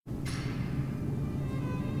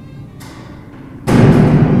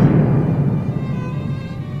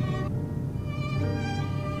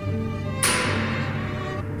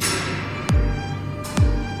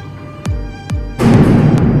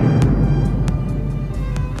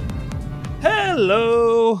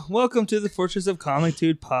Hello, welcome to the Fortress of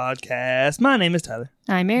Comictude podcast. My name is Tyler.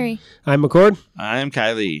 I'm Mary. I'm McCord. I'm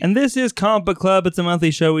Kylie. And this is Comic Book Club. It's a monthly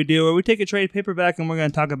show we do where we take a trade paperback and we're going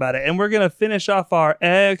to talk about it. And we're going to finish off our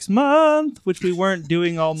X month, which we weren't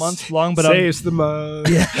doing all month long, but Saves the month.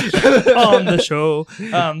 Yeah, on the show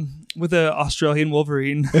with the Australian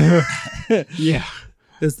Wolverine. Yeah.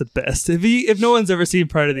 It's the best. If no one's ever seen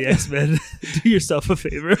Pride of the X-Men, do yourself a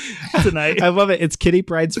favor tonight. I love it. It's Kitty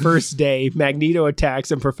Pryde's first day. Magneto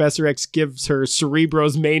attacks and Professor X gives her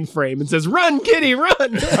Cerebro's mainframe and says, "Run, Kitty,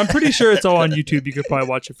 run!" I'm pretty sure it's all on YouTube. You could probably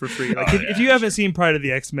watch it for free. Like if you haven't seen Pride of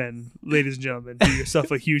the X-Men, ladies and gentlemen, do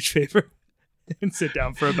yourself a huge favor and sit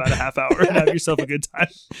down for about a half hour and have yourself a good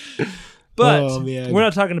time. But we're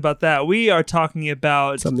not talking about that. We are talking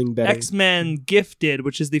about something better. X-Men Gifted,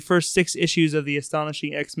 which is the first 6 issues of the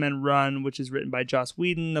Astonishing X-Men run, which is written by Joss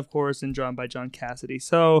Whedon, of course, and drawn by John Cassidy.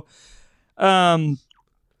 So, McCord's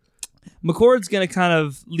going to kind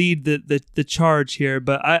of lead the charge here,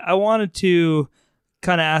 but I wanted to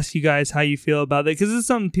kind of ask you guys how you feel about it, because this is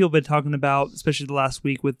something people have been talking about, especially the last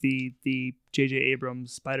week with the J.J.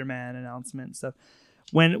 Abrams Spider-Man announcement and stuff.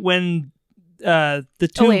 When the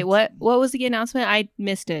two... Oh, wait, what was the announcement? I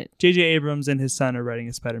missed it. J.J. Abrams and his son are writing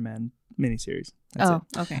a Spider-Man miniseries. That's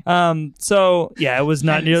it. Okay. So yeah, it was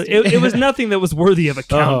not nearly. It was nothing that was worthy of a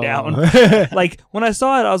countdown. Like when I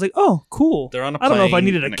saw it, I was like, "Oh, cool." They're on a I don't know if I plane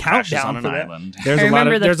needed and a it crashes countdown on for an that. island. There's I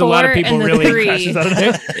remember there's a lot of people really Crashes out of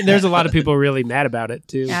there's a lot of people really mad about it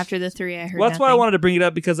too. After the 3, I heard Well, that's why I nothing. wanted to bring it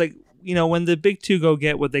up, because like, you know, when the big two go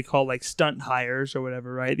get what they call like stunt hires or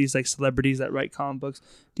whatever, right? These like celebrities that write comic books.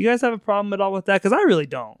 Do you guys have a problem at all with that? Because I really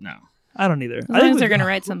don't. No. I don't either. As long as they're going to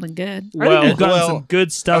write something good. I think we've gotten some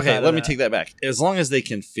good stuff. Okay, out let of me that. take that back. As long as they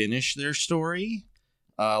can finish their story,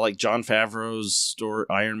 like Jon Favreau's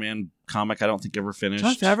Iron Man comic, I don't think ever finished.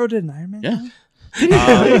 John Favreau did an Iron Man.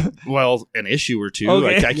 Yeah. Well, an issue or two.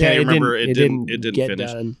 Okay. I can't remember. It didn't get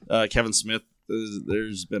finish. done. Kevin Smith.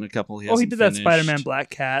 There's been a couple. He He did that finished. Spider-Man Black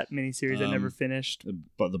Cat miniseries that never finised.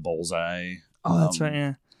 But the Bullseye. Oh, that's right.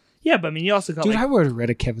 Yeah. Yeah, but I mean, you also got Dude, like. I would have read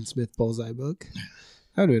a Kevin Smith Bullseye book.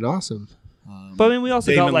 That would have been awesome. But I mean, we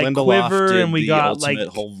also got Damon like Lindelof Quiver, did and we the got like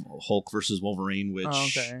Ultimate Hulk versus Wolverine, which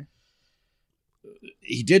okay.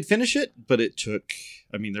 he did finish it, but it took.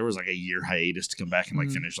 I mean, there was like a year hiatus to come back and like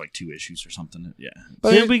Mhm. finish like 2 issues or something. Yeah,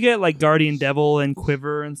 But then we get like Guardian Devil and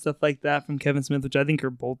Quiver and stuff like that from Kevin Smith, which I think are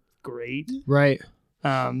both great. Right.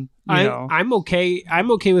 You know, I'm okay.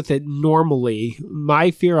 I'm okay with it normally.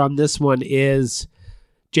 My fear on this one is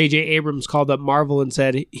J.J. Abrams called up Marvel and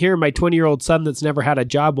said, "Here, my 20-year-old son that's never had a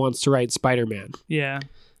job wants to write Spider-Man." yeah.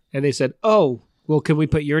 And they said, "Oh, well, can we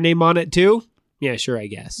put your name on it too?" Yeah, sure, I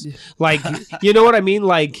guess. Like, you know what I mean?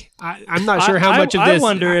 Like, I'm not sure how much of this. I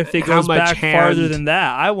wonder if it how goes much back hand- farther than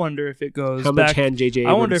that. I wonder if it goes how back. much hand J.J.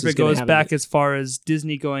 I wonder if Abrams it is gonna goes have back in it. as far as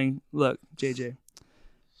Disney going, "Look, JJ,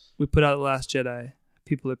 we put out The Last Jedi.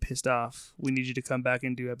 People are pissed off. We need you to come back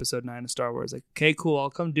and do episode 9 of Star Wars." Like, okay, cool. I'll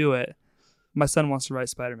come do it. My son wants to write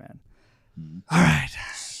Spider-Man. All right.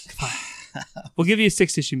 Fine. We'll give you a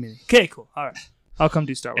 6-issue mini. Okay, cool. All right. I'll come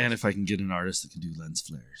do Star Wars. and if I can get an artist that can do lens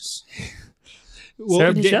flares,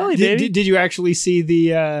 Sarah Shelley, baby. Did you actually see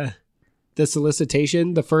the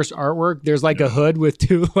solicitation? The first artwork. There's like a hood with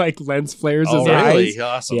 2 like lens flares as really eyes.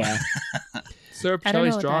 awesome. Yeah. Sarah I don't know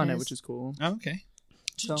Shelley's what drawing that it, is. which is cool. Oh, okay,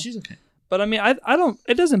 So- she's okay. But I mean, I don't.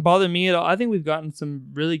 It doesn't bother me at all. I think we've gotten some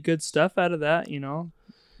really good stuff out of that. You know,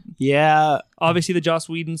 Yeah. obviously the Joss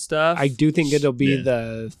Whedon stuff. I do think it'll be Yeah.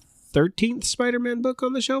 the 13th Spider-Man book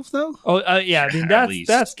on the shelf, though. Oh yeah, I mean At that's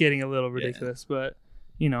least. getting a little ridiculous, but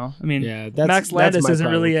you know, I mean, Yeah, Max that's Landis my isn't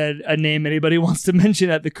problem. really a name anybody wants to mention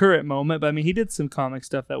at the current moment. But I mean, he did some comic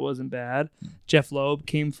stuff that wasn't bad. Jeff Loeb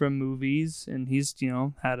came from movies, and he's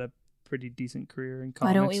had a pretty decent career in comics.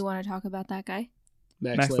 Why don't we want to talk about that guy?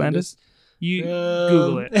 Max Landis? You Um,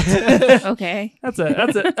 Google it. Okay.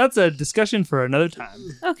 That's a discussion for another time.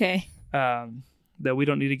 Okay. That we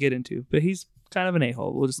don't need to get into. But he's kind of an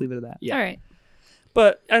a-hole. We'll just leave it at that. Yeah. All right.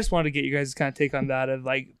 But I just wanted to get you guys' kind of take on that of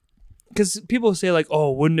like, because people say like,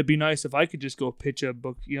 oh, wouldn't it be nice if I could just go pitch a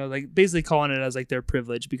book, like basically calling it as like their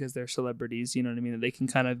privilege because they're celebrities, you know what I mean? That they can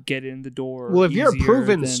kind of get in the door. Well, if you're a easier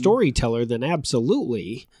proven than- storyteller, then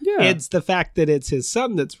absolutely. Yeah. It's the fact that it's his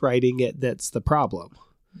son that's writing it that's the problem.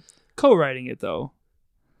 Co-writing it though.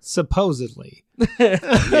 Supposedly.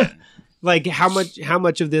 Like how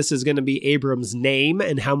much of this is going to be Abrams' name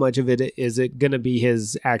and how much of it is it going to be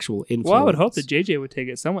his actual influence? Well, I would hope that JJ would take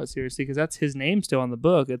it somewhat seriously because that's his name still on the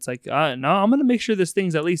book. It's like, no, I'm going to make sure this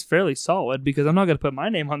thing's at least fairly solid because I'm not going to put my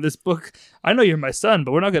name on this book. I know you're my son,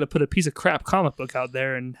 but we're not going to put a piece of crap comic book out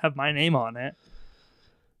there and have my name on it.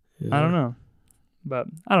 Yeah. I don't know. But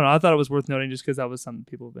I don't know. I thought it was worth noting just because that was something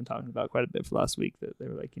people have been talking about quite a bit for last week. That they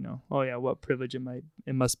were like, oh yeah, what privilege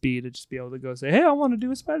it must be to just be able to go say, hey, I want to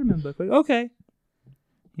do a Spider-Man book. Like, okay,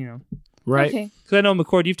 Right. Okay. Because I know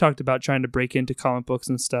McCord, you've talked about trying to break into comic books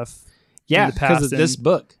and stuff. Yeah, in the past because of this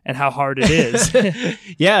book. and how hard it is.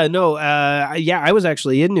 Yeah, no, I was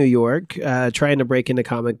actually in New York trying to break into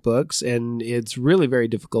comic books, and it's really very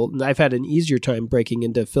difficult. And I've had an easier time breaking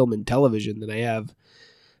into film and television than I have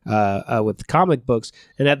with comic books.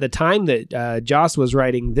 And at the time that Joss was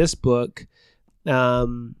writing this book,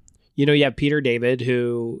 you have Peter David,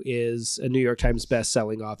 who is a New York Times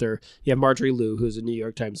best-selling author. You have Marjorie Liu, who's a New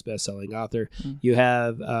York Times best-selling author. You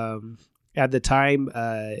have, at the time...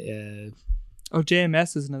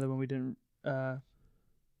 JMS is another one we didn't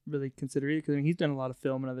really consider either. Because he's done a lot of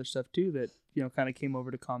film and other stuff, too, that, kind of came over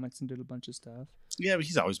to comics and did a bunch of stuff. Yeah, but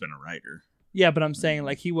he's always been a writer. Yeah, but I'm saying,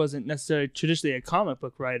 like, he wasn't necessarily traditionally a comic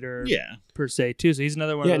book writer per se, too. So he's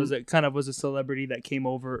another one of those that kind of was a celebrity that came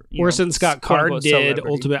over. Orson Scott Card did celebrity.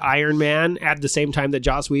 Ultimate Iron Man at the same time that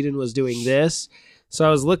Joss Whedon was doing this. So I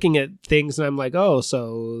was looking at things and I'm like, oh,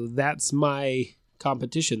 so that's my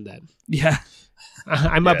competition then. Yeah.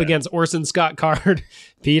 I'm up against Orson Scott Card,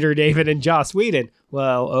 Peter David, and Joss Whedon.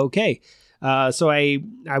 Well, okay. So I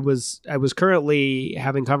was currently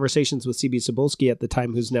having conversations with C.B. Cebulski at the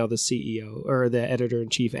time, who's now the CEO or the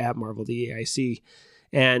editor-in-chief at Marvel, the AIC.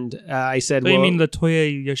 And I said, you mean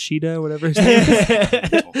Latoya Yoshida, whatever his name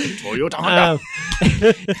is? Toyota Honda.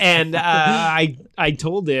 And I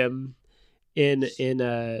told him in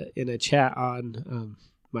a chat on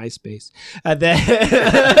MySpace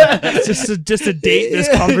that just to date this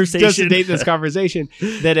conversation. Just to date this conversation,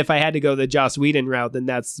 that if I had to go the Joss Whedon route, then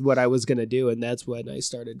that's what I was going to do, and that's when I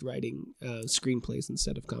started writing screenplays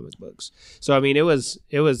instead of comic books. So I mean, it was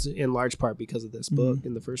in large part because of this book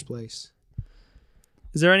in the first place.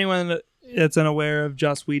 Is there anyone that's unaware of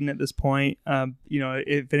Joss Whedon at this point?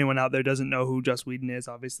 If anyone out there doesn't know who Joss Whedon is,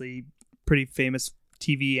 obviously pretty famous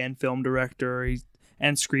TV and film director.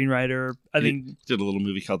 And screenwriter. I think did a little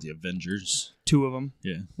movie called The Avengers. 2 of them.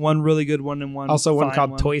 Yeah. One really good one and one. Also one called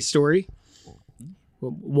one. Toy Story.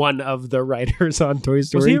 One of the writers on Toy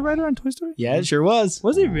Story. Was he a writer on Toy Story? Yeah, it sure was.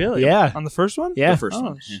 Was he really? Yeah. On the first one? Yeah. The first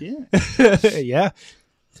one. Shit. Yeah.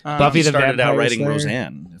 Buffy the started out Vampire writing Slayer.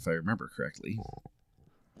 Roseanne, if I remember correctly.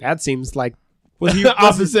 That seems like Was he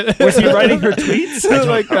opposite. Was he writing her tweets?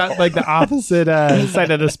 like the opposite side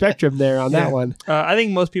of the spectrum there on that one. I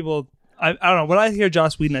think most people. I don't know. When I hear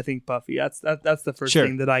Joss Whedon, I think Buffy. That's the first Sure.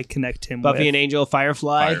 thing that I connect him Buffy with. and Angel,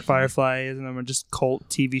 Firefly. Firefly is another just cult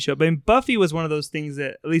TV show. But I mean, Buffy was one of those things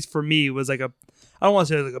that, at least for me, was like I don't want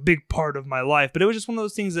to say like a big part of my life, but it was just one of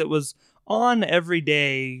those things that was on every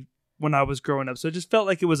day when I was growing up. So it just felt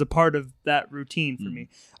like it was a part of that routine for me.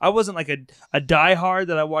 I wasn't like a diehard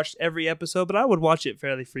that I watched every episode, but I would watch it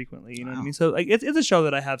fairly frequently. You know what I mean? So like it's a show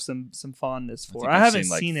that I have some fondness for. I haven't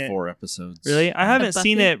seen it. 4 episodes. Really? I haven't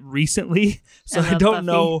seen Buffy? it recently, so I I love don't Buffy.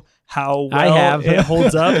 know how well I have. it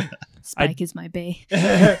holds up. Spike is my bae.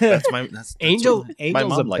 That's Angel. what my Angel's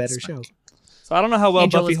mom a likes better Spike. show. So I don't know how well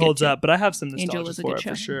Angel Buffy was good, holds too. up, but I have some Angel nostalgia was a for good it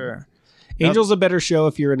for show. sure. Angel's a better show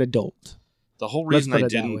if you're an adult. The whole Let's reason put I it that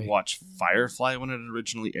didn't way. watch Firefly when it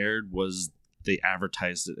originally aired was they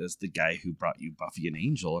advertised it as the guy who brought you Buffy and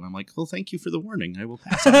Angel, and I'm like, well, thank you for the warning. I will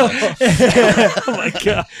pass on that. Oh my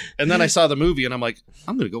god! And then I saw the movie, and I'm like,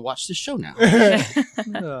 I'm going to go watch this show now.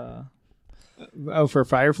 Oh, for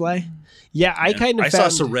Firefly? Yeah, I kind of I saw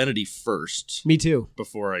Serenity first Me too.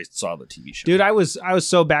 before I saw the TV show. Dude, I was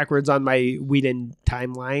so backwards on my Whedon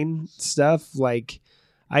timeline stuff. Like,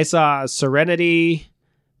 I saw Serenity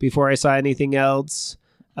before I saw anything else,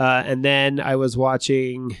 and then I was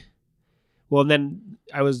watching. Well, then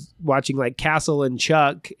I was watching like Castle and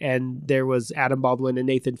Chuck, and there was Adam Baldwin and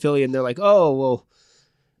Nathan Fillion. They're like, oh, well,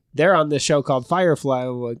 they're on this show called Firefly.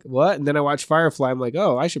 I'm like, what? And then I watched Firefly. I'm like,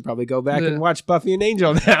 oh, I should probably go back and watch Buffy and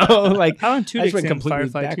Angel now. Like, Alan I Tudyk's just went in completely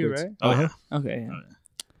Firefly too, backwards. right? Oh, yeah. Okay, yeah. Oh,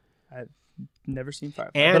 yeah. I've never seen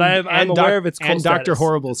Firefly, And, but I'm aware of its cult and Dr. status.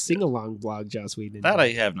 Horrible's sing-along blog, Joss Whedon. That I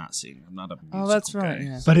have not seen. I'm not a musical Oh, that's right. guy.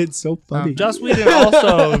 Yeah. But it's so funny. Joss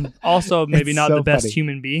Whedon also maybe It's not so the best funny.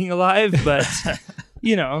 human being alive, but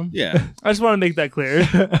Yeah. I just want to make that clear.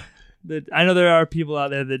 That I know there are people out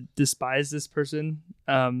there that despise this person.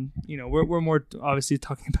 We're more obviously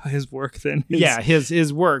talking about his work than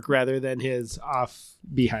his work rather than his off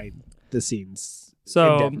behind the scenes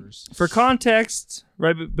So endeavors. for context,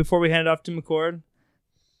 right before we hand it off to McCord,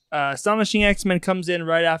 Astonishing X-Men comes in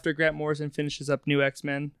right after Grant Morrison finishes up New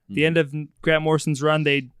X-Men. The end of Grant Morrison's run,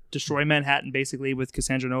 they destroy Manhattan basically with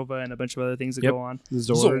Cassandra Nova and a bunch of other things that Yep. go on.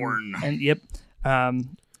 Zorn. And yep.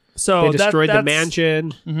 So They destroyed the that's-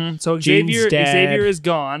 mansion. So Jean's dead. Xavier is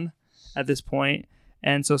gone at this point,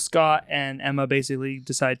 and so Scott and Emma basically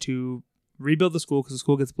decide to rebuild the school because the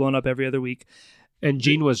school gets blown up every other week. And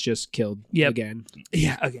Jean was just killed Yep. again.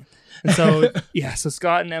 Yeah, again. And so so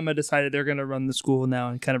Scott and Emma decided they're going to run the school now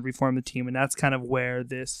and kind of reform the team, and that's kind of where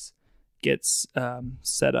this gets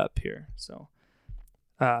set up here. So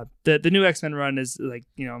the new X-Men run is like,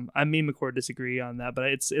 I mean, McCord disagree on that, but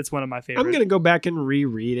it's one of my favorite. I'm going to go back and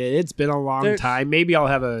reread it. It's been a long time. Maybe I'll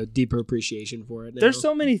have a deeper appreciation for it now. There's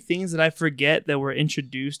so many things that I forget that were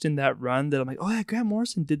introduced in that run that I'm like, oh yeah, Grant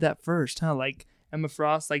Morrison did that first, huh? Like Emma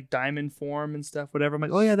Frost, like diamond form and stuff, whatever. I'm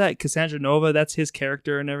like, oh yeah, that Cassandra Nova, that's his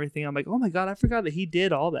character and everything. I'm like, oh my God, I forgot that he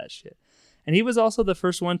did all that shit. And he was also the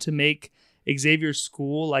first one to make Xavier's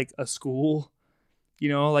school like a school.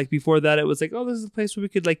 Like before that, it was like, oh, this is a place where we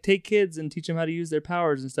could like take kids and teach them how to use their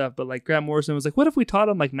powers and stuff. But like Grant Morrison was like, what if we taught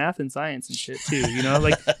them like math and science and shit too?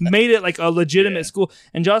 Like made it like a legitimate school.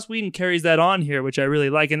 And Joss Whedon carries that on here, which I really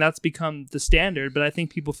like. And that's become the standard. But I think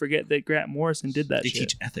people forget that Grant Morrison did that They shit.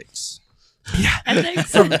 teach ethics.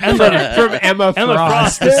 from Emma Emma Frost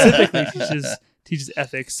Frost. specifically teaches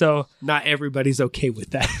ethics. So Not everybody's okay with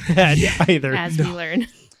that either. As we learn.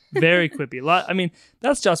 very quippy.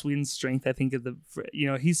 That's Joss Whedon's strength. I think of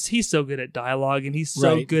he's so good at dialogue and he's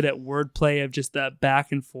so Right. good at wordplay of just that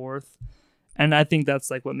back and forth. And I think that's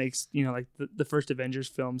like what makes like the first Avengers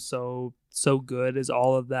film so good is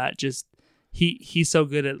all of that. Just he's so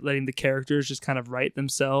good at letting the characters just kind of write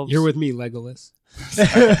themselves. You're with me, Legolas.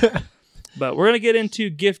 But we're gonna get into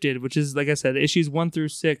Gifted, which is, like I said, issues 1 through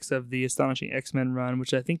 6 of the Astonishing X-Men run,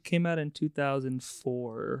 which I think came out in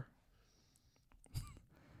 2004.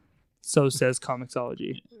 So says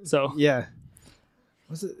Comixology. So Yeah.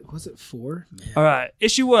 Was it 4? Man, all right,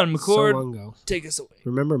 issue 1, so McCord, long ago. take us away.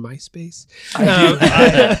 Remember MySpace?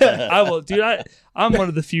 I do. I will, dude. I'm one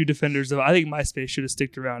of the few defenders of. I think MySpace should have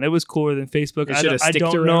sticked around. It was cooler than Facebook. It I should have sticked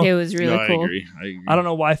don't around. know. It was really No, cool. I agree. I don't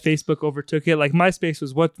know why Facebook overtook it. Like MySpace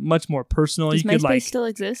was much more personal. Does You could MySpace like still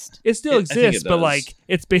exist? it still I think it exists, but does. like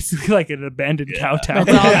it's basically like an abandoned cow town.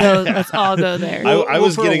 Let's all go there. I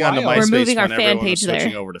was for a getting onto while. MySpace We're moving our when fan everyone was page there.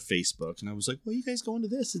 switching over to Facebook, and I was like, "Well, you guys go into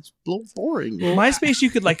this? It's boring." MySpace, you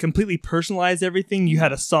could like completely personalize everything. You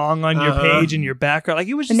had a song on your page and your background. Like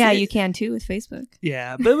it was just And now you can too with Facebook.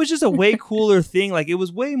 yeah, but it was just a way cooler thing. Like it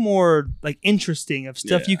was way more like interesting of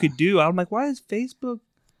stuff you Yeah. could do. I'm like, why is Facebook?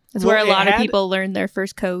 That's Well, where a it lot of had- people learned their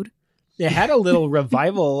first code. It had a little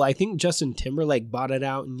revival. I think Justin Timberlake bought it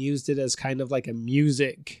out and used it as kind of like a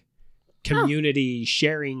music community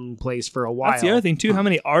sharing place for a while. That's the other thing too. How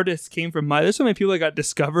many artists came from There's so many people that got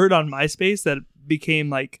discovered on MySpace that became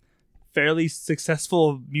like fairly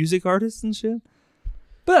successful music artists and shit.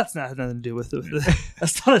 But that's not nothing to do with the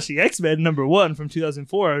Astonishing X-Men #1 from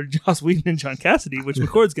 2004, Joss Whedon and John Cassidy, which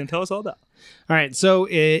McCord's going to tell us all about. All right, so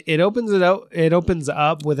it opens it out. It opens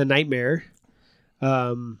up with a nightmare,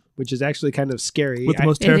 which is actually kind of scary. With the I-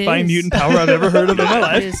 most It terrifying is. mutant power I've ever heard of in my It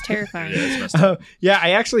life. is terrifying. Yeah,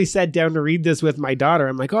 I actually sat down to read this with my daughter.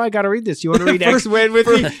 I'm like, oh, I got to read this. You want to read First- X-Men with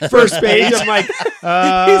me? First page. I'm like,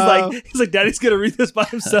 He's like, Daddy's going to read this by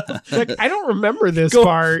himself. like, I don't remember this Go,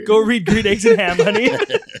 part. go read Green Eggs and Ham, honey.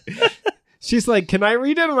 She's like, can I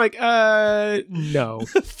read it? I'm like, no.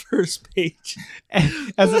 First page.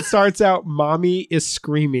 As it starts out, mommy is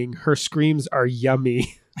screaming. Her screams are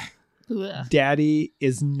yummy. Ugh. Daddy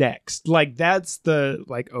is next. Like that's the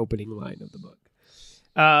opening line of the book.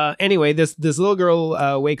 Anyway, this little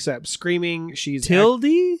girl wakes up screaming. She's Tilde?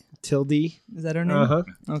 Tilde. Is that her name? Uh-huh.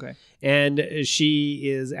 Okay. And she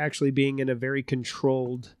is actually being in a very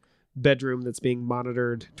controlled bedroom that's being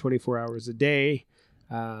monitored 24 hours a day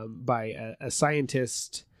by a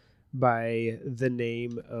scientist by the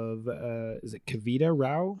name of is it Kavita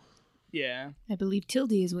Rao? Yeah. I believe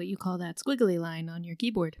tilde is what you call that squiggly line on your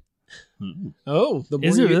keyboard. Oh, the more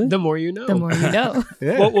Is it really? the more you know. The more you know.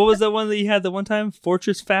 Yeah. What was the one that you had the one time?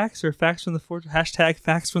 Fortress Facts or Facts from the Fortress? Hashtag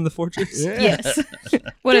Facts from the Fortress? Yeah. Yes.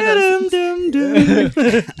 One of those.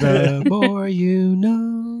 The more you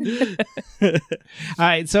know. All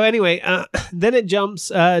right. So anyway, then it jumps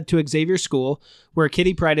to Xavier School where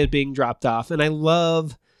Kitty Pryde is being dropped off, and I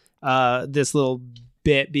love this little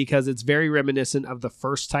bit because it's very reminiscent of the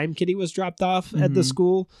first time Kitty was dropped off at the Mhm.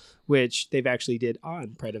 school, which they've actually did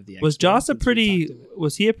on Pride of the X-Men. Was Joss since we talked about it.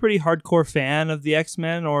 was he a pretty hardcore fan of the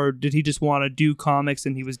X-Men, or did he just want to do comics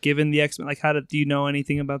and he was given the X-Men? Like, do you know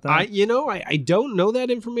anything about that? I don't know that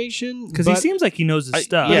information Because he but- seems like he knows his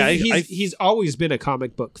stuff. But Yeah, he's always been a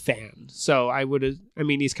comic book fan, so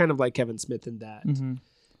he's kind of like Kevin Smith in that. Mhm.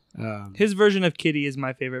 Um, His version of Kitty is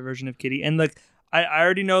my favorite version of Kitty, and like I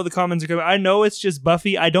already know the comments are coming. I know it's just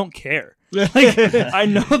Buffy. I don't care. Like, I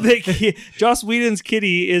know that Joss Whedon's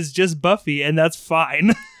Kitty is just Buffy, and that's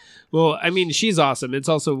fine. Well, I mean, she's awesome. It's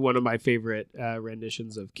also one of my favorite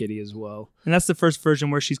renditions of Kitty as well. And that's the first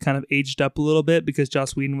version where she's kind of aged up a little bit because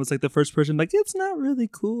Joss Whedon was like the first person like, it's not really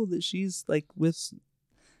cool that she's like with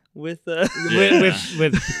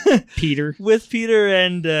Peter. With Peter,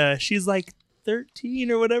 and she's like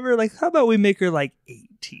 13 or whatever. Like, how about we make her like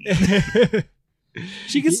 18?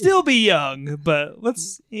 She could still be young, but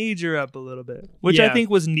let's age her up a little bit, which I think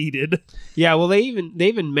was needed. Yeah, well, they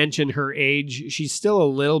even mention her age. She's still a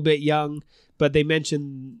little bit young, but they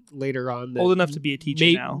mention later on that old enough to be a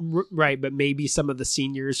teacher now. Right, but maybe some of the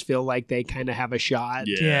seniors feel like they kind of have a shot.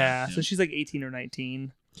 Yeah, so she's like 18 or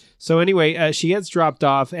 19. So anyway, she gets dropped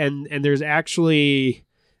off, and there's actually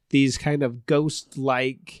these kind of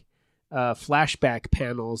ghost-like flashback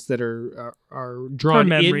panels that are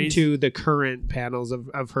drawn into the current panels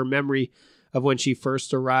of her memory of when she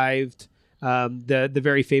first arrived. The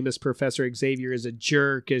very famous Professor Xavier is a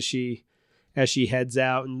jerk as she heads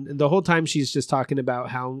out, and the whole time she's just talking about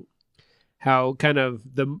how kind of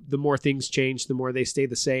the more things change, the more they stay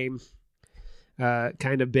the same,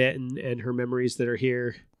 kind of bit, and her memories that are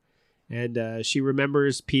here, and she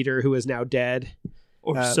remembers Peter, who is now dead.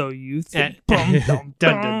 Or so you think. Dun,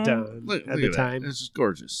 dun, dun, Look at the at time. that. It's just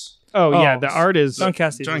gorgeous. Oh, yeah, the art is John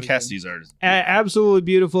Cassidy's art is absolutely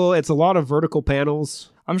beautiful. It's a lot of vertical panels.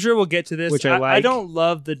 I'm sure we'll get to this. Which I like. I don't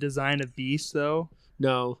love the design of Beast, though.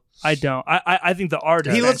 No. I don't. I think the art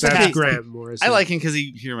is He looks like fantastic. Grant Morrison. I like him because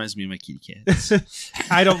he reminds me of my kitty cat.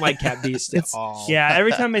 I don't like Cat Beast at all. Yeah,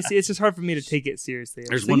 every time I see it, it's just hard for me to take it seriously.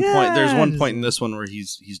 There's one point. There's one point in this one where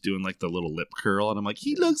he's doing like the little lip curl, and I'm like,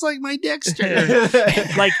 he looks like my Dexter.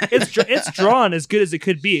 Like it's drawn as good as it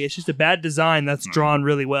could be. It's just a bad design that's drawn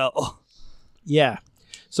really well. Yeah.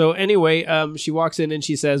 So anyway, she walks in and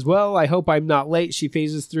she says, well, I hope I'm not late. She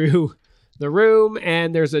phases through the room,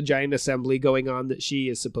 and there's a giant assembly going on that she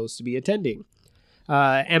is supposed to be attending.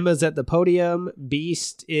 Emma's at the podium.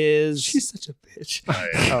 Beast is... She's such a bitch.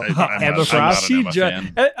 Emma Frost. I'm not an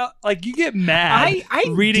Emma fan. Like, you get mad I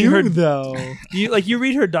reading do, her though. You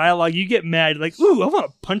read her dialogue, you get mad. You're like, ooh, I want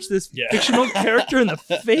to punch this fictional character in the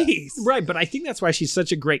face. Right, but I think that's why she's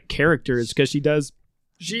such a great character, is because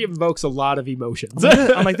she invokes a lot of emotions.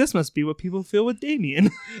 I'm like, this must be what people feel with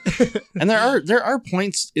Damien. And there are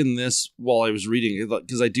points in this while I was reading,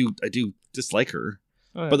 because I do dislike her,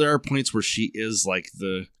 but there are points where she is like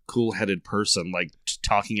the cool-headed person, like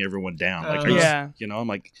talking everyone down. Like, I'm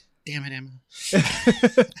like, damn it, Emma.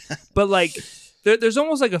 But like, there's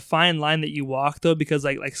almost like a fine line that you walk though, because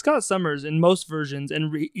like Scott Summers in most versions,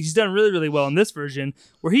 and he's done really really well in this version,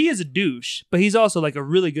 where he is a douche, but he's also like a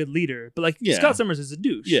really good leader. But like Scott Summers is a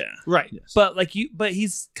douche, Right. Yes. But but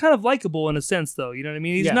he's kind of likable in a sense, though. You know what I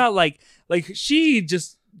mean? He's not like she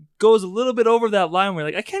just goes a little bit over that line where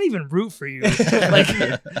like I can't even root for you. Like,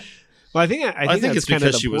 well, I think that's it's kind of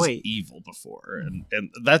because the she point. was evil before, and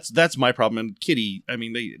that's my problem. And Kitty, I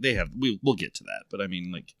mean, we'll get to that, but I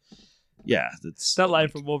mean, like, yeah, that's that line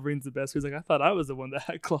from Wolverine's the best. He's like, I thought I was the one that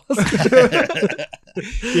had claws.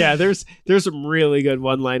 Yeah, there's some really good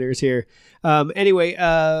one-liners here. Anyway,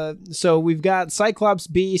 so we've got Cyclops,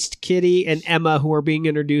 Beast, Kitty, and Emma, who are being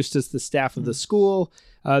introduced as the staff of the school.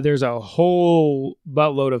 There's a whole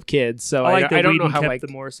buttload of kids, so I don't know how kept the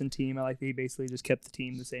Morrison team. I like that he basically just kept the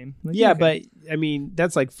team the same. Like, yeah, okay. but I mean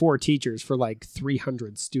that's like 4 teachers for like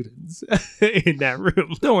 300 students in that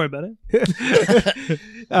room. Don't worry about it.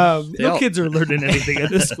 No kids are learning anything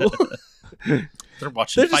at this school. They're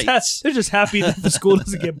watching fights. They're just happy that the school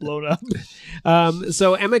doesn't get blown up.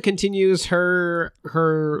 So Emma continues her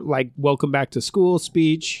like welcome back to school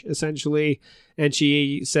speech, essentially, and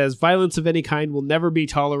she says violence of any kind will never be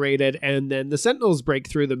tolerated, and then the Sentinels break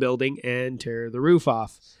through the building and tear the roof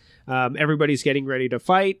off. Everybody's getting ready to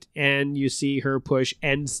fight, and you see her push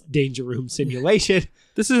ends danger room simulation.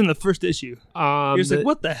 This is in the first issue. You're just like,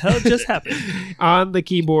 what the hell just happened? On the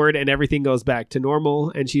keyboard, and everything goes back to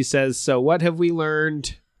normal. And she says, so what have we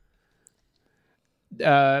learned?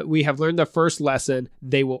 We have learned the first lesson.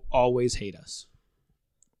 They will always hate us.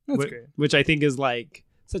 That's great. Which I think is like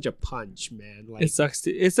such a punch, man. Like, it sucks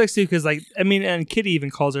too because like, I mean, and Kitty even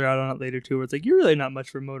calls her out on it later too, where it's like, you're really not much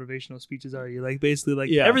for motivational speeches, are you? Like, basically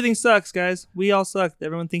like, everything sucks, guys. We all suck.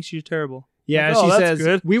 Everyone thinks you're terrible. Yeah, like, she that's says,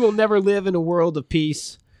 good. We will never live in a world of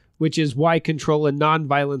peace, which is why control and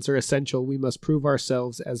nonviolence are essential. We must prove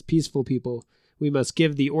ourselves as peaceful people. We must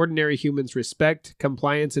give the ordinary humans respect,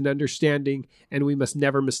 compliance, and understanding, and we must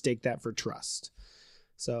never mistake that for trust.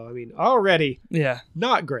 So, I mean, already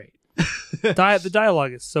not great. The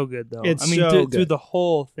dialogue is so good, though. It's I mean, so through good. the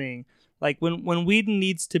whole thing. Like when Whedon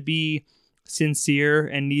needs to be sincere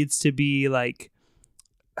and needs to be like,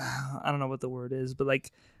 I don't know what the word is, but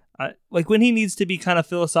like when he needs to be kind of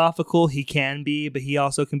philosophical, he can be, but he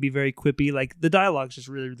also can be very quippy. Like the dialogue's just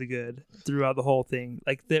really, really good throughout the whole thing.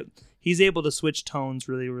 Like he's able to switch tones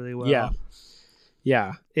really, really well.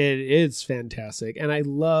 Yeah, it's fantastic, and I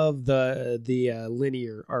love the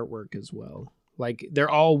linear artwork as well. Like they're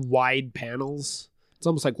all wide panels. It's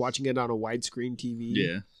almost like watching it on a widescreen TV.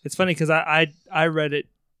 Yeah, it's funny because I read it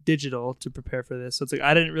digital to prepare for this, so it's like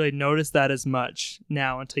I didn't really notice that as much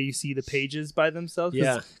now until you see the pages by themselves.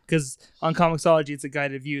 Because on Comixology it's a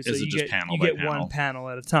guided view, so you get one panel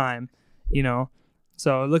at a time. You know,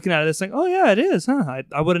 so looking at it, it's like, oh yeah, it is, huh?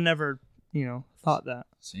 I would have never thought that.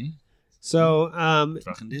 See. So,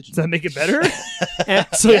 does that make it better?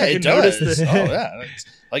 So yeah, it does. This. Oh yeah,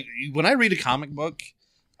 like when I read a comic book,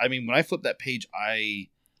 I mean, when I flip that page, I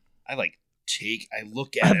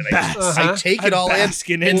look at it, I take it all in,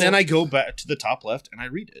 and then I go back to the top left and I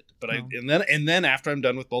read it. But and then after I'm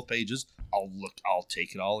done with both pages, I'll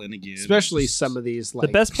take it all in again. Especially some of these. Like,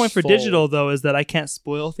 the best point for digital though is that I can't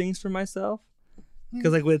spoil things for myself.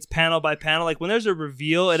 Because like when it's panel by panel, like when there's a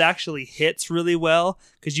reveal, it actually hits really well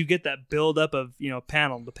because you get that build up of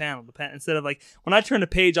panel to panel to panel. Instead of like when I turn a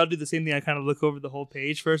page, I'll do the same thing. I kind of look over the whole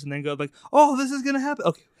page first and then go like, oh, this is gonna happen.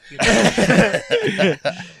 Okay.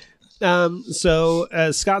 So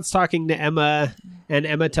Scott's talking to Emma, and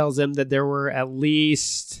Emma tells him that there were at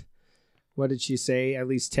least, what did she say? At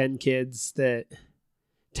least 10 kids that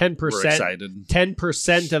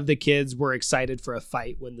 10% of the kids were excited for a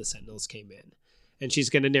fight when the Sentinels came in. And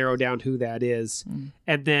she's going to narrow down who that is.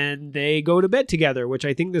 And then they go to bed together, which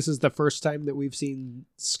I think this is the first time that we've seen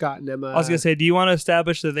Scott and Emma. I was going to say, do you want to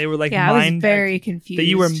establish that they were like I was very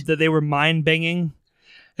confused. That they were mind banging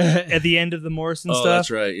at the end of the Morrison stuff? Oh,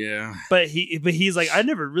 that's right, yeah. But he's like, I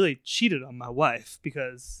never really cheated on my wife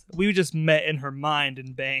because we just met in her mind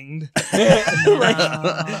and banged.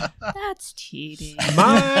 That's cheating.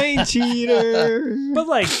 Mind cheater. But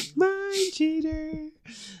like, mind cheater.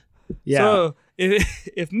 Yeah. So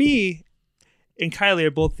if me and Kylie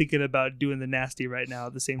are both thinking about doing the nasty right now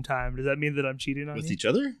at the same time, does that mean that I'm cheating on with each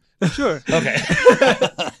other? Sure. Okay.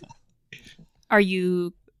 Are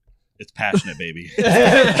you? It's passionate, baby.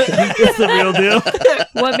 It's the real deal.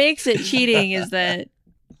 What makes it cheating is that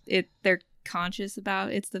they're conscious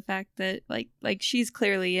about. It's the fact that like she's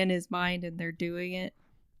clearly in his mind and they're doing it.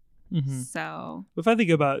 Mm-hmm. So if I think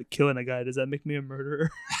about killing a guy, does that make me a murderer?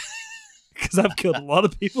 Because I've killed a lot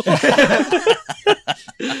of people. I've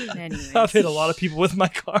hit a lot of people with my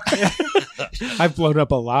car. I've blown up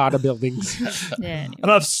a lot of buildings. And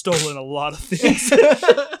I've stolen a lot of things.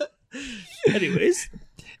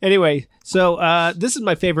 Anyway, so this is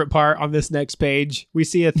my favorite part on this next page. We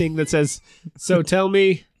see a thing that says, so tell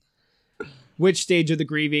me, which stage of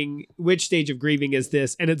grieving is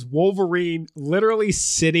this? And it's Wolverine literally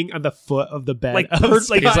sitting on the foot of the bed.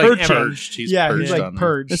 He's purged. He's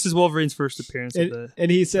purged. This is Wolverine's first appearance.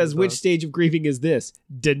 And he says, which stage of grieving is this?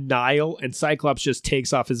 Denial. And Cyclops just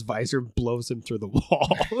takes off his visor and blows him through the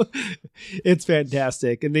wall. It's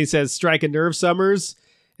fantastic. And he says, strike a nerve, Summers.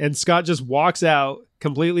 And Scott just walks out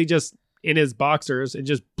completely just in his boxers and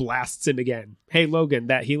just blasts him again. Hey, Logan,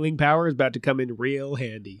 that healing power is about to come in real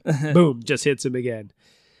handy. Boom, just hits him again.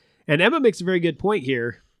 And Emma makes a very good point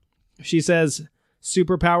here. She says,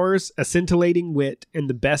 superpowers, a scintillating wit, and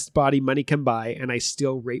the best body money can buy, and I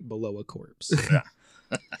still rate below a corpse.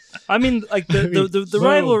 I mean, like the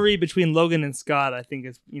rivalry between Logan and Scott, I think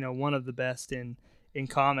is one of the best in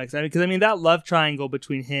comics. Because that love triangle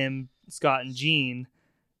between him, Scott, and Jean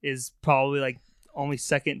is probably like only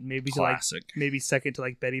second, maybe classic. Second to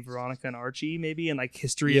like Betty, Veronica, and Archie, maybe in like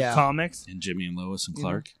history of comics. And Jimmy and Lois and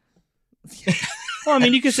Clark. Well,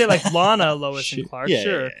 you could say like Lana, Lois, and Clark,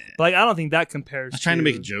 sure. But like, I don't think that compares. I was trying to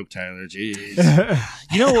make a joke, Tyler. Jeez.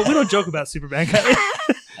 You know what? We don't joke about Superman.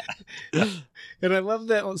 And I love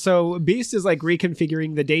that. So Beast is like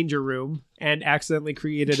reconfiguring the danger room and accidentally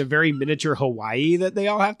created a very miniature Hawaii that they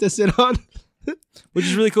all have to sit on. Which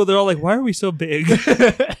is really cool. They're all like, why are we so big?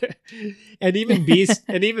 And even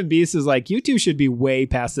Beast is like, you two should be way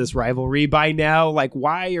past this rivalry by now. Like,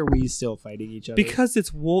 why are we still fighting each other? Because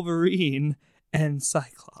it's Wolverine and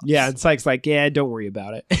Cyclops. Yeah, and Cyclops like, yeah, don't worry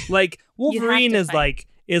about it. Like Wolverine is like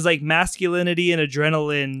masculinity and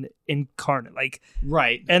adrenaline incarnate. Like,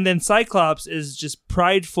 right. And then Cyclops is just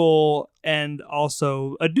prideful and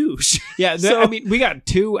also a douche. Yeah, so, we got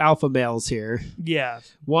two alpha males here. Yeah.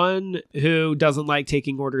 One who doesn't like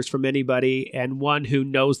taking orders from anybody, and one who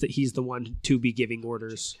knows that he's the one to be giving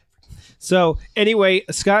orders. So anyway,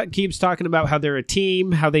 Scott keeps talking about how they're a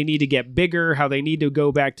team, how they need to get bigger, how they need to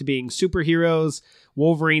go back to being superheroes.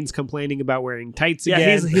 Wolverine's complaining about wearing tights again.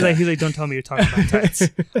 Yeah, he's like, don't tell me you're talking about tights.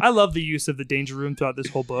 I love the use of the danger room throughout this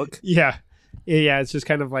whole book. Yeah, it's just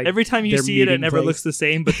kind of like every time you see it, it never place. looks the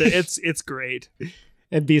same, but it's great.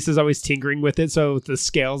 And Beast is always tinkering with it, so the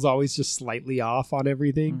scale's always just slightly off on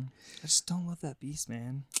everything. I just don't love that Beast,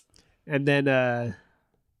 man. And then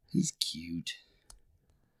he's cute.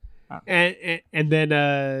 And then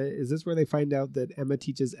is this where they find out that Emma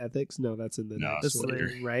teaches ethics? No, that's in the next one,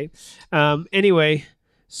 later. Right? Anyway,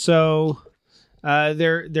 so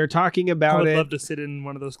they're talking about I would it. love to sit in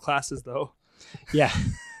one of those classes, though. Yeah,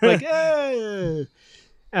 like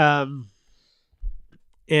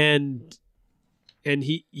and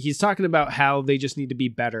he's talking about how they just need to be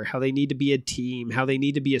better, how they need to be a team, how they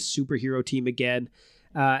need to be a superhero team again,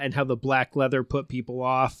 and how the black leather put people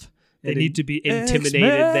off. They need to be intimidated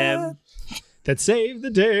X-Men. them. That saved the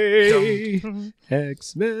day.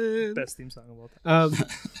 X-Men. Best theme song of all time.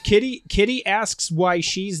 Kitty asks why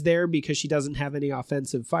she's there because she doesn't have any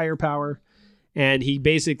offensive firepower, and he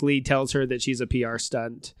basically tells her that she's a PR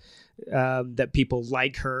stunt, that people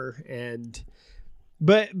like her, and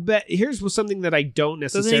but here's something that I don't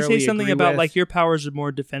necessarily Doesn't he say something agree about with. like your powers are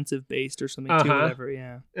more defensive based or something too? Whatever,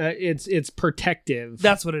 yeah. It's protective.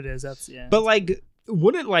 That's what it is. That's yeah. But like,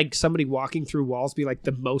 wouldn't like somebody walking through walls be like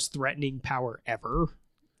the most threatening power ever?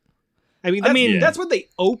 I mean, that's what they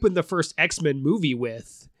open the first X-Men movie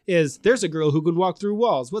with. Is there's a girl who can walk through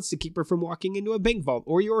walls. What's to keep her from walking into a bank vault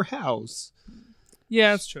or your house?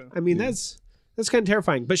 Yeah, that's true. I mean, that's kind of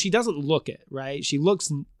terrifying. But she doesn't look it, right? She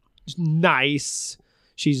looks nice.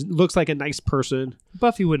 She looks like a nice person.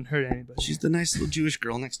 Buffy wouldn't hurt anybody. She's the nice little Jewish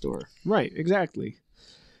girl next door. Right, exactly.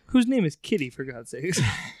 Whose name is Kitty, for God's sakes?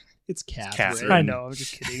 It's Catherine. Catherine. I know, I'm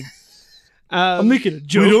just kidding. I'm making a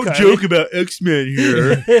joke. We don't Kyle. joke about X-Men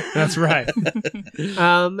here. That's right.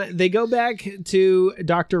 They go back to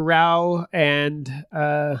Dr. Rao and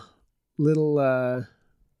little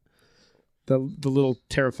the little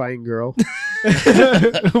terrifying girl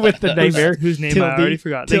with the nightmare. Whose name I already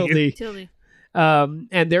forgot. Thank you. Tildy.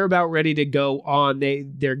 And they're about ready to go on.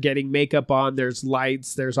 They're getting makeup on. There's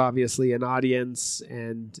lights. There's obviously an audience,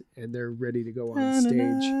 and they're ready to go on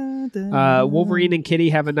stage. Wolverine and Kitty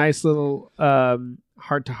have a nice little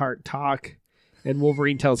heart-to-heart talk, and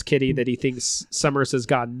Wolverine tells Kitty that he thinks Summers has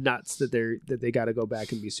gone nuts, that they got to go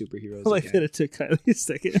back and be superheroes. I like again. that it took Kylie a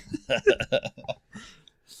second.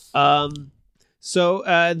 So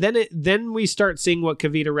then we start seeing what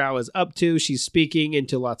Kavita Rao is up to. She's speaking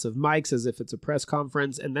into lots of mics as if it's a press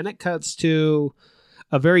conference, and then it cuts to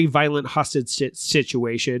a very violent hostage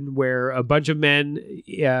situation where a bunch of men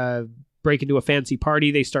break into a fancy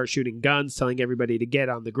party. They start shooting guns, telling everybody to get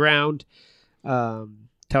on the ground,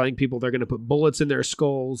 telling people they're going to put bullets in their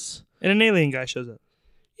skulls. And an alien guy shows up.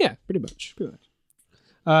 Yeah, pretty much.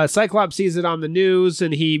 Cyclops sees it on the news,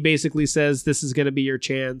 and he basically says, "This is going to be your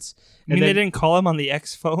chance." I mean, they didn't call him on the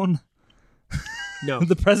X phone. No,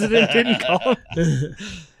 The president didn't call him.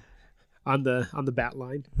 on the bat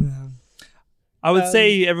line. I would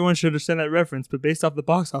say everyone should understand that reference, but based off the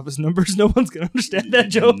box office numbers, no one's going to understand that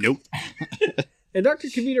joke. Nope. And Dr.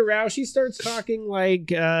 Kavita Rao, she starts talking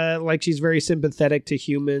like she's very sympathetic to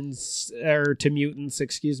humans, or to mutants,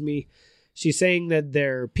 excuse me. She's saying that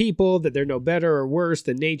they're people, that they're no better or worse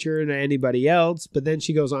than nature and anybody else, but then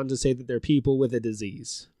she goes on to say that they're people with a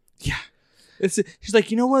disease. Yeah. She's like,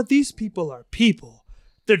 you know what? These people are people.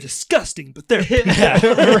 They're disgusting, but they're people.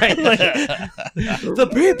 Right. The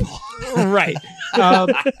people. Right.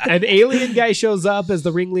 An alien guy shows up as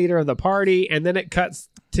the ringleader of the party, and then it cuts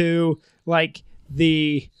to like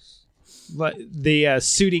the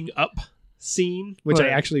suiting up scene, which I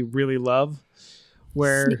actually really love,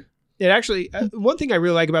 where it actually one thing I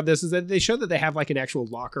really like about this is that they show that they have like an actual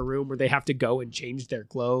locker room where they have to go and change their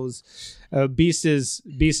clothes. Beast is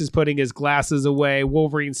putting his glasses away.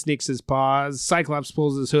 Wolverine sneaks his paws. Cyclops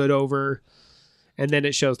pulls his hood over, and then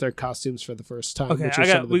it shows their costumes for the first time. Okay, which are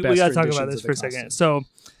some of the we best got to talk renditions about this of the for a second. costumes.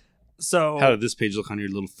 So How did this page look on your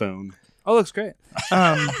little phone? oh, looks great.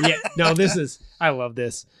 Yeah, no, I love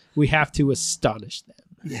this. We have to astonish them.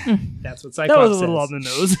 Yeah. That's what That Cyclops was a little says. on the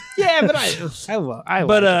nose. Yeah, but I love.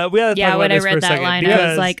 But we got to talk Yeah, about when I this for read a that second line, I because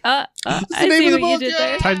was like, I the see name of what the you book, did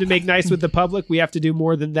there. time to make nice with the public. We have to do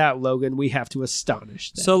more than that, Logan. We have to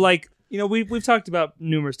astonish them. so like, you know, we've talked about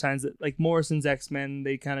numerous times that like Morrison's X-Men,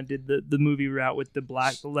 they kind of did the movie route with the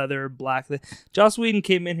leather black. Joss Whedon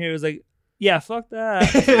came in here and was like, yeah, fuck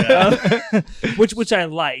that. which I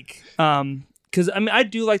like. because I mean I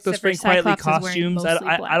do like those Except for Frank Quietly Cyclops is wearing costumes. mostly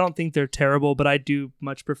I black. don't think they're terrible, but I do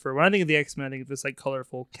much prefer when I think of the X-Men. I think of this like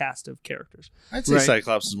colorful cast of characters. I'd say Right.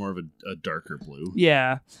 Cyclops is more of a darker blue.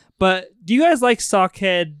 Yeah, but do you guys like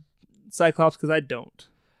sockhead Cyclops? Because I don't.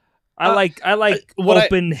 I like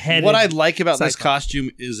open headed. What I like about this Cyclops. costume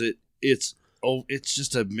is it's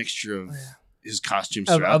just a mixture of his costumes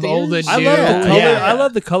Of throughout the old years. and I new. love the color. Yeah. I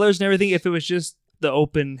love the colors and everything. If it was just the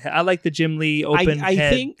open, I like the Jim Lee open. I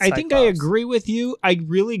head think I Cyclops. agree with you. I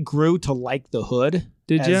really grew to like the hood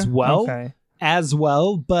Did you as well. Okay. As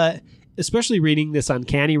well, but especially reading this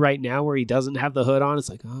Uncanny right now where he doesn't have the hood on, it's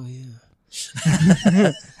like, oh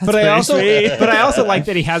yeah. but I also like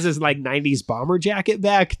that he has his like 90s bomber jacket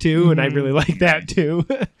back too, and I really like that too.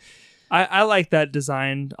 I like that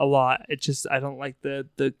design a lot. It just I don't like the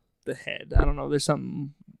head. I don't know. There's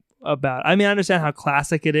something about. I mean, I understand how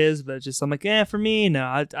classic it is, but it's just I'm like, for me, no.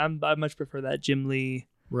 I much prefer that Jim Lee.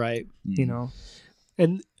 Right. You know.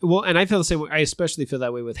 And I feel the same way. I especially feel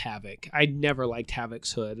that way with Havoc. I never liked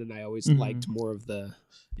Havoc's hood, and I always liked more of the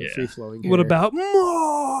free flowing. What about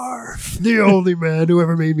Morph? the only man who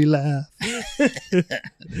ever made me laugh?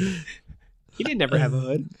 He didn't ever have a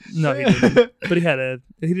hood. No, he didn't. But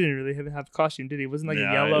he didn't really have a costume, did he? It wasn't like a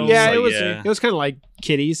Yeah, yellow. Yeah, like, it was kind of like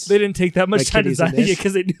kitties. They didn't take that much Like time kitties in designing it this.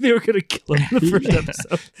 because they knew they were going to kill him in the first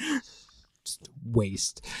episode.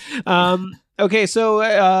 Waste. Okay, so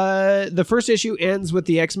the first issue ends with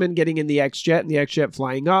the X-Men getting in the X-Jet and the X-Jet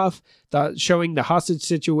flying off, showing the hostage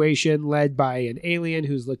situation led by an alien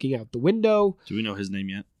who's looking out the window. Do we know his name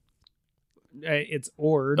yet? It's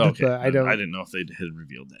Ord, Okay, but I don't. I didn't know if they had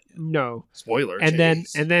revealed that yet. No. Spoiler. And then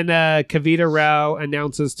jeez. Kavita Rao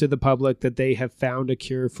announces to the public that they have found a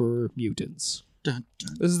cure for mutants. Dun,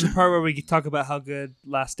 dun, This is the dun. part where we talk about how good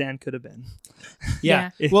Last Stand could have been. Yeah.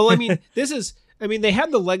 Well, I mean, they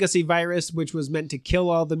had the legacy virus, which was meant to kill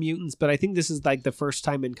all the mutants, but I think this is like the first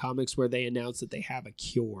time in comics where they announced that they have a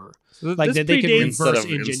cure. Like This that they can predates- reverse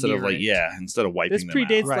instead of like engineer it. instead of wiping This them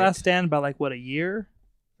predates out. Right. Last Stand by like what, a year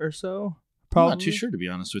or so? I'm Probably. not too sure, to be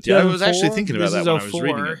honest with you. I was actually 2004? thinking about This that is when I was 04.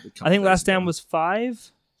 reading it. I think Last Stand was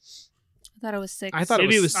 5. I thought it was 6. I thought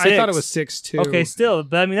Maybe it it was. was I thought it 6. was 6 too. Okay, still,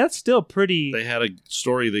 but I mean that's still pretty. They had a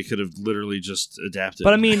story they could have literally just adapted.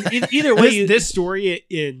 But I mean, either way, This story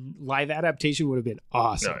in live adaptation would have been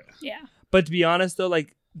awesome. No, Yeah. But to be honest, though,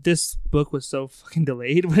 like this book was so fucking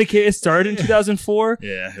delayed when it started in 2004.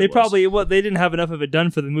 yeah, They didn't have enough of it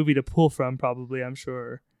done for the movie to pull from. Probably, I'm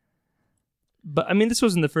sure. But I mean, this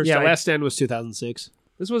wasn't the first. Yeah, time. Last Stand was 2006.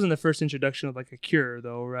 This wasn't the first introduction of like a cure,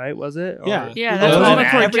 though, right? Was it? Yeah. Yeah, Well, that's it was what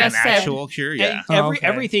an Comic act- just an said. actual cure. Yeah, Okay.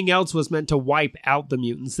 Everything else was meant to wipe out the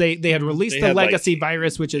mutants. They had released They the had, like- legacy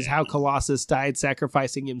virus, which is how Colossus died,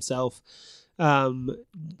 sacrificing himself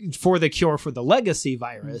for the cure for the legacy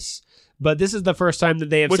virus. But this is the first time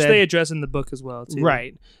that they have Which said, they address in the book as well, too.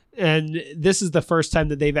 right. And this is the first time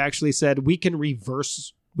that they've actually said we can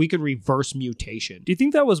reverse mutation. Do you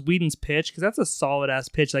think that was Whedon's pitch? Because that's a solid ass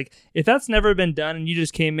pitch. Like, if that's never been done, and you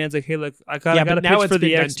just came in, it's like, hey, look, I got a but now pitch it's for been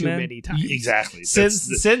the done X-Men. too many times. exactly.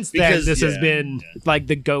 Since then, because- this has yeah, been yeah. like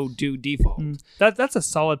the go-do default. That's a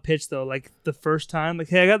solid pitch, though. Like the first time, like,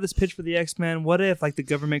 hey, I got this pitch for the X-Men. What if like the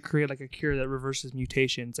government created like a cure that reverses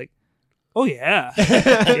mutations? Like, oh yeah,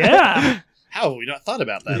 yeah. How have we not thought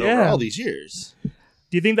about that over Yeah. all these years?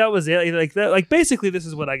 Do you think that was it? Like that? Like basically, this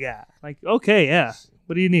is what I got. Like, okay, yeah.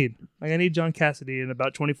 What do you need? Like, I need John Cassidy in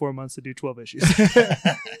about 24 months to do 12 issues.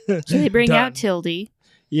 So they bring Done. out Tildy.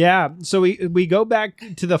 Yeah, so we go back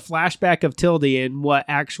to the flashback of Tildy and what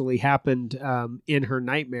actually happened in her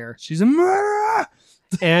nightmare, She's a murderer.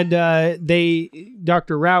 and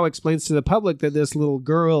Dr. Rao explains to the public that this little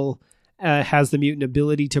girl has the mutant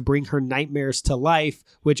ability to bring her nightmares to life,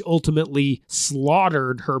 which ultimately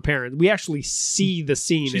slaughtered her parents. We actually see the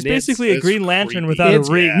scene. She's and basically a it's Green Lantern creepy. without It's-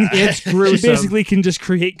 a ring. it's She gruesome. basically can just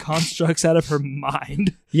create constructs out of her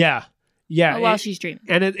mind. yeah. While she's dreaming.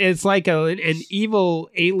 And it's like an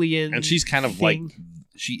evil alien, And she's kind of like thing.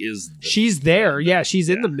 she is. She's there. Yeah, she's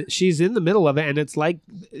in the middle of it, and it's like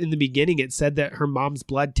in the beginning it said that her mom's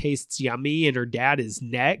blood tastes yummy and her dad is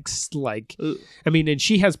next. Like, Ugh. I mean, and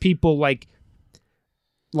she has people like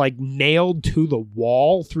nailed to the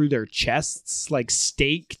wall through their chests, like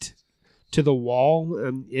staked to the wall,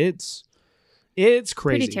 and it's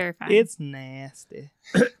crazy. Pretty terrifying. It's nasty.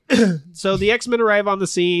 So the X-Men arrive on the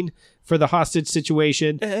scene for the hostage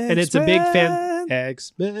situation, and it's a big fan.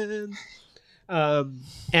 X-Men. And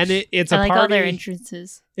it's a I like party. all their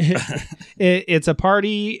entrances. It's a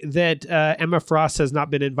party that Emma Frost has not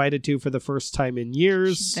been invited to for the first time in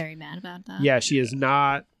years. She's very mad about that. Yeah, she is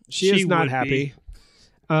not. She She is not would happy. be.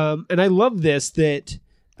 And I love this that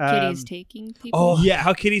Kitty's taking people. Oh yeah,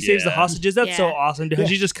 how Kitty saves the Yeah. hostages. That's so Yeah. awesome. Dude. Yeah.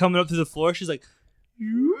 She's just coming up through the floor. She's like,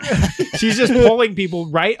 She's just pulling people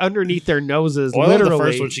right underneath their noses, Well, I love literally. the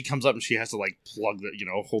first one, she comes up and she has to like plug the,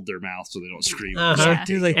 hold their mouth so they don't scream. Uh-huh. Yeah.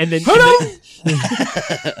 dude, like, And then,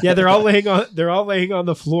 yeah, they're all laying on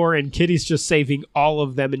the floor, and Kitty's just saving all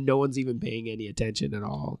of them, and no one's even paying any attention at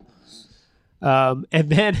all. And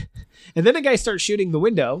then a guy starts shooting the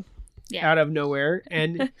window out of nowhere,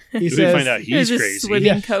 and he We says, find out There's he's a crazy. swimming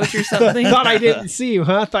Yeah. coach or something. "Thought I didn't see you,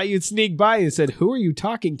 huh? Thought you'd sneak by." He said, "Who are you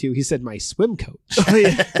talking to?" He said, "My swim coach." oh,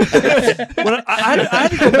 yeah. When I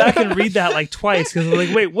had to go back and read that like twice because I was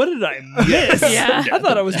like, wait, what did I miss? Yeah. I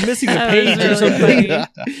thought I was missing a That page was or really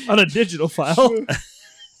something on a digital file.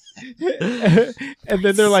 And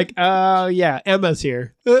then they're like, yeah, Emma's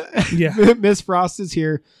here. Yeah. Miss Frost is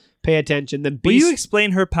here. Pay attention." Then Will Beast. you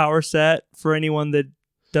explain her power set for anyone that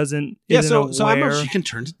doesn't? Yeah, isn't so I'm aware? She can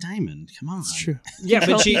turn to diamond. Come on. It's true. Yeah,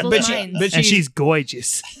 Control but people's minds. And she's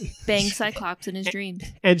gorgeous. Bang Cyclops in his dreams.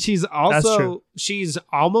 and she's That's also true. she's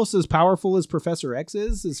almost as powerful as Professor X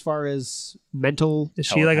is as far as mental. Is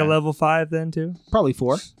she like a Telepath. level 5 then too? Probably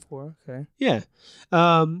 4. 4. Okay. Yeah,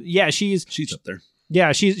 yeah. She's She's up there.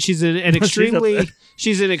 she's an She's up extremely there.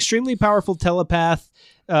 she's an extremely powerful telepath.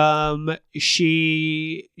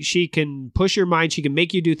 She can push your mind. She can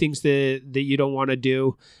make you do things that you don't want to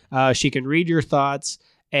do. She can read your thoughts,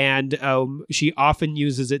 and she often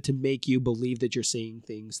uses it to make you believe that you're seeing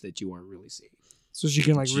things that you aren't really seeing. So she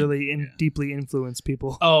can like She- really yeah. deeply influence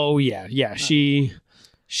people. Oh yeah.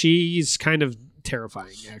 She's kind of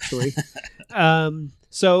terrifying, actually.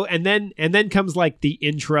 So and then comes like the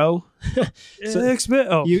intro. So X-Men.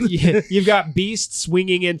 Oh. You've got Beast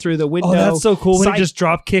swinging in through the window. Oh, that's so cool when Cy- he just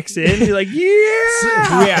drop kicks in. You're like,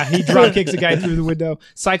 yeah. Yeah, he drop kicks a guy through the window.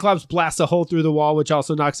 Cyclops blasts a hole through the wall, which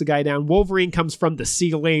also knocks a guy down. Wolverine comes from the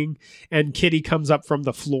ceiling, and Kitty comes up from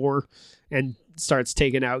the floor and starts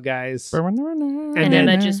taking out guys. And then-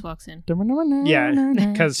 Emma just walks in. Yeah,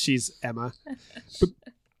 because she's Emma.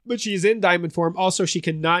 But she's in diamond form. Also, she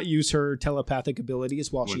cannot use her telepathic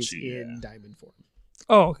abilities while When she's she- in yeah. diamond form.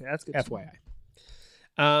 Oh, okay, that's good. FYI.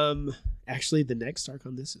 Actually, the next arc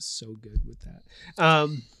on this is so good with that.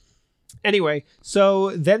 Anyway, so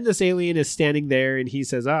then this alien is standing there, and he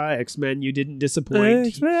says, X-Men, you didn't disappoint.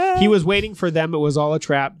 X-Men. He was waiting for them. It was all a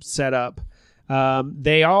trap set up.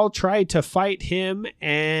 They all tried to fight him,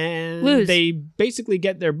 and Lose. they basically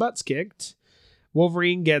get their butts kicked.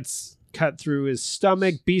 Wolverine gets cut through his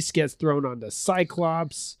stomach. Beast gets thrown onto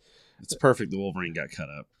Cyclops. It's perfect the Wolverine got cut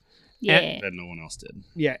up. Yeah. That no one else did.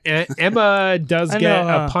 Yeah, Emma does I get know,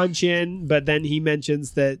 a huh? punch in, but then he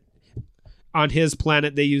mentions that on his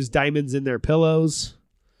planet they use diamonds in their pillows.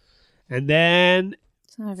 And then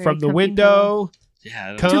It's not a very from the comfy window, Yeah. I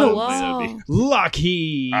don't Come- know To the what that'd be. wall.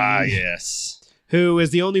 Lockheed, Yes. who is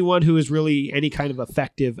the only one who is really any kind of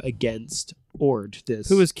effective against Ord. This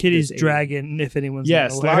Who is Kitty's this alien. dragon? If anyone's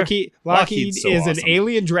Yes, not aware. Lockheed Lockheed's so is awesome. an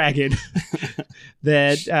alien dragon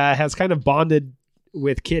that has kind of bonded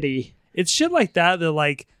with Kitty. It's shit like that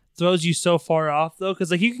like throws you so far off though,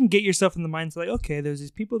 because like you can get yourself in the mindset like, okay, there's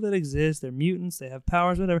these people that exist, they're mutants, they have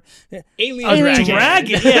powers, whatever. Alien A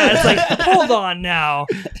dragon. Yeah, it's like hold on now.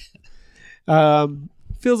 Um,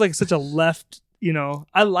 Feels like such a left.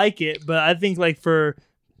 I like it, but I think like for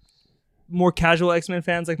more casual X-Men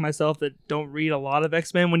fans like myself that don't read a lot of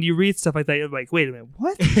X-Men, when you read stuff like that, you're like, wait a minute,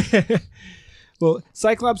 what? Well,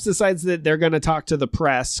 Cyclops decides that they're going to talk to the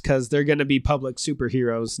press because they're going to be public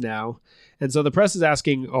superheroes now. And so the press is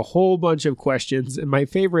asking a whole bunch of questions. And my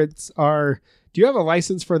favorites are, do you have a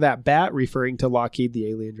license for that bat? Referring to Lockheed, the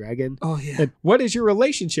alien dragon. Oh yeah. And what is your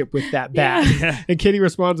relationship with that bat? Yeah. And Kitty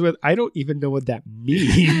responds with, I don't even know what that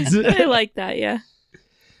means. I like that, yeah.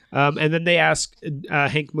 And then they ask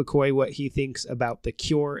Hank McCoy what he thinks about the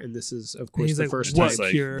cure. And this is, of course, He's the like, first what time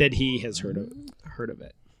cure? that he has heard of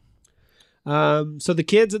it. So the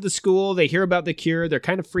kids at the school, they hear about the cure. They're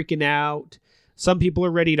kind of freaking out. Some people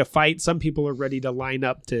are ready to fight. Some people are ready to line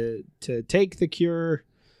up to take the cure.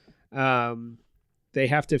 They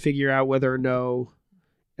have to figure out whether or not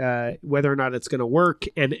it's going to work.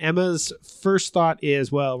 And Emma's first thought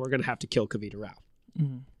is, well, we're going to have to kill Kavita Rao.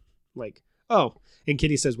 Mhm. Like, oh. And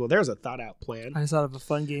Kitty says, well, there's a thought out plan. I just thought of a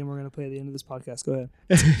fun game we're gonna play at the end of this podcast. Go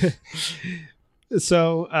ahead.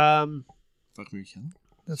 So, Fuck me, kill.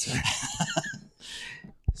 That's right.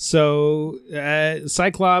 So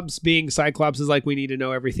Cyclops, being Cyclops, is like, we need to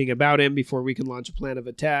know everything about him before we can launch a plan of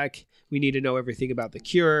attack. We need to know everything about the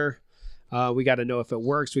cure. We got to know if it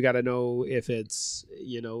works. We got to know if it's,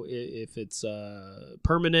 if it's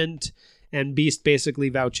permanent. And Beast basically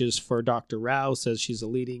vouches for Dr. Rao, says she's a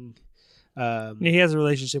leading He has a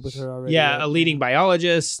relationship with her already. Yeah, right? a leading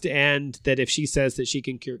biologist, and that if she says that she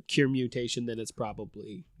can cure mutation, then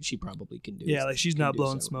she probably can do. Yeah, like she's not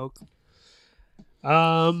blowing smoke.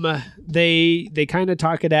 They kind of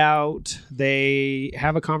talk it out. They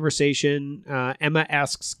have a conversation. Emma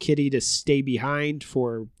asks Kitty to stay behind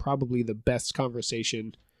for probably the best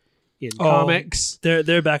conversation in comics.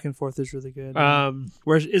 Their back and forth is really good.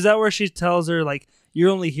 Where she tells her like,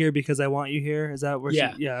 "You're only here because I want you here"? Is that where?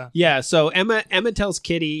 Yeah. So Emma tells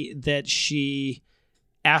Kitty that she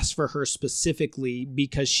asked for her specifically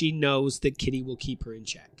because she knows that Kitty will keep her in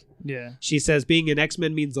check. Yeah. She says, being an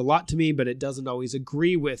X-Men means a lot to me, but it doesn't always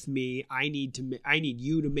agree with me. I need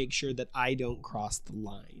you to make sure that I don't cross the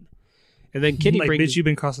line. And then Kitty bitch, you've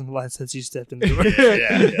been crossing the line since you stepped in the door.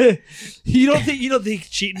 Yeah. You don't think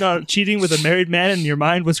cheating with a married man in your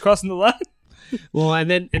mind was crossing the line? Well,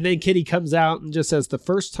 and then Kitty comes out and just says, the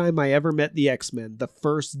first time I ever met the X-Men, the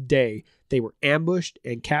first day, they were ambushed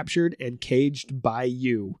and captured and caged by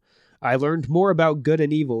you. I learned more about good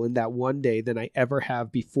and evil in that one day than I ever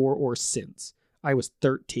have before or since. I was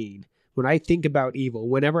 13. When I think about evil,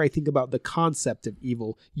 whenever I think about the concept of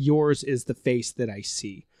evil, yours is the face that I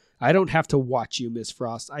see. I don't have to watch you, Miss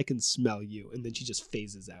Frost. I can smell you. And then she just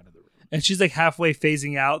phases out of the room. And she's like halfway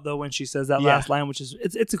phasing out though when she says that last line, which is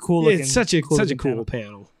it's a cool looking. It's such a cool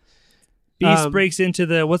panel. Beast breaks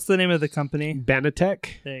into what's the name of the company? Banatech.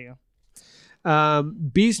 There you go.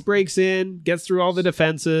 Beast breaks in, gets through all the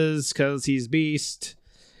defenses because he's Beast,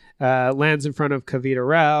 lands in front of Kavita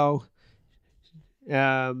Rao,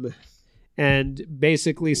 and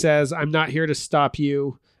basically says, I'm not here to stop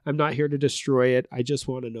you. I'm not here to destroy it. I just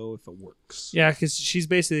want to know if it works. Yeah, because she's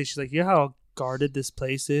like, you know how guarded this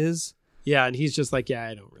place is? Yeah, and he's just like, yeah,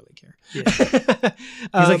 I don't really care. Yeah.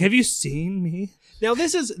 He's like, have you seen me? Now,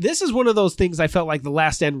 this is one of those things I felt like The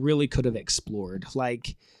Last Stand really could have explored.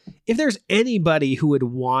 Like, if there's anybody who would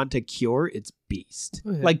want a cure, it's Beast.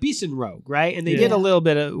 Oh, yeah. Like Beast and Rogue, right? And they did a little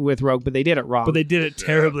bit with Rogue, but they did it wrong. But they did it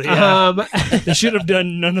terribly. Yeah. They should have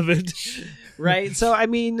done none of it. Right? So, I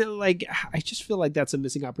mean, like, I just feel like that's a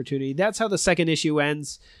missing opportunity. That's how the second issue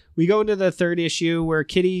ends. We go into the third issue where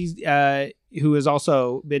Kitty, who has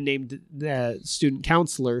also been named student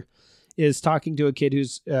counselor, is talking to a kid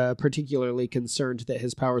who's particularly concerned that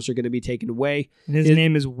his powers are going to be taken away. And his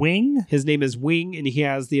name is Wing? His name is Wing, and he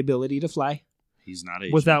has the ability to fly. He's not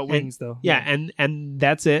Asian. Without wings, though. Yeah, and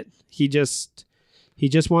that's it. He just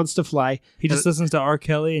wants to fly. He just listens to R.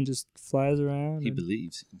 Kelly and just flies around. He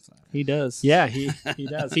believes he can fly. He does. Yeah, he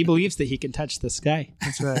does. He believes that he can touch the sky.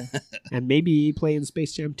 That's right. And maybe play in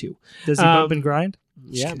Space Jam 2. Does he bump and grind?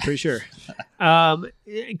 Yeah, I'm pretty sure.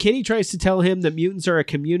 Kitty tries to tell him that mutants are a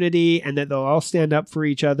community and that they'll all stand up for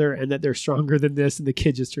each other and that they're stronger than this. And the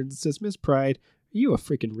kid just turns and says, Miss Pride, are you a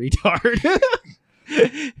freaking retard?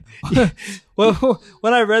 Well,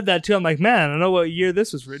 when I read that too, I'm like, man, I don't know what year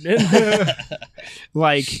this was written in.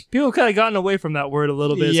 Like, people kind of gotten away from that word a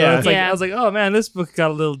little bit. Yeah. So it's like, I was like, oh man, this book got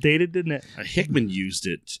a little dated, didn't it? Hickman used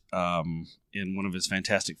it in one of his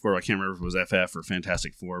Fantastic Four. I can't remember if it was FF or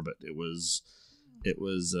Fantastic Four, but it was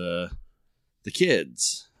the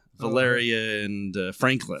kids, Valeria and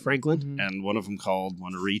Franklin. Franklin. And one of them called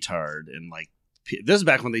one a retard. And like, this is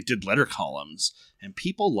back when they did letter columns and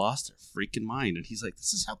people lost their freaking mind. And he's like,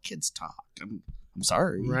 this is how kids talk. I'm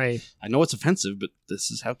sorry. Right. I know it's offensive, but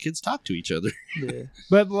this is how kids talk to each other. Yeah.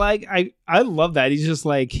 But like, I love that. He's just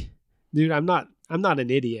like, dude, I'm not an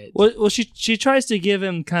idiot. Well, she tries to give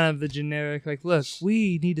him kind of the generic, like, look,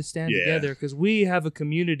 we need to stand together because we have a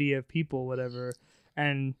community of people, whatever.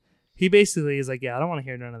 And he basically is like, yeah, I don't want to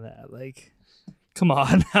hear none of that. Like, come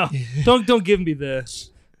on now. Don't give me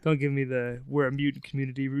the we're a mutant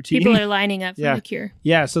community routine. People are lining up for the cure.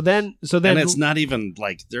 Yeah, so then and it's not even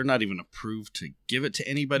like they're not even approved to give it to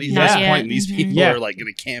anybody at Not this yet. point. And these Mhm. people Yeah. are like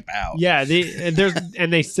going to camp out. Yeah,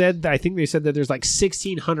 they said I think they said that there's like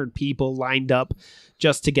 1,600 people lined up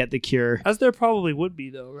just to get the cure. As there probably would be,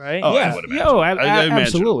 though, right? Oh, Yeah. I would imagine. Oh, I imagine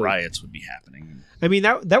absolutely. riots would be happening. I mean,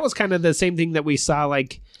 that was kind of the same thing that we saw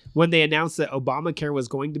like when they announced that Obamacare was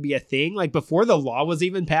going to be a thing. Like before the law was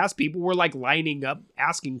even passed, people were like lining up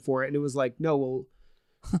asking for it, and it was like, no, well,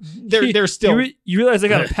 they're still. You realize I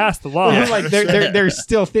got to pass the law. Like there's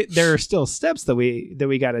still there are still steps that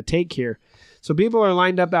we got to take here. So people are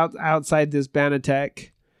lined up outside this Banatech,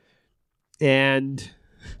 and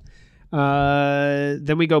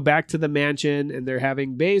then we go back to the mansion, and they're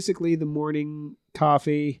having basically the morning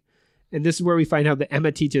coffee. And this is where we find out that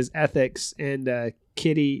Emma teaches ethics, and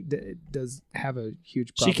Kitty does have a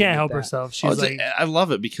huge problem. She can't with help that. herself. She's like, I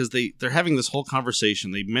love it because they're having this whole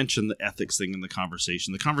conversation. They mention the ethics thing in the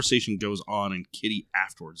conversation. The conversation goes on, and Kitty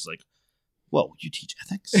afterwards is like, whoa, you teach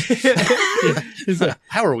ethics? Yeah.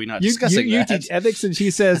 How are we not discussing you that? teach ethics, and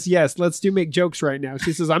she says, yes, let's make jokes right now.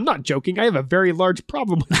 She says, I'm not joking. I have a very large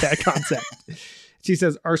problem with that concept. She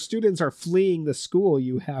says, our students are fleeing the school,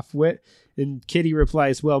 you half-wit. And Kitty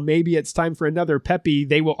replies, well, maybe it's time for another peppy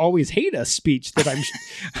 "they will always hate us" speech that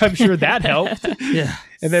I'm sure that helped. Yeah.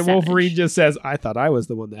 And then Savage. Wolverine just says, I thought I was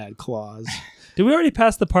the one that had claws. Did we already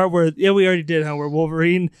pass the part where, yeah, we already did, huh? Where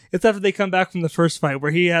Wolverine, it's after they come back from the first fight,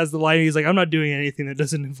 where he has the line, he's like, I'm not doing anything that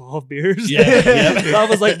doesn't involve beers. Yeah. I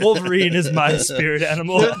was like, Wolverine is my spirit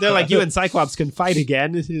animal. They're like, you and Cyclops can fight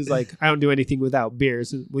again. He's like, I don't do anything without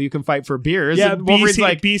beers. Well, you can fight for beers. Yeah, and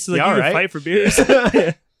Wolverine's Beast is like, yeah, you all can right. fight for beers.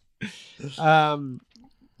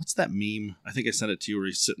 What's that meme? I think I sent it to you where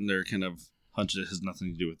he's sitting there kind of hunched. It has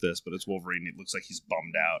nothing to do with this, but it's Wolverine. It looks like he's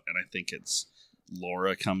bummed out, and I think it's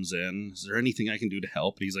Laura comes in. Is there anything I can do to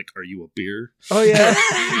help? And he's like, are you a beer? Oh, yeah.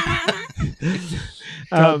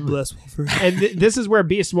 God bless Wolverine. And this is where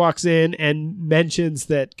Beast walks in and mentions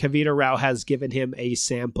that Kavita Rao has given him a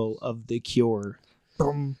sample of the cure.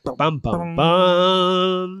 Bum, bum, Bum, bum,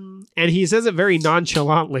 bum. And he says it very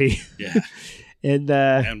nonchalantly. Yeah.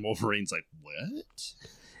 And Wolverine's like, what?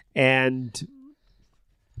 And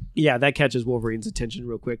yeah, that catches Wolverine's attention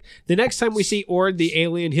real quick. The next time we see Ord, the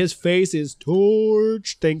alien, his face is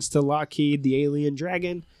torched thanks to Lockheed, the alien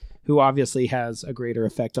dragon, who obviously has a greater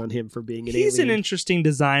effect on him for being an He's alien. an interesting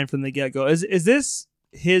design from the get-go. Is this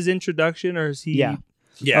his introduction, or is he? Yeah.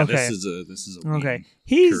 Yeah, Okay. this is a weird Okay.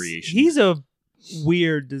 creation. He's a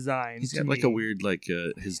weird design. He's to got like me. a weird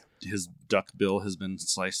his duck bill has been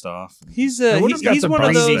sliced off. He's I wonder if he's that's a one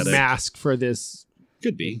of breathing those. mask for this.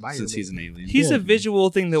 Could be Environment. since he's an alien. He's Yeah. a visual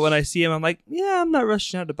thing that when I see him, I'm like, yeah, I'm not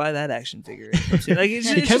rushing out to buy that action figure. Like, it's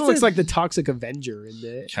He just kind of looks a- like the Toxic Avenger in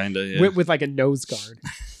the Kind of. Yeah. with like a nose guard.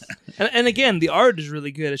 and again, the art is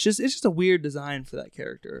really good. It's just a weird design for that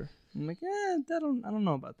character. I'm like, I don't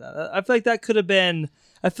know about that. I feel like that could have been.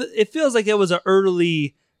 It feels like it was an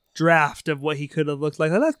early draft of what he could have looked like.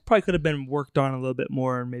 That probably could have been worked on a little bit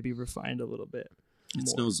more and maybe refined a little bit.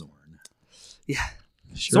 It's more. no Zorn. Yeah.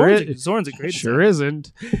 Sure, Zorn's a great sure design.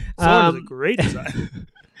 isn't. Zorn is a great design.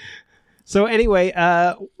 So anyway,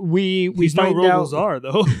 we He's no find out Rogozar,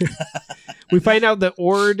 though. we find out that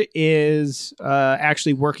Ord is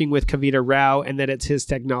actually working with Kavita Rao, and that it's his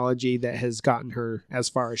technology that has gotten her as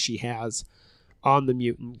far as she has on the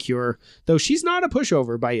mutant cure. Though she's not a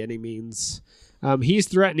pushover by any means. He's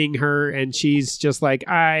threatening her, and she's just like,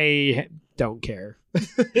 I don't care.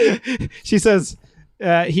 She says.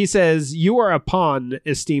 He says, you are a pawn,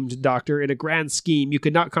 esteemed doctor, in a grand scheme. You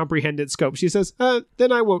could not comprehend its scope. She says,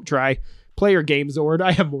 then I won't try. Play your game, Zord.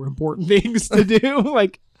 I have more important things to do.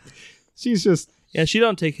 Like, she's just... Yeah, she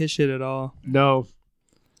don't take his shit at all. No,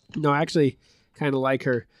 I actually kind of like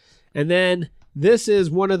her. And then this is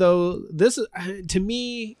one of those... to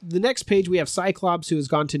me, the next page we have Cyclops, who has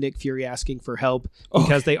gone to Nick Fury asking for help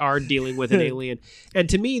because they are dealing with an alien. And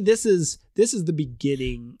to me, this is the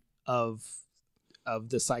beginning of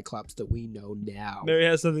the Cyclops that we know now. Mary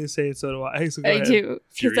has something to say, so do I. So go I ahead. do, because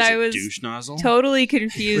Fury's I a was douche nozzle. totally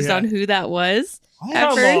confused Yeah. on who that was. at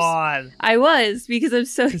Come first. on. I was, because I'm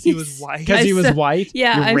so Because he was white. Because he was so- white?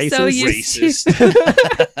 Yeah, You're I'm racist? so used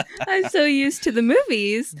Racist. I'm so used to the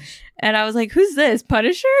movies, and I was like, "Who's this,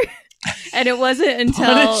 Punisher?" And it wasn't until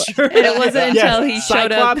Punisher. Yes, he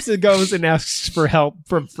showed up. Cyclops goes and asks for help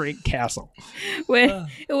from Frank Castle. When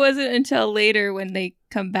it wasn't until later when they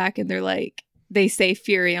come back and they're like, they say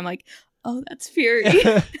Fury. I'm like, "Oh, that's Fury."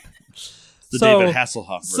 The So- David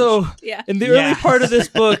Hasselhoff version. So, Yeah. in the Yeah. early part of this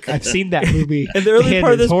book, I've seen that movie. in the early and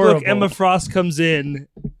part of it's this book, horrible. Emma Frost comes in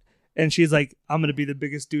and she's like, I'm going to be the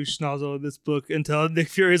biggest douche nozzle in this book, until Nick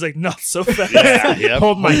Fury's like, not so fast. yeah, yep.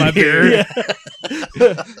 Hold my beer.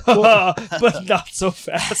 But not so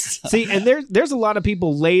fast. See, and there's a lot of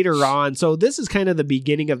people later on. So this is kind of the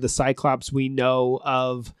beginning of the Cyclops we know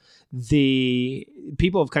of. The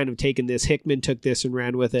people have kind of taken this. Hickman took this and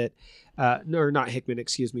ran with it. No, or not Hickman,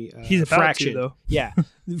 excuse me. He's about Fraction. to, though. Yeah.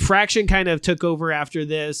 Fraction kind of took over after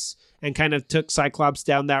this and kind of took Cyclops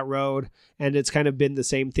down that road. And it's kind of been the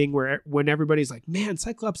same thing where when everybody's like, man,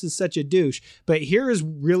 Cyclops is such a douche. But here is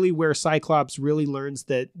really where Cyclops really learns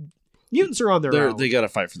that mutants are on their own. They got to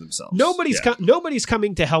fight for themselves. Nobody's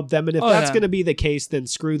coming to help them. And if Oh, that's yeah. going to be the case, then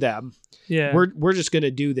screw them. Yeah. We're just going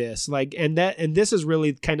to do this. Like, and this is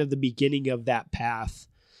really kind of the beginning of that path.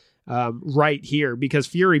 Right here, because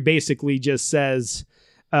Fury basically just says,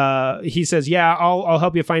 he says, yeah, I'll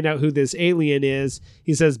help you find out who this alien is.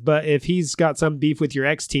 He says, but if he's got some beef with your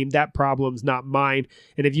X team, that problem's not mine.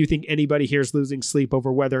 And if you think anybody here is losing sleep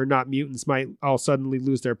over whether or not mutants might all suddenly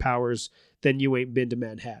lose their powers, then you ain't been to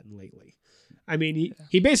Manhattan lately. I mean,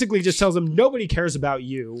 he basically just tells them nobody cares about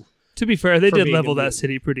you. To be fair, they For did being level a that mutant.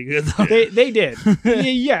 city pretty good, though. They did.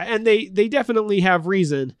 Yeah, and they definitely have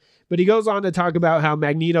reason. But he goes on to talk about how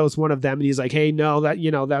Magneto is one of them, and he's like, hey, no,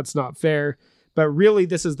 that's not fair. But really,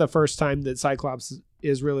 this is the first time that Cyclops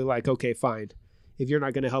is really like, okay, fine. If you're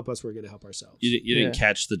not going to help us, we're going to help ourselves. You didn't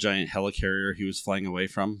catch the giant helicarrier he was flying away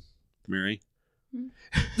from, Mary? You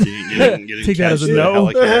didn't Take that catch as a the no.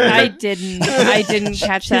 helicarrier? I didn't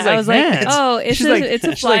catch that. She's I like, was "Man." like, oh, it's She's a like- it's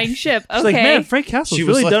a she's like- flying ship. Okay. She's like, man, Frank Castle's She was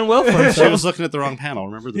really like- done well for She himself. was looking at the wrong panel.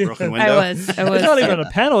 Remember the broken window? I was. It's not even a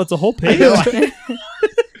panel; it's a whole page.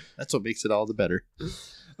 That's what makes it all the better.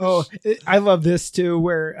 Oh, I love this too,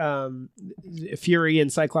 where Fury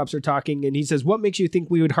and Cyclops are talking, and he says, "What makes you think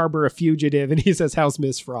we would harbor a fugitive?" And he says, "How's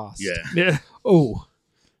Miss Frost?" Yeah. Yeah, Oh,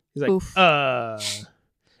 he's like, Oof.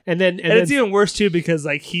 and then and it's even worse too because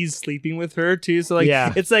like he's sleeping with her too. So like,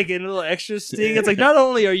 Yeah. it's like a little extra sting. It's like not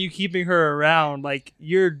only are you keeping her around, like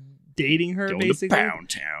you're dating her Going basically. to Pound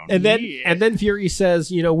Town. and then Fury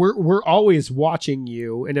says, we're always watching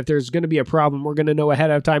you, and if there's going to be a problem, we're going to know ahead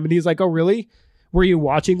of time. And he's like, oh, really? Were you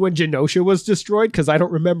watching when Genosha was destroyed? Because I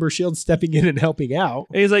don't remember S.H.I.E.L.D. stepping in and helping out.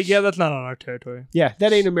 And he's like, yeah, that's not on our territory. Yeah,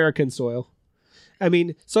 that ain't American soil. I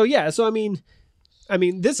mean, this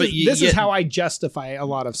But is how I justify a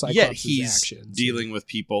lot of Yet Cyclops' he's actions. dealing with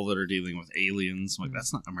people that are dealing with aliens. Like,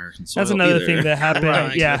 that's not American soil. That's another either. thing that happened.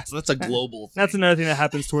 Like, Yeah, that's a global thing. that's another thing that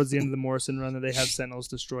happens towards the end of the Morrison run, that they have Sentinels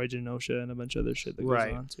destroy Genosha and a bunch of other shit that goes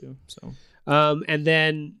Right. on too. So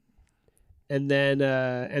And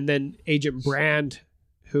then Agent Brand,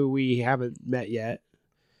 who we haven't met yet.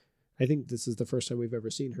 I think this is the first time we've ever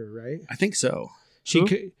seen her, right? I think so. She Who?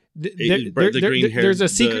 could. The green-haired- There's a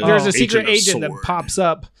secret. the There's a agent secret of agent that Sword. pops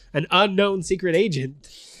up, an unknown secret agent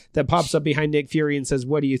that pops up behind Nick Fury and says,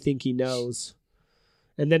 "What do you think he knows?"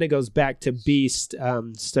 And then it goes back to Beast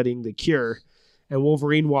studying the cure, and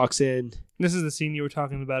Wolverine walks in. this is the scene you were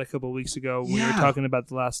talking about a couple of weeks ago when we were Yeah. talking about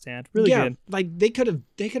The Last Stand. Really good. Like they could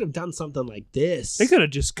have done something like this. They could have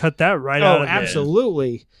just cut that right out Oh, of it.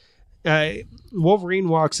 absolutely. Wolverine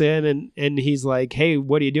walks in and he's like, "Hey,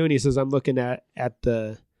 what are you doing?" He says, "I'm looking at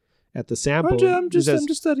the sample." I'm He says,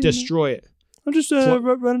 just studying. destroy it. I'm just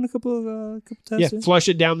running a couple tests. Yeah, flush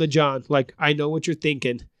it down the John. Like, I know what you're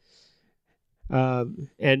thinking.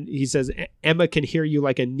 And he says, Emma can hear you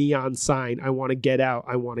like a neon sign. I want to get out.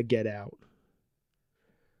 I want to get out.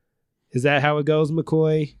 Is that how it goes,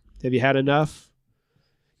 McCoy? Have you had enough?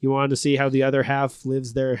 You wanted to see how the other half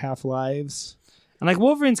lives their half lives? And like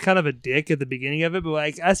Wolverine's kind of a dick at the beginning of it, but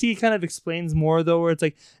like as he kind of explains more though, where it's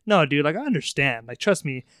like, no, dude, like I understand. Like trust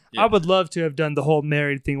me, Yeah. I would love to have done the whole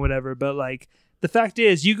married thing, whatever. But like the fact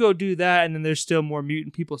is, you go do that, and then there's still more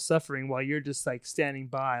mutant people suffering while you're just like standing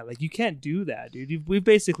by. Like you can't do that, dude. We've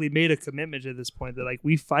basically made a commitment at this point that like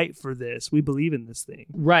we fight for this, we believe in this thing.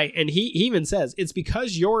 Right. And he even says, it's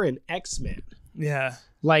because you're an X-Men. Yeah.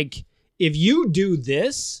 Like, if you do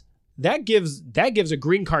this, that gives a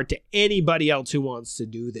green card to anybody else who wants to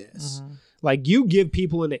do this. Like, you give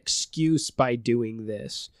people an excuse by doing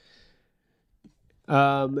this.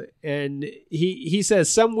 And he says,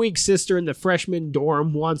 some weak sister in the freshman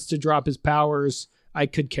dorm wants to drop his powers. I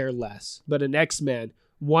could care less. But an X-Men,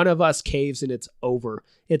 one of us caves and it's over.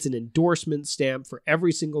 It's an endorsement stamp for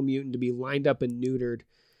every single mutant to be lined up and neutered.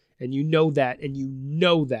 And you know that, and you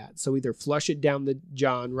know that. So either flush it down the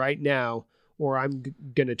John right now, or I'm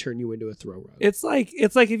gonna turn you into a throw rug. It's like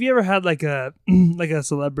if you ever had like a like a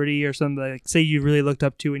celebrity or something, like say you really looked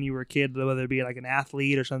up to when you were a kid, whether it be like an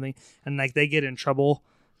athlete or something, and like they get in trouble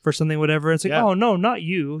for something, whatever. It's like, Yeah. oh no, not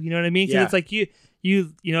you. You know what I mean? Because Yeah. it's like you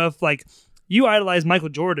know, if like you idolize Michael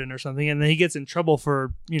Jordan or something, and then he gets in trouble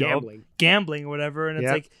for gambling or whatever, and it's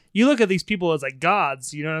Yeah. like you look at these people as like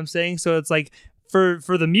gods. You know what I'm saying? So it's like. For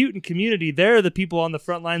the mutant community, they're the people on the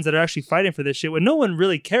front lines that are actually fighting for this shit when no one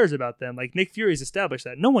really cares about them. Like Nick Fury's established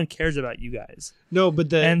that. No one cares about you guys. No, but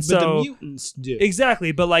the so- mutants do.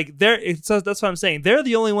 Exactly. But like so that's what I'm saying. They're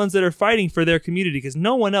the only ones that are fighting for their community because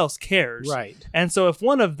no one else cares. Right. And so if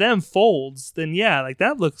one of them folds, then yeah, like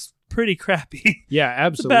that looks pretty crappy. Yeah, It's a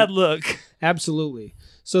absolutely. bad look. Absolutely.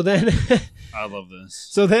 So then I love this.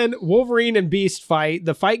 So then Wolverine and Beast fight.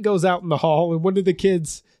 The fight goes out in the hall, and one of the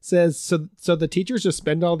kids says, so the teachers just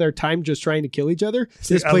spend all their time just trying to kill each other?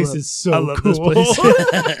 This place is so I love cool. this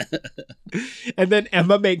place. And then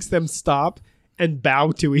Emma makes them stop and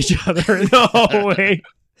bow to each other in the hallway.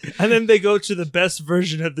 And then they go to the best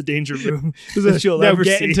version of the danger room that you'll Now ever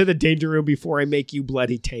get see. into the danger room before I make you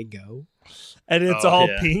bloody tango. And it's Oh, all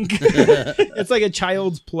yeah. pink. It's like a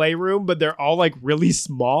child's playroom, but they're all like really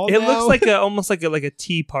small. It now. looks like almost like a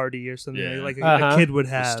tea party or something Yeah. like Uh-huh. a kid would With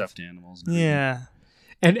have. stuffed animals. Yeah.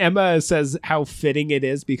 And Emma says how fitting it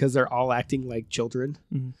is because they're all acting like children.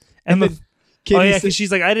 Mhm. And then Kitty oh yeah, says- because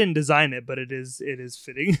she's like, I didn't design it, but it is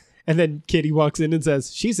fitting. And then Kitty walks in and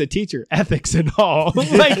says, she's a teacher, ethics and all.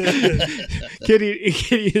 Like, Kitty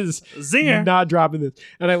is Zinger. not dropping this.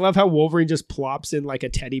 And I love how Wolverine just plops in like a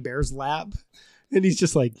teddy bear's lap. And he's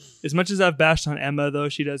just like, As much as I've bashed on Emma, though,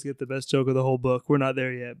 she does get the best joke of the whole book. We're not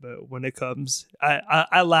there yet, but when it comes,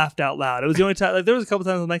 I laughed out loud. It was the only time. Like there was a couple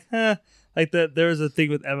times I'm like, like there was a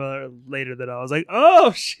thing with Emma later that I was like,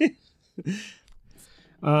 oh shit.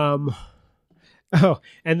 Oh,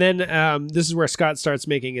 and then this is where Scott starts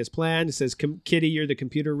making his plan. He says, Kitty, you're the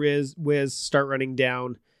computer whiz. Start running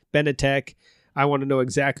down Benetech. I want to know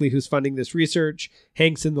exactly who's funding this research.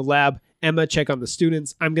 Hank's in the lab. Emma, check on the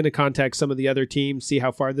students. I'm going to contact some of the other teams, see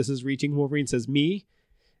how far this is reaching. Wolverine says, me.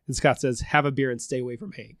 And Scott says, have a beer and stay away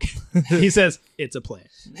from Hank. He says, it's a plan.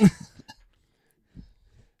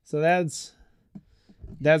 So that's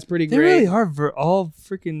pretty They great. really are all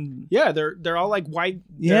freaking. Yeah, they're all like white.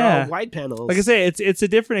 Yeah. They're all white panels. Like I say, it's a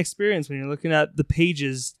different experience when you're looking at the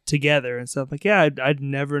pages together and stuff. Like, yeah, I'd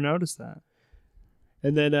never noticed that.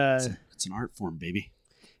 And then It's an art form, baby.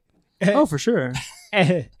 Oh, for sure.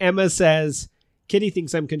 Emma says, Kitty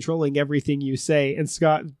thinks I'm controlling everything you say. And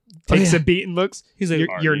Scott takes a beat and looks. He's like,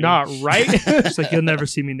 you're not, right? It's like, you'll never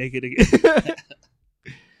see me naked again. Is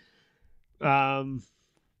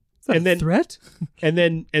that And a then- threat? and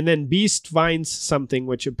then Beast finds something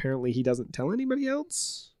which apparently he doesn't tell anybody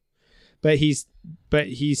else. But he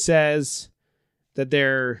says that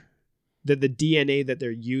the DNA that they're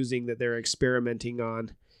using, that they're experimenting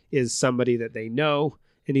on, is somebody that they know.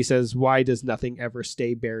 And he says, why does nothing ever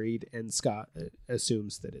stay buried? And Scott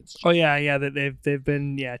assumes that it's Oh yeah, that they've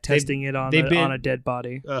been testing it on a dead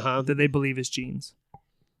body uh-huh. that they believe is genes.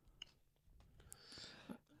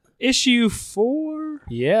 Issue 4.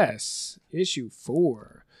 Yes, issue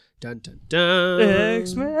 4. Dun dun dun.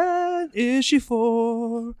 X-Men issue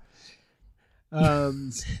 4.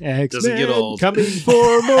 X-Men Doesn't get old. Coming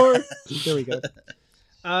for more. There we go.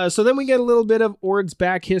 So then we get a little bit of Ord's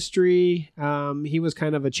back history. He was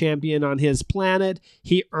kind of a champion on his planet.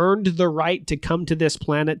 He earned the right to come to this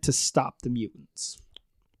planet to stop the mutants.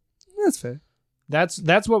 That's fair. That's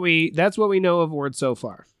what we know of Ord so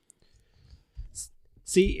far.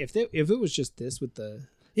 See, if it was just this with the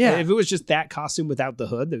if it was just that costume without the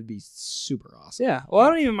hood, that would be super awesome. Yeah. Well, I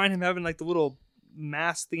don't even mind him having like the little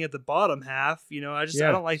mask thing at the bottom half. I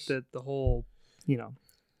don't like the whole.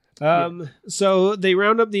 So they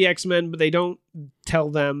round up the X-Men, but they don't tell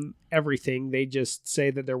them everything. They just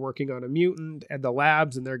say that they're working on a mutant at the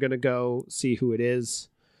labs and they're going to go see who it is.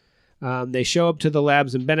 They show up to the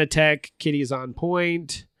labs in Benetech. Kitty's on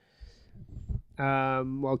point.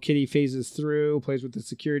 While Kitty phases through, plays with the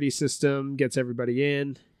security system, gets everybody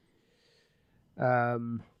in.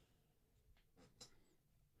 And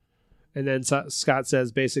then Scott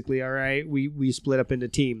says basically, all right, we split up into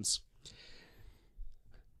teams.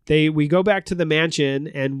 We go back to the mansion,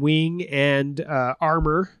 and Wing and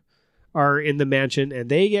Armor are in the mansion, and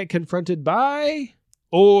they get confronted by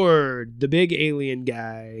Ord, the big alien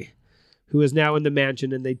guy, who is now in the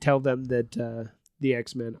mansion, and they tell them that the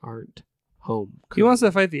X-Men aren't home. He wants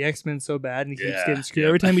to fight the X-Men so bad, and he keeps Yeah, getting screwed. yeah.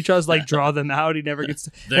 Every time he tries to draw them out, he never gets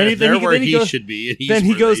to. They're where he should be. And he's Then he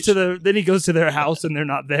where goes they to then he goes to their house, and they're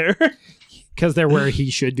not there. Because they're where he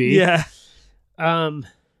should be. Yeah.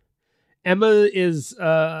 Emma is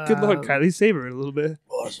Good Lord, Kylie, save her a little bit.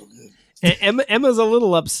 Oh, so good. Emma's a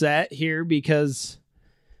little upset here because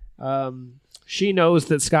she knows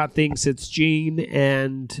that Scott thinks it's Jean,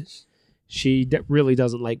 and she really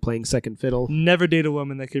doesn't like playing second fiddle. Never date a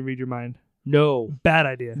woman that can read your mind. No, Bad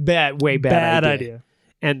idea. way bad idea.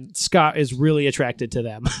 And Scott is really attracted to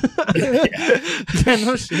them. Yeah,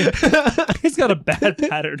 no shit. He's got a bad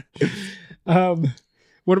pattern.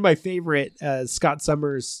 One of my favorite Scott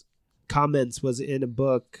Summers comments was in a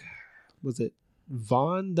book. Was it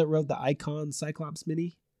Vaughn that wrote the Icon Cyclops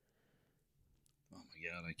mini? Oh my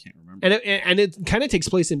god, I can't remember. And it kind of takes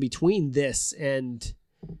place in between this and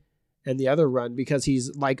the other run, because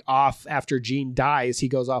he's like off after Jean dies. He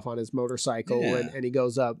goes off on his motorcycle and he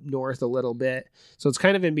goes up north a little bit. So it's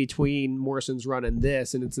kind of in between Morrison's run and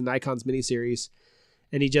this, and it's an Icons miniseries.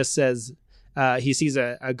 And he just says, he sees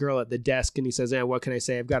a girl at the desk and he says, what can I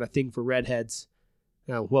say? I've got a thing for redheads.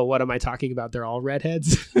 Well, what am I talking about? They're all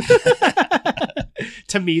redheads.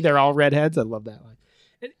 To me, they're all redheads. I love that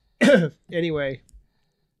line. Anyway,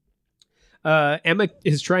 Emma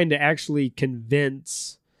is trying to actually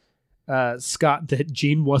convince Scott that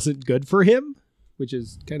Jean wasn't good for him, which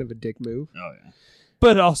is kind of a dick move. Oh yeah.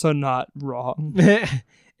 But also not wrong.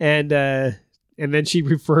 And then she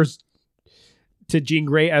refers to Jean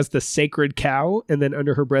Grey as the sacred cow, and then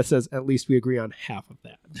under her breath says, "At least we agree on half of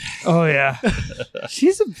that." Oh yeah,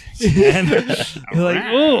 she's a bitch, man. You're like,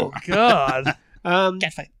 oh god.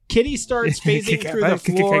 Catfight. Kitty starts phasing through the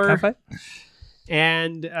floor, Catfight?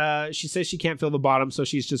 and she says she can't feel the bottom, so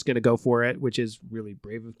she's just going to go for it, which is really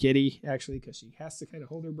brave of Kitty, actually, because she has to kind of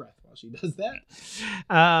hold her breath while she does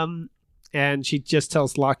that. And she just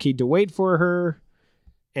tells Lockheed to wait for her,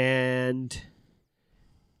 and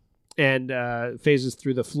phases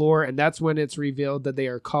through the floor, and that's when it's revealed that they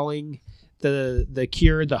are calling the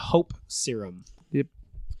cure the Hope Serum. Yep.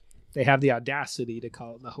 They have the audacity to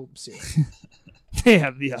call it the Hope Serum. They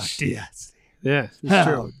have the audacity. Yeah, it's How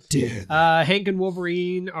true. dare they. Hank and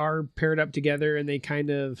Wolverine are paired up together, and they kind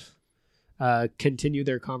of continue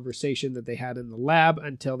their conversation that they had in the lab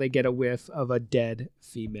until they get a whiff of a dead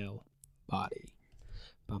female body.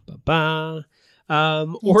 Ba, ba, ba.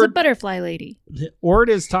 It's a butterfly lady. Ord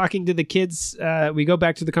is talking to the kids. We go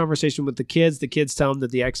back to the conversation with the kids. The kids tell him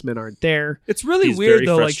that the X-Men aren't there. It's really He's weird very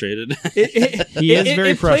though. frustrated. He is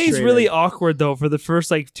very it frustrated. plays really awkward though for the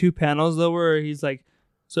first like 2 panels though, where he's like,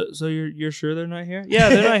 "So you're sure they're not here? Yeah,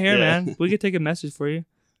 they're not here, Yeah. man. We could take a message for you.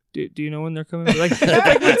 Do you know when they're coming? Like, it's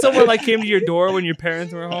like when someone like came to your door when your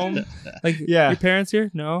parents were home. Like, Yeah. your parents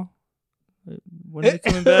here? No. When are they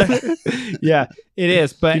coming back? Yeah, it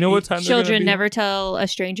is. But You know what time? they're Children gonna be? never tell a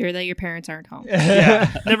stranger that your parents aren't home.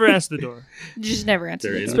 Yeah, never answer the door, Just never answer.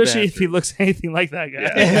 They're the in door. especially if he bathroom. looks anything like that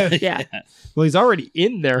guy. Yeah, Well, he's already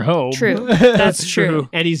in their home. true. That's true.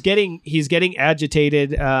 And he's getting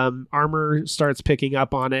agitated. Armor starts picking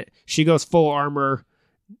up on it. She goes full armor,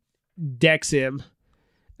 decks him.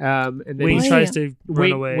 And then Wing Why? tries to run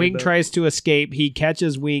Wing, away. Wing but- tries to escape. He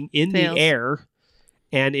catches Wing in Fails. the air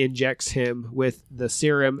and injects him with the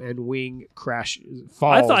serum, and Wing falls.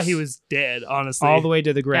 I thought he was dead. Honestly, all the way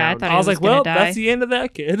to the ground. thought I was he was like, well, gonna die. that's the end of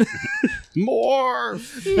that kid. More.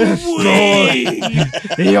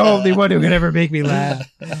 The only one who can ever make me laugh.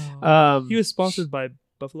 He was sponsored by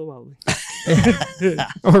Buffalo Wild Wings.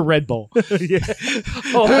 Or Red Bull. Yeah.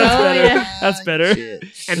 Oh, that's Oh, better. yeah. That's better. Shit.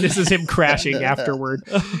 And this is him crashing afterward.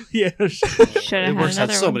 Yeah. Should It have had works on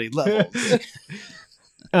another so one. many levels.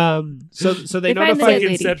 So they They find notify the Like dead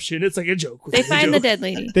lady. Inception. It's like a joke. They find the dead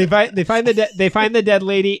lady. they find the dead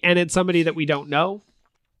lady, and it's somebody that we don't know.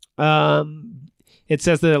 It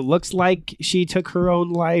says that it looks like she took her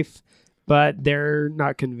own life, but they're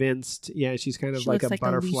not convinced. Yeah, she's kind of She like looks a like a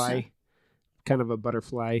butterfly, Lisa. kind of a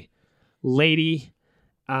butterfly lady.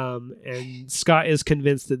 And Scott is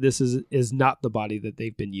convinced that this is not the body that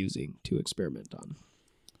they've been using to experiment on.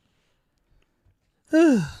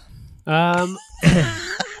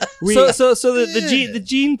 So the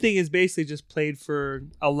gene thing is basically just played for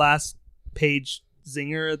a last page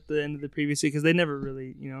zinger at the end of the previous because they never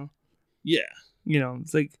really, Yeah.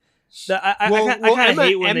 It's like that. I kind of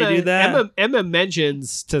hate when they do that. Emma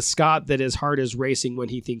mentions to Scott that his heart is racing when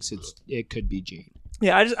he thinks it could be Jean.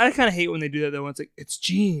 Yeah, I kind of hate when they do that though. When it's like it's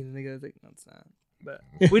Jean, and they go like, no, it's not. But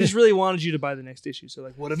we just really wanted you to buy the next issue. So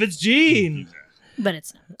like, what if it's Jean? But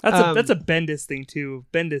it's not. That's a Bendis thing too.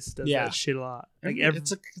 Bendis does Yeah. that shit a lot. Like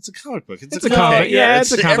It's a comic book. It's a comic. Yeah,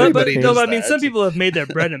 it's a comic book. Everybody But- does I mean, that. some people have made their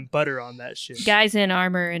bread and butter on that shit. Guys in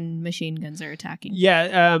armor and machine guns are attacking.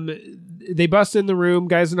 Yeah, they bust in the room.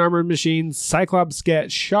 Guys in armored machines. Cyclops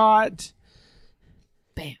get shot.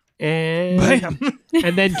 Bam. And Bam.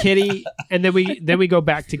 and then Kitty, and then we go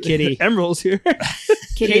back to Kitty. Emerald's here.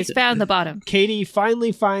 Kitty has found the bottom. Kitty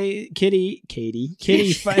finally finds Kitty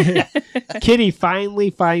finally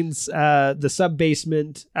finds the sub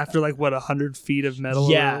basement. After like what 100 feet of metal. or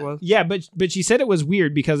whatever it was. Yeah, but she said it was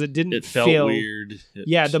weird because it didn't It felt feel weird.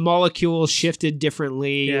 Yeah, the molecules shifted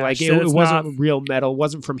differently. Yeah, like she it said it's wasn't not- real metal.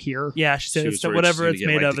 Wasn't from here. Yeah, she said She it's was worried whatever she's it's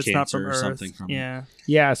gonna made get, of, like, it's the not from cancer or Earth. something from it. Yeah,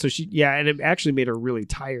 Yeah, so and it actually made her really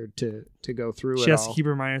tired to go through she it has all. to keep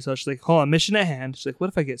reminding herself. She's like, "Hold on, mission at hand." She's like, "What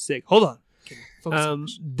if I get sick? Hold on." Okay, focus on the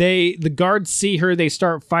mission. The guards see her. They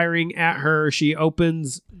start firing at her. She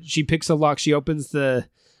picks a lock. She opens the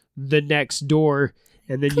next door,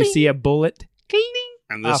 and then you Cling. see a bullet. Cling.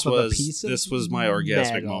 And Off of a piece of my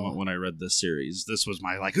orgasmic metal. moment when I read this series. This was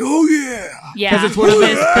my like, oh yeah. Yeah. Because it's one of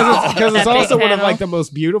because it's That also big one of panel. like the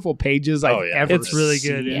most beautiful pages I've Oh, yeah. ever. It's really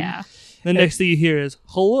good. seen. Yeah. The next thing you hear is,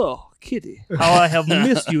 "Hello, Kitty. How I have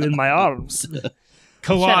missed you in my arms."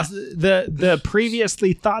 The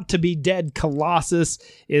previously thought to be dead Colossus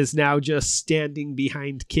is now just standing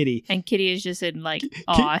behind Kitty. And Kitty is just in like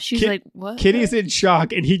awe. She's like, what? Kitty's in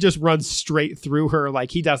shock, and he just runs straight through her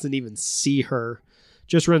like he doesn't even see her.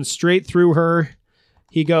 Just runs straight through her.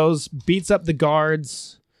 He goes, beats up the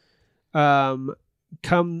guards.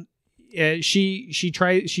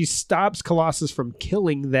 She stops Colossus from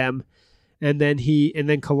killing them, And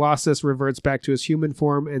then Colossus reverts back to his human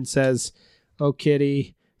form and says, "Oh,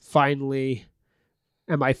 Kitty, finally,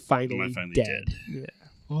 am I finally dead?" Yeah.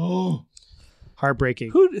 Oh,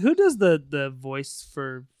 heartbreaking. Who does the voice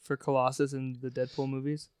for Colossus in the Deadpool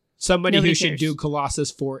movies? Somebody Nobody who should cares. do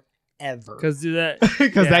Colossus forever. Because that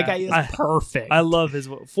That guy is perfect. I love his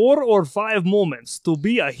 4 or 5 moments to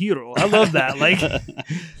be a hero. I love that. Like,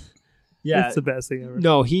 yeah, it's the best thing ever.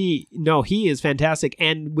 No, he is fantastic.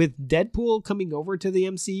 And with Deadpool coming over to the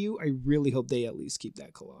MCU, I really hope they at least keep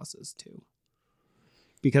that Colossus too.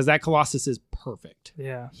 Because that Colossus is perfect.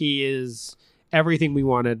 Yeah. He is everything we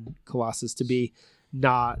wanted Colossus to be,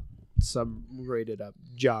 not some rated up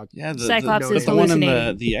jock. Yeah, Cyclops is the one in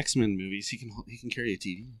hallucinating. the X-Men movies, he can carry a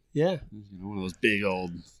TV. Yeah. One of those big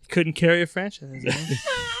old. Couldn't carry a franchise.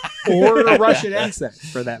 Or a Russian accent,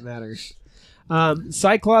 for that matter.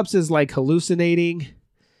 Cyclops is like hallucinating.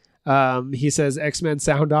 He says X-Men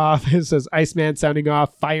sound off. It says Iceman sounding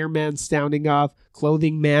off. Fireman sounding off.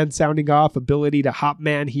 Clothing Man sounding off. Ability to hop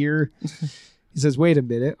man here. He says, "Wait a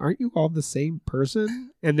minute, aren't you all the same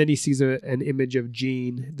person?" And then he sees an image of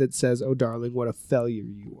Jean that says, "Oh, darling, what a failure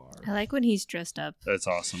you are." I like when he's dressed up That's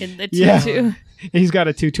awesome. in the tutu. Yeah. And he's got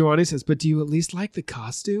a tutu on. He says, "But do you at least like the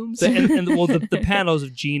costumes?" the panels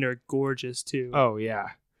of Jean are gorgeous too. Oh, yeah.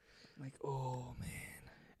 Like, oh man.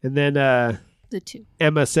 And then The two.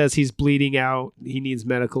 Emma says he's bleeding out. He needs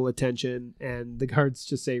medical attention. And the guards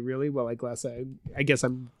just say, "Really? Well, I guess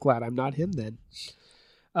I'm glad I'm not him then."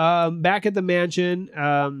 Back at the mansion,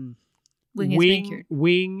 Wing is being cured.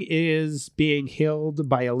 Wing is being healed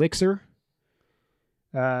by elixir.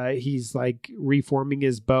 He's like reforming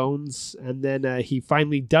his bones. And then he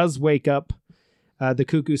finally does wake up. The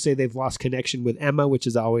Cuckoos say they've lost connection with Emma, which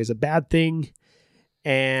is always a bad thing.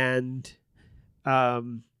 And How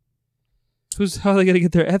are they gonna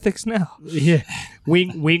get their ethics now? yeah,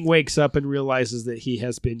 Wing wakes up and realizes that he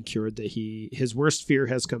has been cured. That his worst fear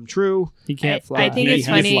has come true. He can't fly. I think He it's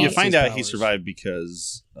has funny. lost You his find out he powers. survived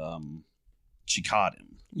because she caught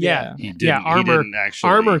him. Yeah, He didn't, yeah. he didn't actually.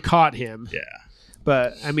 Armor caught him. Yeah.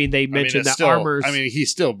 But I mean, they mentioned that still, Armor's. I mean, he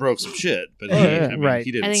still broke some shit, but right.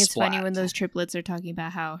 he didn't. I think it's funny splat. when those triplets are talking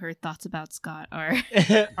about how her thoughts about Scott are,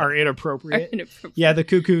 are inappropriate. inappropriate. Yeah, the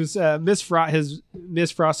Cuckoos. Miss Frost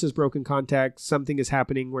has broken contact. Something is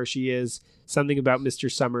happening where she is. Something about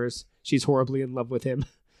Mr. Summers. She's horribly in love with him.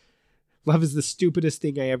 Love is the stupidest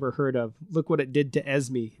thing I ever heard of. Look what it did to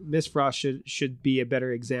Esme. Miss Frost should be a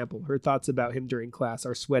better example. Her thoughts about him during class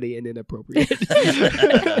are sweaty and inappropriate.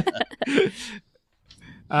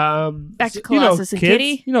 Back to Colossus and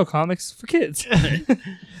kids, Kitty. Comics for kids.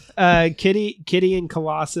 Kitty and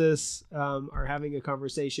Colossus are having a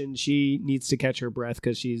conversation. She needs to catch her breath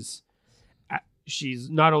because she's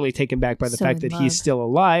not only taken back by the So fact in that love. he's still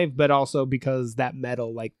alive, but also because that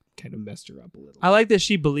metal kind of messed her up a little. I like that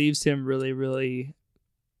she believes him really, really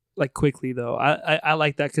quickly though. I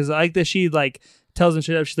like that because I like that she tells him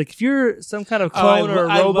straight up. She's like, if you're some kind of clone or a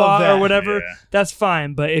I love robot that. or whatever, Yeah. that's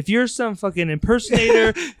fine. But if you're some fucking impersonator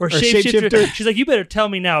or shapeshifter, shapeshifter. she's like, you better tell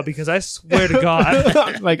me now because I swear to God.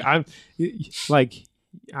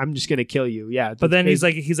 I'm just gonna kill you. Yeah. But then he's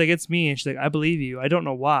like, it's me, and she's like, I believe you. I don't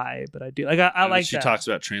know why, but I do. I And like she that. talks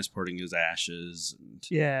about transporting his ashes. And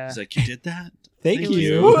Yeah. he's like, you did that? thank It was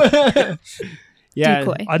you. Yeah.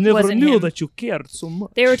 Decoy. I never Wasn't knew him. that you cared so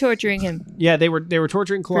much. They were torturing him. Yeah, they were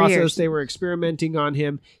torturing Colossus. years. They were experimenting on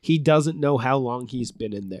him. He doesn't know how long he's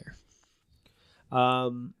been in there.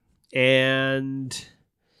 And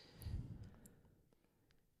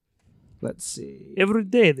let's see. Every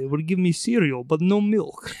day they would give me cereal, but no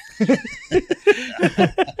milk.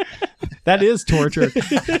 That is torture.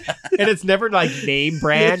 And it's never name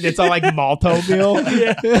brand. It's all Malto meal.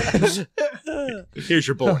 Here's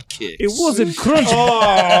your bowl of kicks. It wasn't crunch.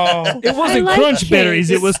 Oh. It wasn't like crunch cakes. berries.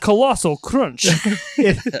 It was colossal crunch.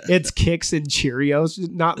 It's Kicks and Cheerios,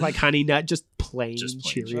 not like Honey Nut, just plain Just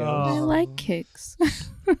plain Cheerios. Oh. I like kicks.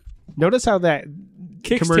 Notice how that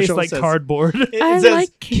Kicks taste commercial like says- cardboard. it I says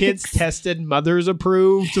like kids Kicks. tested, mothers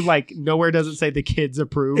approved. Nowhere does it say the kids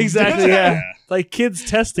approved. Exactly. Yeah. Like kids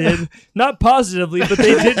tested, not positively, but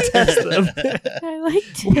they did test them. I like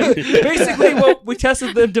kicks. Basically, we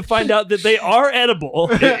tested them to find out that they are edible.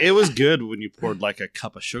 It was good when you poured a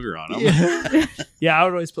cup of sugar on them. Yeah. Yeah, I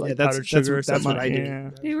would always put Yeah, that's- powdered sugar or that's something. what I do. Yeah.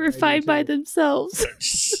 They were fine by themselves.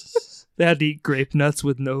 They had to eat grape nuts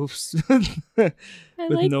with no I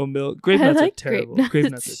with like no milk. Grape I nuts like are terrible. grape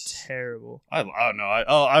Grape nuts. nuts are terrible.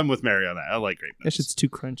 I'm with Mary on that. I like grape That nuts. shit's too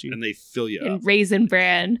crunchy. And they fill you up. and Raisin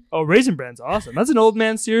Bran. Oh, Raisin Bran's awesome. That's an old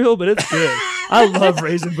man cereal, but it's good. I love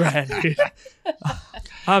Raisin Bran, dude.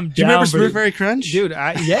 I'm down Do you remember for Smurfberry Crunch? Dude,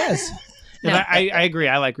 yes. And I agree.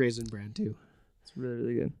 I like Raisin Bran too. It's really,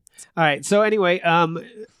 really good. All right. So anyway,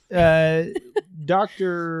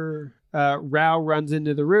 Dr. Rao runs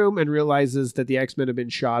into the room and realizes that the X-Men have been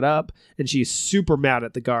shot up, and she's super mad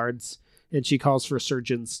at the guards, and she calls for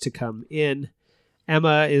surgeons to come in.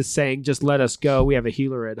 Emma is saying, just let us go. We have a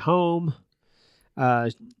healer at home.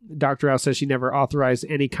 Dr. Rao says she never authorized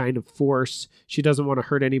any kind of force. She doesn't want to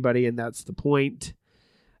hurt anybody, and that's the point.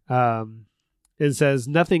 And says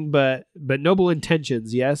nothing but noble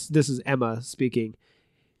intentions. Yes, this is Emma speaking.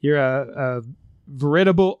 You're a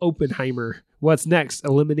veritable Oppenheimer. What's next?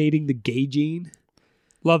 Eliminating the gay gene?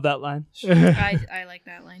 Love that line. I like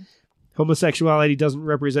that line. Homosexuality doesn't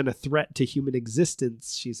represent a threat to human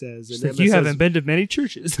existence, she says. And like, you haven't been to many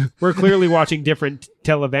churches. We're clearly watching different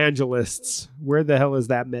televangelists. Where the hell is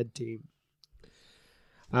that med team?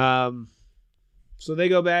 So they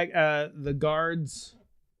go back. The guards.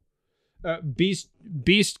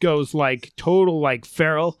 Beast goes like total like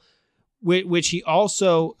feral, which he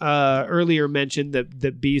also earlier mentioned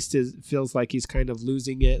that Beast feels like he's kind of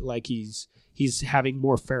losing it, like he's having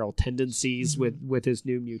more feral tendencies with his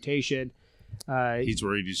new mutation. He's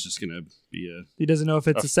worried he's just gonna be he doesn't know if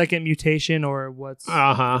it's a second mutation or what's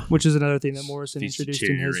which is another thing that Morrison introduced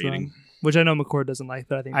in his run, which I know McCord doesn't like,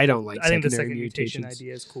 but I think the second mutation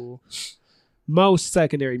idea is cool. Most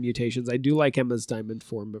secondary mutations, I do like Emma's diamond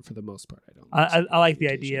form, but for the most part, I don't. I like the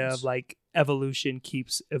idea of like evolution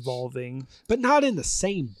keeps evolving, but not in the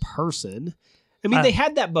same person. I mean, they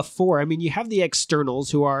had that before. I mean, you have the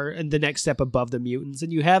externals who are the next step above the mutants,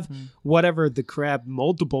 and you have whatever the crap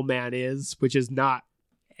multiple man is, which is not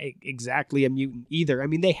exactly a mutant either. I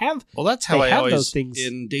mean, they have. Well, that's how I always those things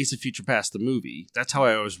in Days of Future Past the movie. That's how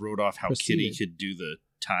I always wrote off how Kitty could do the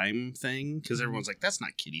time thing, because everyone's like, "That's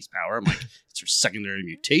not Kitty's power." I'm like, "It's her secondary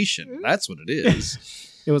mutation. That's what it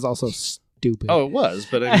is." It was also stupid. Oh, it was,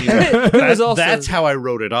 but I mean, that's how I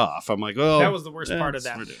wrote it off. I'm like, oh, that was the worst part of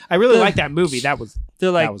that. I really like that movie.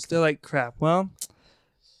 They're like, crap. Well,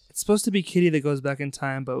 it's supposed to be Kitty that goes back in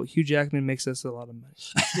time, but Hugh Jackman makes us a lot of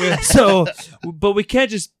money. So, but we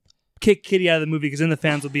can't just kick Kitty out of the movie, because then the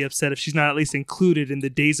fans will be upset if she's not at least included in the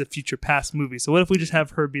Days of Future Past movie. So what if we just have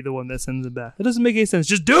her be the one that sends them back? It doesn't make any sense.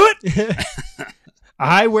 Just do it.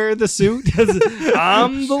 I wear the suit.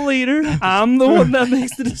 I'm the leader. I'm the one that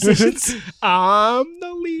makes the decisions. I'm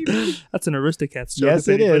the leader. That's an Aristocats joke. Yes,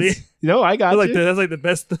 it is. No, I got you. That's like the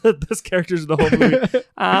best characters in the whole movie.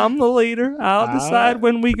 I'm the leader. I'll decide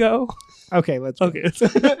when we go. Okay, let's go. Okay.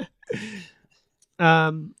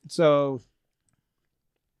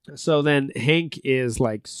 So then Hank is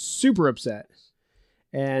like super upset,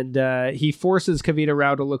 and he forces Kavita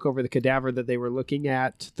Rao to look over the cadaver that they were looking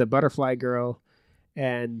at, the butterfly girl,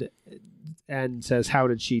 and says, "How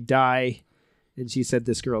did she die?" And she said,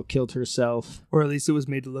 "This girl killed herself," or at least it was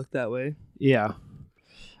made to look that way. Yeah.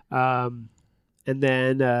 And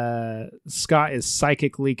then Scott is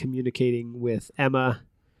psychically communicating with Emma,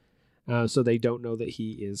 so they don't know that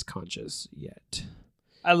he is conscious yet.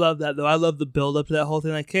 I love that, though. I love the build up to that whole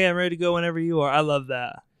thing. Like, hey, I'm ready to go whenever you are. I love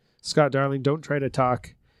that. Scott, darling, don't try to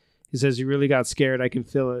talk. He says, you really got scared. I can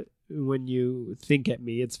feel it when you think at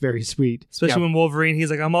me. It's very sweet. Especially when Wolverine,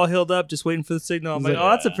 he's like, I'm all healed up, just waiting for the signal. I'm like,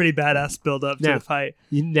 oh, that's a pretty badass build up to the fight.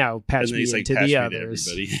 Now patch me into the others.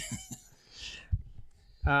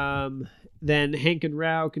 Then Hank and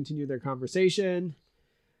Rao continue their conversation.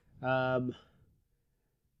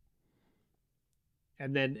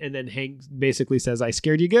 And then Hank basically says, "I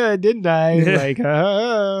scared you good, didn't I?" Like,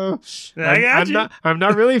 oh, I'm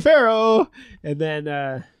not really Pharaoh. And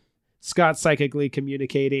then Scott's psychically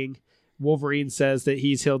communicating. Wolverine says that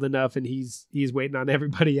he's healed enough, and he's waiting on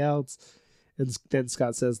everybody else. And then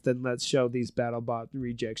Scott says, "Then let's show these BattleBot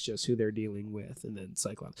rejects just who they're dealing with." And then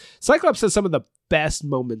Cyclops has some of the best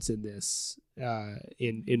moments in this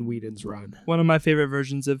in Whedon's run. One of my favorite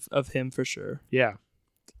versions of him for sure. Yeah.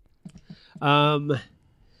 And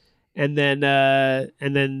then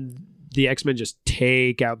the X-Men just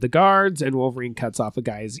take out the guards, and Wolverine cuts off a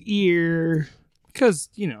guy's ear because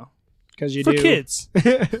you for do kids.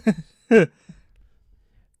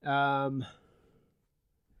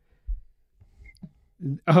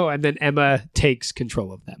 Oh, and then Emma takes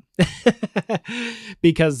control of them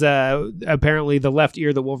because apparently the left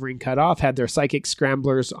ear that Wolverine cut off had their psychic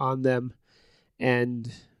scramblers on them,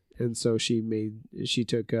 and so she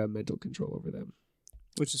took mental control over them,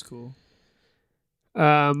 which is cool.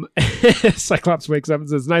 Cyclops wakes up and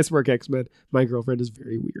says, "Nice work, X-Men. My girlfriend is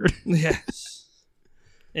very weird." Yeah,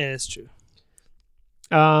 it's true.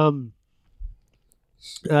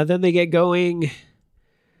 Then they get going.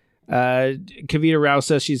 Kavita Rao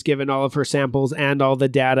says she's given all of her samples and all the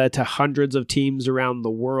data to hundreds of teams around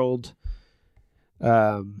the world.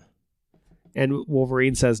 And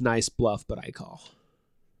Wolverine says, "Nice bluff, but I call."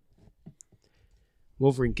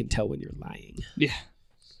 Wolverine can tell when you're lying. Yeah.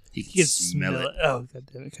 He can smell it. Oh, God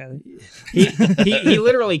damn it, Kylie. He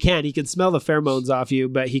literally can. He can smell the pheromones off you,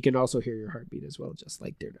 but he can also hear your heartbeat as well, just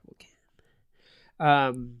like Daredevil can.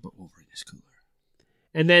 But Wolverine is cooler.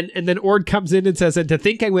 And then Ord comes in and says, "And to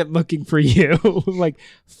think I went looking for you." Like,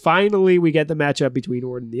 finally we get the matchup between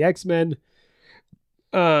Ord and the X-Men.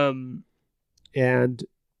 And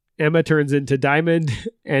Emma turns into Diamond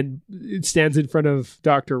and stands in front of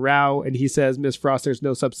Dr. Rao, and he says, "Miss Frost, there's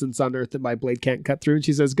no substance on Earth that my blade can't cut through." And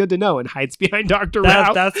she says, "Good to know," and hides behind Dr.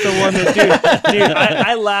 Rao. That's the one that, dude,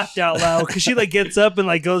 I laughed out loud because she like gets up and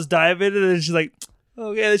like goes diving, and then she's like,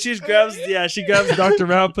 okay, then she just grabs Dr.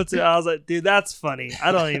 Rao, puts it. I was like, dude, that's funny.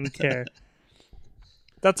 I don't even care.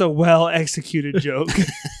 That's a well executed joke.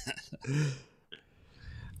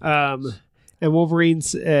 And Wolverine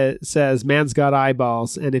says, "Man's got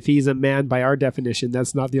eyeballs, and if he's a man by our definition,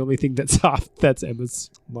 that's not the only thing that's soft." That's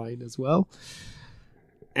Emma's line as well.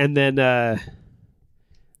 And then,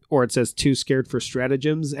 or it says, "Too scared for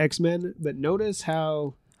stratagems, X-Men." But notice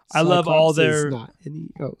how I love all their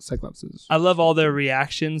Cyclops is. I love all their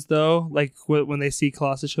reactions though. Like when they see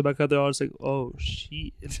Colossus show back up, they're all just like, "Oh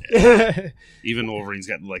shit!" Even Wolverine's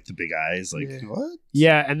got like the big eyes. Like what?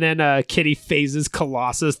 Yeah, and then Kitty phases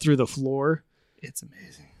Colossus through the floor. It's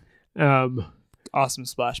amazing. Awesome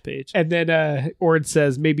splash page. And then Ord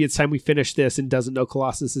says, "Maybe it's time we finish this," and doesn't know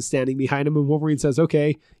Colossus is standing behind him. And Wolverine says,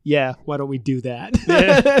 "Okay, yeah, why don't we do that?"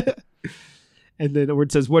 Yeah. And then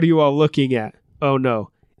Ord says, "What are you all looking at?" "Oh no,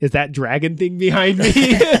 is that dragon thing behind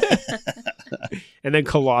me?" And then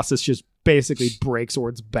Colossus just basically breaks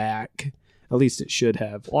Ord's back. At least it should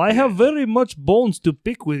have. "Well, I have very much bones to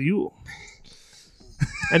pick with you."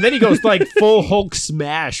 And then he goes like full Hulk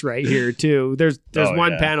smash right here too. There's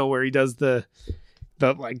one panel where he does the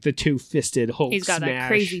two-fisted Hulk smash. He's got that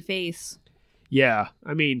crazy face. Yeah.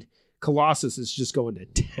 I mean, Colossus is just going to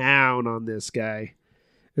town on this guy.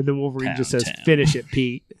 And then Wolverine just says, "Finish it,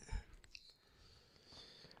 Pete."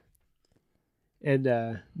 And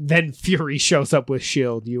then Fury shows up with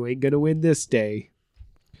S.H.I.E.L.D. "You ain't gonna win this day."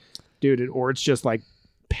 Dude, and Ord's just like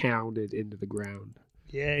pounded into the ground.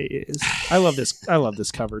 Yeah, he is. I love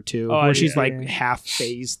this cover too. Where she's half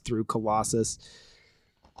phased through Colossus.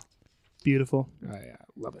 Beautiful. I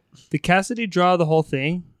love it. Did Cassidy draw the whole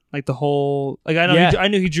thing? Like the whole, like I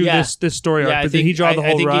knew he drew this story arc, but did he draw the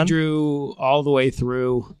whole run? He drew all the way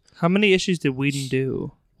through. How many issues did Whedon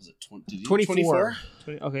do? Was it 24?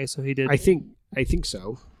 Okay, so he did. I think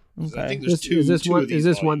so. Okay. I think there's two. Is this one? Is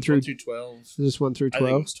this 1 through 12? Is this 1 through 12? I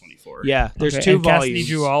think it was 24. Yeah, there's okay. two and volumes. Cassidy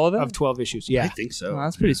drew all of it of 12 issues. Yeah, I think so. Oh,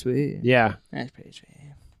 that's pretty sweet. Yeah, that's pretty sweet.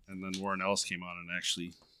 And then Warren Ellis came on and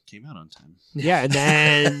actually came out on time. Yeah, and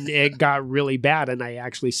then it got really bad, and I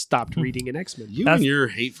actually stopped reading an X-Men. And your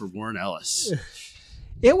hate for Warren Ellis.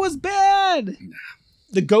 It was bad. Nah.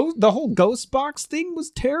 The whole Ghost Box thing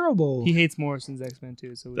was terrible. He hates Morrison's X-Men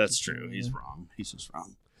too, so that's true. He's wrong. He's just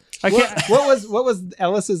wrong. What was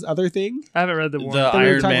Ellis's other thing? I haven't read the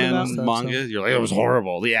Iron Man manga. You're like, it was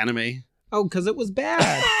horrible. The anime. Oh, because it was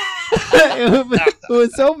bad. It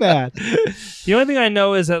was so bad. The only thing I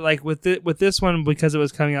know is that like with this one, because it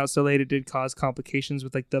was coming out so late, it did cause complications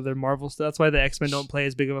with like the other Marvel stuff. That's why the X-Men don't play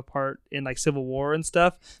as big of a part in like Civil War and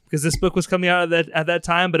stuff, because this book was coming out at that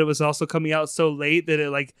time, but it was also coming out so late that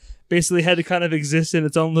it like basically had to kind of exist in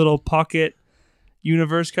its own little pocket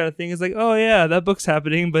universe kind of thing. It's like, oh yeah, that book's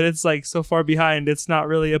happening, but it's like so far behind, it's not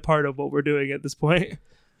really a part of what we're doing at this point.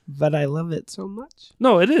 But I love it so much.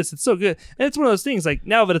 No, it is. It's so good. And it's one of those things, like,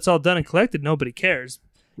 now that it's all done and collected, nobody cares.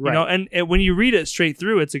 Right. You know, and when you read it straight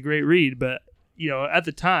through, it's a great read. But, you know, at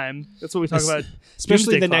the time, that's what we talk about.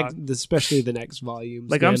 Especially Doomsday the next volumes.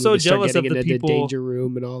 Like, I'm so jealous of the people. The Danger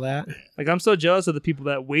Room and all that. Like, I'm so jealous of the people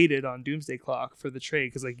that waited on Doomsday Clock for the trade.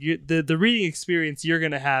 Because, like, the reading experience you're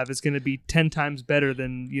going to have is going to be 10 times better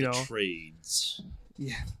than, you know. Trades.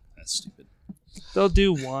 Yeah. That's stupid. They'll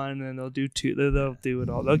do one and they'll do two. They'll do it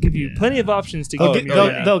all. They'll give you plenty of options to go.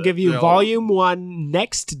 They'll give you volume 1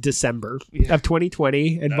 next December of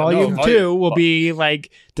 2020, and volume 2 will be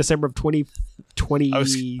like December of 2020. I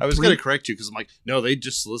was going to correct you because I'm like, no, they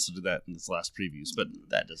just solicited that in this last previews, but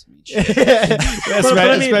that doesn't mean shit.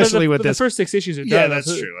 Especially with this. The first 6 issues are done. Yeah,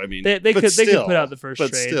 that's true. I mean, they could put out the first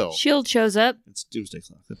trade. Still, S.H.I.E.L.D. shows up. It's Doomsday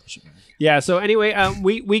Clock. They push it back. Yeah. So anyway,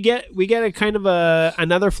 we get a kind of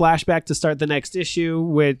another flashback to start the next issue,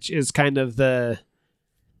 which is kind of the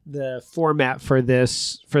format for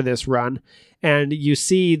this run. And you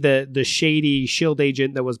see the shady S.H.I.E.L.D.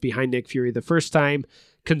 agent that was behind Nick Fury the first time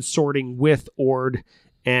consorting with Ord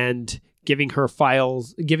and giving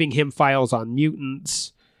him files on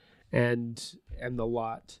mutants and the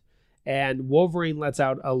lot. And Wolverine lets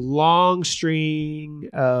out a long string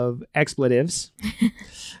of expletives.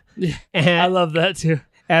 And I love that too.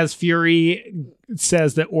 as Fury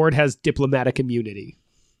says that Ord has diplomatic immunity.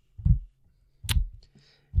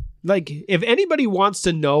 Like, if anybody wants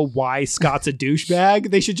to know why Scott's a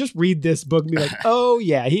douchebag, they should just read this book and be like, oh,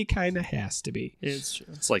 yeah, he kind of has to be. It's true.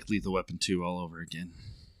 It's like Lethal Weapon 2 all over again.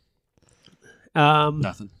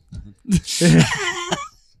 Nothing.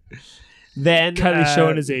 Then Kind of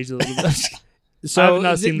showing his age a little bit. So I have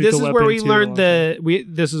not seen this Lethal is where Weapon we 2 in a learned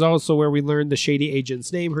long this is also where we learned the shady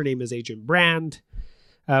agent's name. Her name is Agent Brand,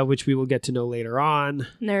 which we will get to know later on.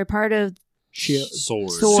 And they're part of Sword.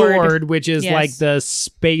 Sword, which is Yes. like the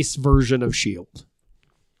space version of SHIELD,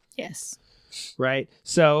 yes, right?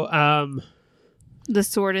 So, the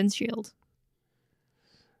Sword and Shield.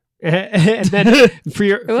 and then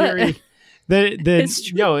Fury, What? It's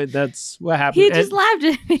true. no, that's what happened. He And- just laughed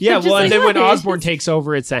at me. yeah, Just well, like, and then when "Okay." Osborn takes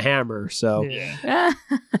over, it's a hammer. So, Yeah.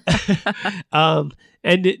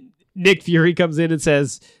 and Nick Fury comes in and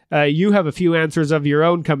says, "You have a few answers of your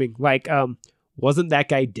own coming." Like, wasn't that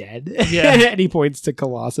guy dead? Yeah. And he points to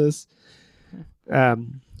Colossus.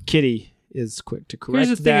 Kitty is quick to correct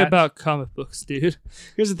Here's the that. thing about comic books, dude.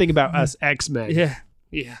 Here's the thing about us X-Men.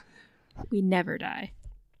 Yeah. We never die.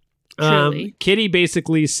 Truly. Kitty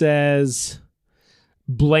basically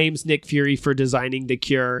blames Nick Fury for designing the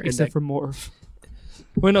cure, and Except for Morph.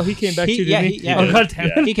 Well, no, he came back He- too, yeah, didn't he? he- yeah. Oh, God damn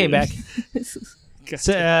it. he came back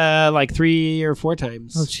like 3 or 4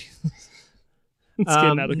 times. Oh, jeez. It's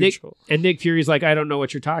getting out of control. And Nick Fury's like, I don't know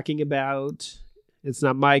what you're talking about. It's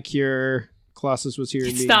not my cure. Colossus was here and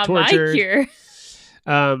It's being not tortured. my cure.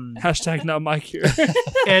 Hashtag not my cure.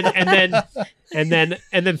 and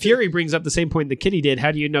then Fury brings up the same point that Kitty did.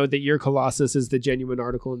 How do you know that your Colossus is the genuine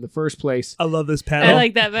article in the first place? I love this I panel.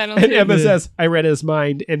 like that panel And too. Emma says, I read his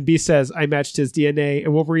mind. And B says, I matched his DNA.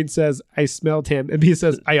 And Wolverine says, I smelled him. And B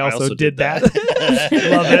says, I also did that.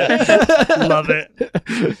 Love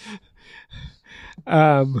it.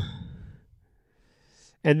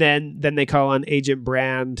 And then they call on Agent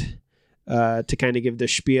Brand to kind of give the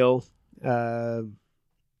spiel. There's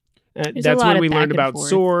That's a lot when of we back learned and about forth.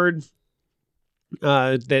 Sword,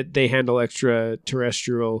 that they handle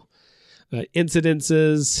extraterrestrial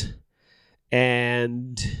incidences,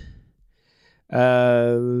 and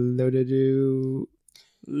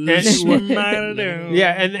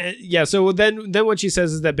yeah. So then what she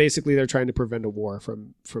says is that basically they're trying to prevent a war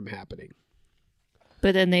from happening.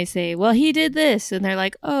 But then they say, well, he did this. And they're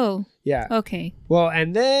like, oh, Yeah. okay. Well,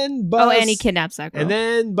 and then And he kidnaps that girl. and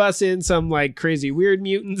then bust in some like crazy weird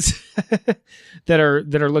mutants that are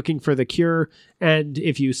looking for the cure. And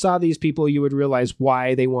if you saw these people, you would realize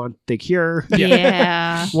why they want the cure.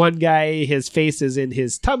 Yeah. One guy, his face is in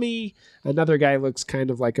his tummy. Another guy looks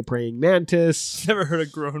kind of like a praying mantis. Never heard a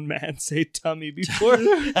grown man say tummy before.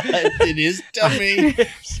 It is dummy.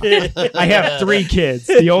 I have 3 kids.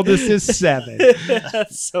 The oldest is 7.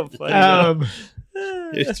 That's so funny.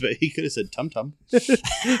 He could have said tum tum.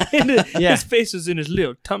 Yeah. His face was in his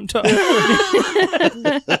little tum tum.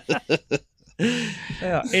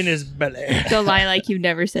 Yeah, in his belly. Don't lie like you've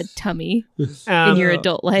never said tummy Um, in your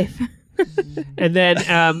adult life. and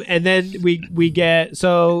then we get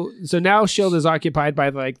so now SHIELD is occupied by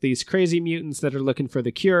like these crazy mutants that are looking for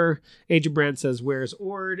the cure. Agent Brand says, "Where's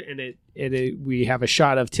Ord?" And we have a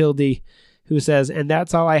shot of Tildy, who says, "And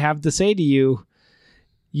that's all I have to say to you,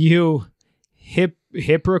 you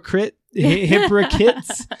hypocrites.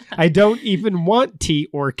 I don't even want tea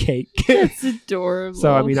or cake." That's adorable.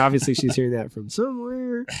 So I mean, obviously she's hearing that from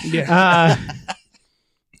somewhere. Yeah.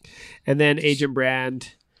 And then Agent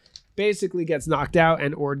Brand basically gets knocked out,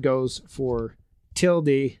 and Ord goes for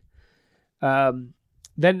Tildy. Then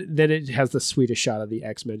it has the sweetest shot of the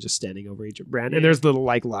X-Men just standing over Agent Brand, and there's little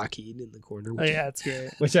like Lockheed in the corner, Oh, yeah, it's great.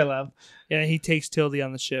 which I love. Yeah, he takes Tildy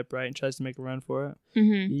on the ship, right, and tries to make a run for it.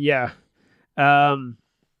 Mm-hmm. Yeah. And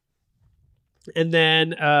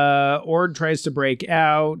then Ord tries to break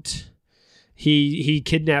out. He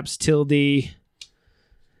kidnaps Tildy,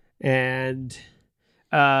 and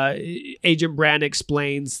Agent Brand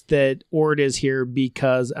explains that Ord is here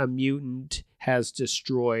because a mutant has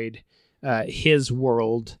destroyed his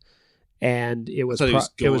world, and it was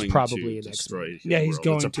probably an X-Men. Yeah, he's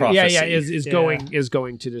going to. Is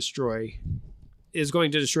going to destroy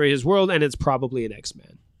his world, and it's probably an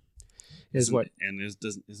X-Men. Isn't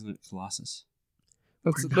it Colossus?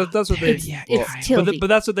 That's what they. It's Tildy. But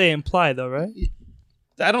that's what they imply, though, right?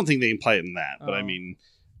 I don't think they imply it in that, but I Oh. mean,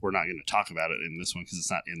 we're not going to talk about it in this one because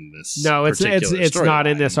it's not in this. No, it's not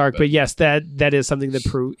in this arc. But yes, that is something that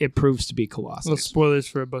proves to be Colossus. Well, spoilers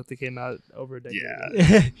for a book that came out over a decade ago.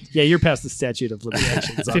 Yeah, yeah, you're past the statute of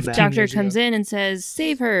limitations on that. Doctor comes in and says,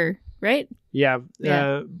 "Save her." Right? Yeah,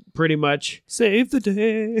 pretty much. Save the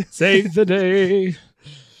day. Save the day.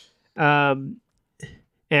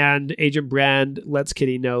 And Agent Brand lets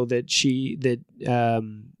Kitty know that she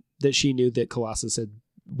knew that Colossus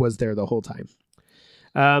was there the whole time.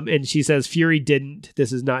 And she says Fury didn't.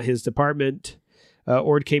 This is not his department.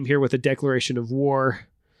 Ord came here with a declaration of war.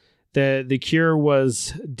 The cure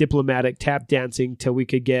was diplomatic tap dancing till we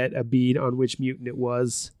could get a bead on which mutant it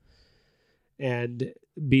was. And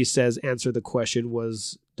Beast says, answer the question,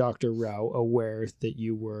 was Dr. Rao aware that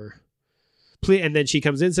you were... And then she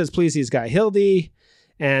comes in and says, please, he's got Hildy.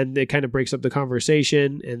 And it kind of breaks up the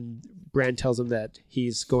conversation. And Brand tells him that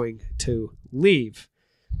he's going to leave.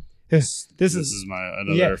 This is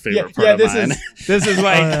another favorite part of mine. This is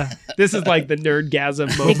like this is like the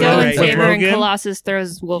nerdgasm moment. They go in favor and Colossus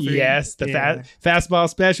throws Wolverine. Yes, the fastball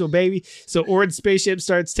special, baby. So Ord's spaceship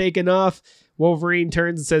starts taking off. Wolverine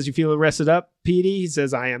turns and says, "You feeling rested up, Petey?" He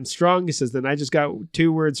says, "I am strong." He says, "Then I just got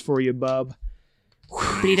 2 words for you, bub."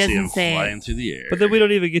 But he doesn't say flying through the air. But then we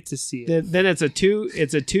don't even get to see it. Then it's a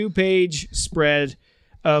 2-page spread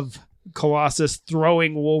of Colossus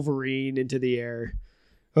throwing Wolverine into the air.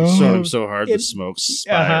 Shot him so hard the smoke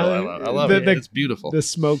spiral. I love it. It's beautiful. The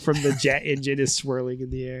smoke from the jet engine is swirling in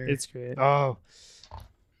the air. It's great. Oh.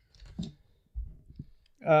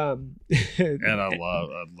 And I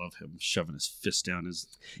love him shoving his fist down his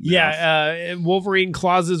mouth. Yeah, Wolverine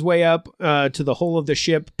claws his way up to the hull of the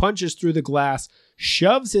ship, punches through the glass,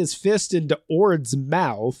 shoves his fist into Ord's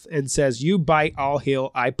mouth, and says, "You bite, I'll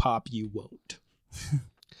heal. I pop, you won't."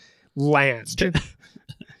 Land.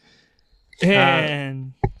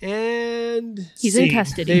 And he's in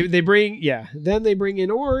custody. They bring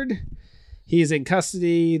in Ord. He's in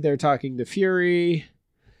custody. They're talking to Fury.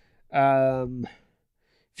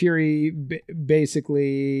 Fury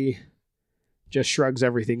basically just shrugs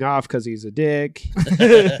everything off because he's a dick.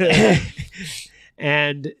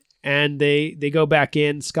 and they go back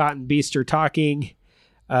in. Scott and Beast are talking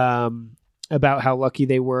about how lucky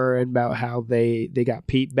they were and about how they got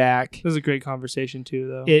Pete back. It was a great conversation too,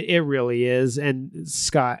 though. It really is. And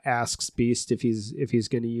Scott asks Beast if he's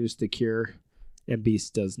going to use the cure, and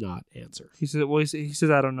Beast does not answer. He says,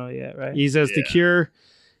 "I don't know yet," right? He says the cure.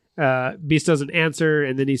 Beast doesn't answer,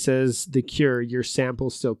 and then he says, "The cure, your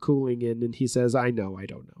sample's still cooling in," and he says, "I know, I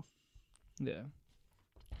don't know."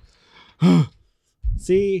 Yeah.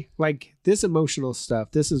 See, like this emotional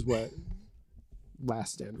stuff. This is what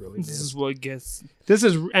Last Stand really is. This is what gets. This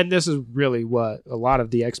is really what a lot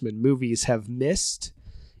of the X-Men movies have missed.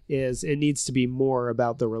 Is it needs to be more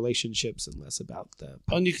about the relationships and less about the.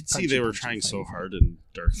 And you can see they were trying so hard in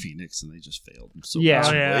Dark Phoenix, and they just failed. So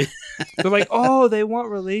yeah. They're like, "Oh, they want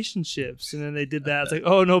relationships," and then they did that. It's like,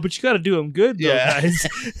 "Oh no, but you got to do them good, though, guys."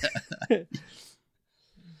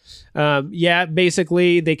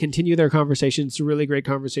 Basically, they continue their conversation. It's a really great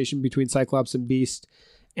conversation between Cyclops and Beast.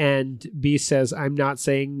 And Beast says, "I'm not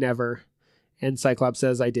saying never," and Cyclops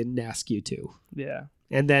says, "I didn't ask you to." Yeah.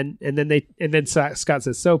 And then Scott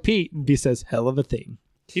says, "So Pete," and Beast says, "Hell of a thing."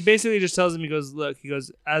 He basically just tells him, he goes,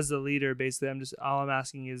 as the leader, basically, all I'm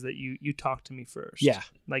asking is that you talk to me first. Yeah.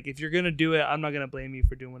 Like, if you're going to do it, I'm not going to blame you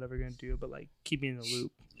for doing whatever you're going to do, but, like, keep me in the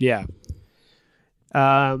loop. Yeah.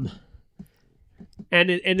 And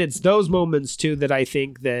it's those moments, too, that I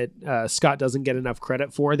think that Scott doesn't get enough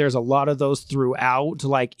credit for. There's a lot of those throughout,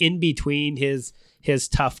 like, in between his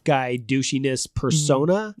tough guy douchiness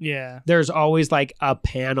persona. Yeah. There's always like a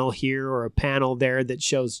panel here or a panel there that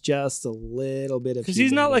shows just a little bit of, because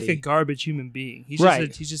he's not like a garbage human being. He's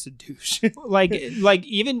just a douche. like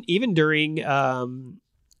even during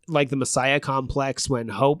like the Messiah complex, when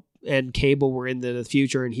Hope and Cable were in the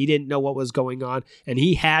future and he didn't know what was going on, and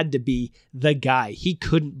he had to be the guy. He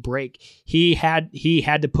couldn't break. He had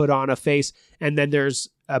to put on a face. And then there's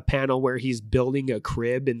a panel where he's building a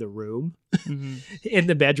crib in the room, in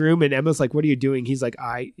the bedroom, and Emma's like, "What are you doing?" He's like,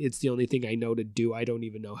 "It's the only thing I know to do. I don't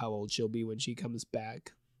even know how old she'll be when she comes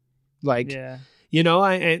back." Like, yeah.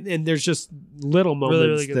 And there's just little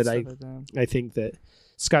moments really that I think that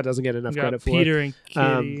Scott doesn't get enough credit for. Peter and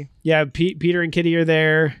Kitty. Peter and Kitty are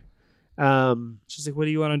there. She's like, "What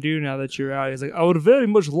do you want to do now that you're out?" He's like, "I would very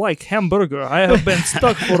much like hamburger. I have been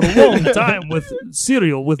stuck for a long time with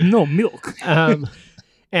cereal with no milk."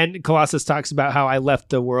 And Colossus talks about how I left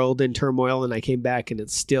the world in turmoil and I came back and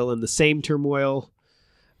it's still in the same turmoil.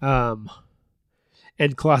 And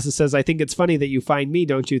Colossus says, "I think it's funny that you find me,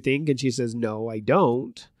 don't you think?" And she says, "No, I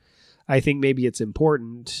don't." I think maybe it's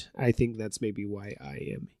important. I think that's maybe why I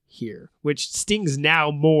am here, which stings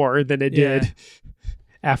now more than it did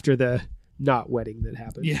after the not wedding that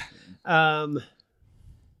happened. Yeah.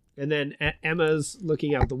 And then Emma's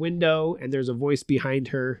looking out the window, and there's a voice behind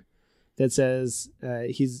her that says,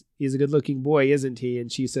 he's a good-looking boy, isn't he?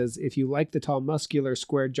 And she says, if you like the tall, muscular,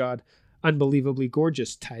 square-jawed, unbelievably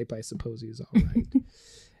gorgeous type, I suppose he's all right.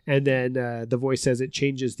 And then the voice says it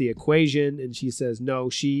changes the equation, and she says, no,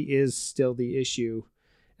 she is still the issue.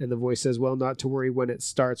 And the voice says, well, not to worry, when it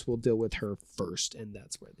starts, we'll deal with her first. And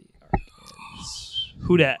that's where the arc ends.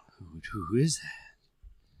 Who dat? Who is that?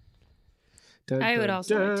 Dun, I would dun,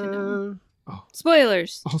 also like to dun. know. Oh,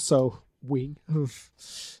 Spoilers. also, Wing.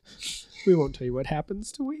 We won't tell you what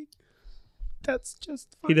happens to Wing. That's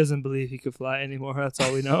just fun. He doesn't believe he could fly anymore. That's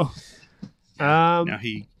all we know. Now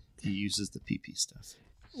he uses the PP stuff.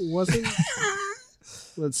 Wasn't...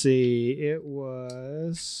 Let's see. It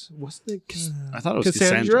wasn't it I thought it was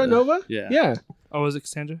Cassandra Nova? Yeah. Yeah. Oh, was it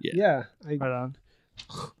Cassandra? Yeah. Right on.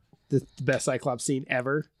 The best Cyclops scene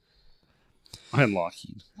ever. And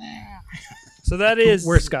Lockheed. So that is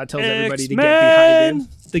Where Scott tells everybody to get behind him.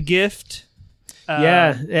 The Gift.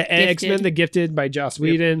 X-Men The Gifted by Joss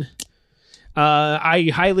Whedon. I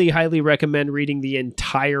highly recommend reading the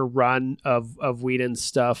entire run of Whedon's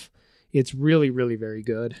stuff. It's really, really very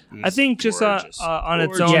good. I think just on its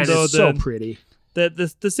own, Yeah, though, it's so pretty.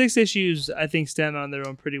 the 6 issues I think stand on their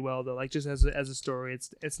own pretty well, though. Like just as a story,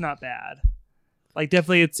 it's not bad. Like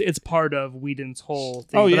definitely, it's part of Whedon's whole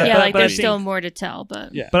thing. Oh, yeah. Yeah, like but I there's think- still more to tell,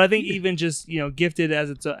 but Yeah. But I think even just Gifted as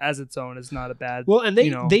its own is not a bad. Well, and they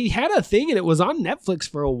you know. they had a thing, and it was on Netflix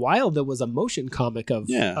for a while. That was a motion comic of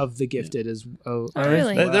The Gifted as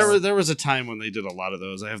really? There was a time when they did a lot of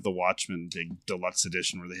those. I have the Watchmen big deluxe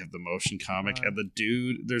edition where they have the motion comic, and the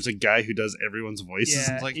dude, there's a guy who does everyone's voices.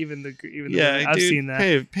 Yeah, It's like, even the yeah, I've dude, seen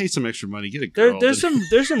that. Pay some extra money, get a girl. There's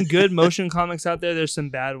some good motion comics out there. There's some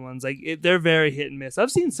bad ones. Like they're very hit and miss. I've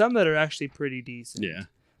seen some that are actually pretty decent. Yeah.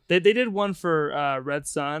 They did one for Red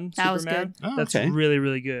Sun That was Superman. good. Oh, That's okay. really,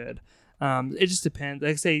 really good. It just depends.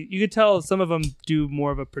 Like I say, you could tell some of them do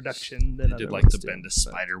more of a production than They other did like ones the do, Bendis but-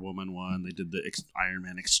 Spider Woman one. They did the Iron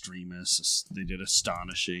Man Extremis. They did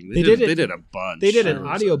Astonishing. They did a bunch. They did an There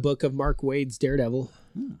was audiobook of Mark Waid's Daredevil,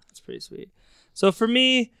 That's pretty sweet. So for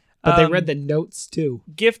me, but they read the notes too,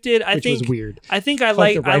 Gifted. which was weird. I think I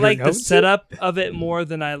Like like the I writer like the notes? setup of it more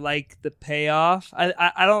than I like the payoff. I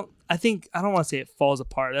don't want to say it falls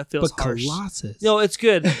apart. That feels But harsh. Colossus, No, it's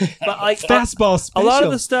good, but like fastball a special. lot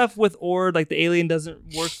of the stuff with Ord, like the alien,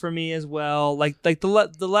 doesn't work for me as well. Like the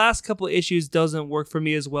last couple of issues doesn't work for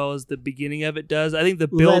me as well as the beginning of it does. I think the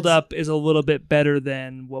build up is a little bit better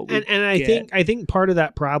than what we and I think part of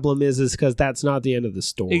that problem is because that's not the end of the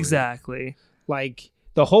story. exactly. Like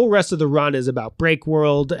the whole rest of the run is about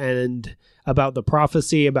Breakworld and about the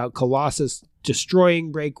prophecy about Colossus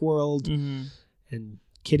destroying Breakworld Mm-hmm. and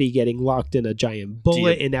Kitty getting locked in a giant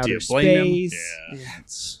bullet in do outer you blame him? space. Yeah.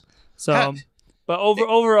 So, but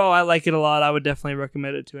overall, I like it a lot. I would definitely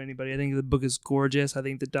recommend it to anybody. I think the book is gorgeous. I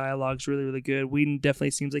think the dialogue's really, really good. Whedon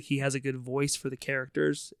definitely seems like he has a good voice for the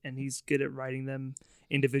characters, and he's good at writing them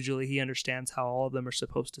individually. He understands how all of them are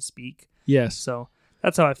supposed to speak. Yes. So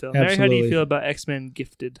that's how I feel. Mary, how do Absolutely. you feel about X-Men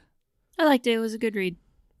Gifted? I liked it. It was a good read.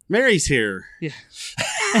 Mary's here. Yeah.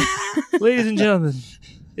 Ladies and gentlemen,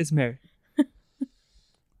 it's Mary.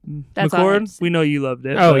 That's all I have McCord, to say. we know you loved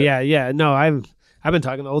it. Oh but- yeah. No, I've been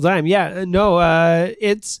talking the whole time. Yeah. No.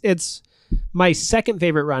 It's my second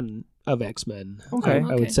favorite run of X-Men. Okay.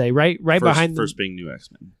 I would say right behind First being New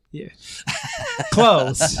X-Men. Yeah.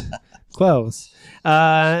 Close.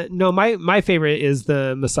 No, my favorite is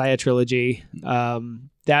the Messiah trilogy.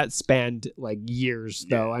 That spanned like years,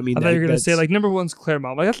 though. I mean, I thought you were gonna that's- say like number one's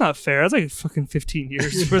Claremont. Like that's not fair. That's like fucking 15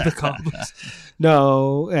 years for the comics.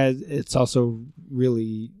 no. It's also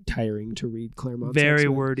really tiring to read Claremont. Very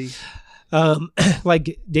wordy.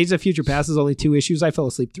 Like Days of Future Past is only 2 issues. I fell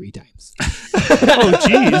asleep 3 times. Oh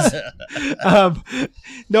jeez.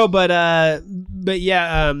 No, but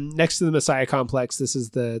yeah. Next to the Messiah Complex, this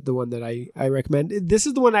is the one that I recommend. This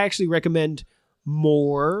is the one I actually recommend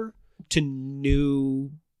more to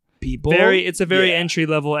new people. It's a very Yeah. entry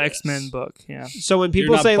level X-Men Yes. book. Yeah. So when You're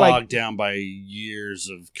people not say bogged like down by years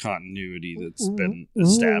of continuity that's been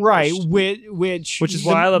established. right, which Which is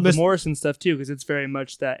why I love the Mess- Morrison stuff too, because it's very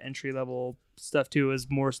much that entry level stuff too. Is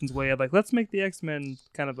Morrison's way of like, let's make the X-Men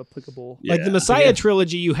kind of applicable. Yeah. like the Messiah Yeah.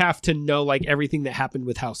 trilogy, you have to know like everything that happened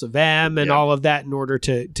with House of M and Yeah. all of that in order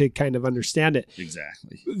to kind of understand it.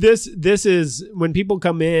 Exactly. This is when people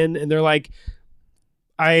come in and they're like,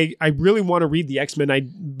 I really want to read the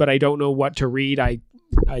X-Men, but I don't know what to read. I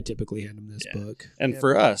I typically hand them this book. And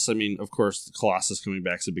for us, I mean, of course, the Colossus coming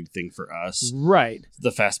back is a big thing for us. Right. The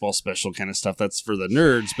fastball special kind of stuff, that's for the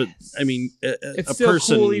nerds. But, I mean, It's a still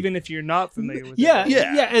person... cool even if you're not familiar with Yeah, it.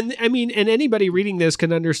 yeah, and I mean, and anybody reading this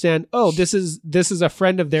can understand. Oh, this is a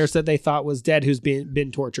friend of theirs that they thought was dead who's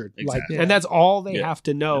been tortured. Exactly. And that's all they Yeah. have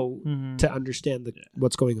to know Mhm. to understand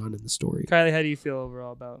what's going on in the story. Kylie, how do you feel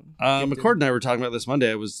overall about McCord and I were talking about this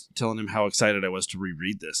Monday. I was telling him how excited I was to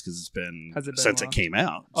reread this because it's been Has it been since long? it came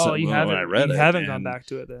out. Oh, So you when haven't. I read you it, haven't and- gone back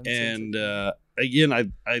to it then. And again,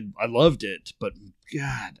 I loved it, but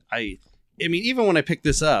God, I mean, even when I picked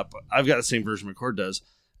this up, I've got the same version McCord does.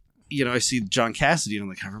 You know, I see John Cassidy on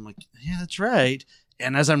the cover. I'm like, yeah, that's right.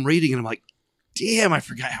 And as I'm reading it, I'm like, damn, I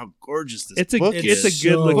forgot how gorgeous this book is. It's a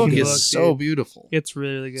good looking book book. is so dude. beautiful. It's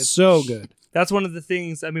really, really good. So good. That's one of the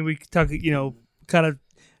things. I mean, we talk, kind of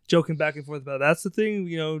joking back and forth about. That's the thing,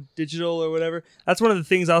 digital or whatever. That's one of the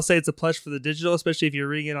things I'll say. It's a plus for the digital, especially if you're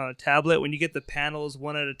reading it on a tablet. When you get the panels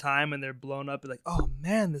one at a time and they're blown up, you're like, oh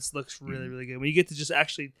man, this looks really, really good. When you get to just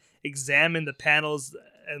actually examine the panels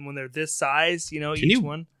and when they're this size, each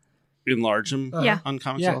one. Enlarge them Yeah. on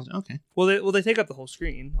Comics. Yeah. Okay. Well, they take up the whole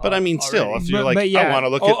screen. But I mean, still, already. if you're But like, yeah. I want to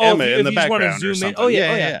look at Emma in the background or something. Oh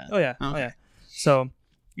yeah. Okay. So,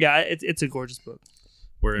 yeah, it's a gorgeous book.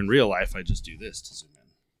 Where in real life, I just do this to zoom in.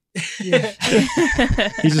 Yeah.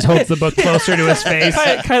 He just holds the book closer to his face.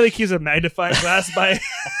 Kylie keeps a magnifying glass by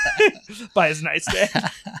his nightstand.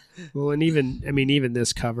 Well, and even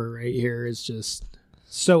this cover right here is just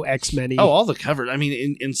so X-Men-y. Oh, all the covers. I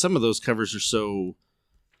mean, in some of those covers are so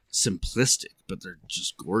simplistic, but they're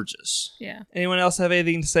just gorgeous. Yeah. Anyone else have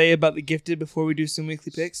anything to say about The Gifted before we do some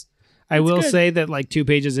weekly picks? I will good. say that like 2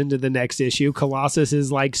 pages into the next issue, Colossus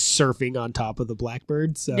is like surfing on top of the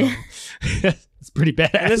Blackbird, so it's pretty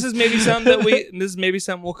badass. And this is maybe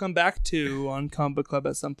something we'll come back to on Comic Book Club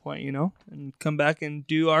at some point, and come back and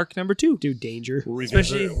do arc number 2. do Danger. We'll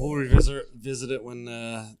revisit it when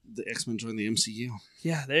the X-Men join the MCU.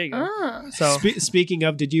 Yeah, there you go. Oh. So Speaking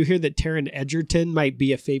of, did you hear that Taron Egerton might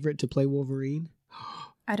be a favorite to play Wolverine?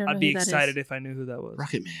 I don't know I'd be who that is. excited if I knew who that was.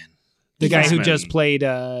 Rocket Man. The guy who X-Men. just played,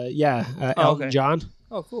 Elton okay. John.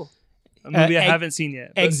 Oh, cool. A movie I Egg- haven't seen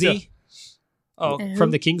yet. but Eggsy still. Oh, Who?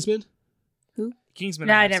 from The Kingsman. Kingsman.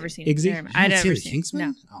 No, I I'd have never seen. seen it. Iggsy? Never mind. I'd You haven't never seen seen Kingsman?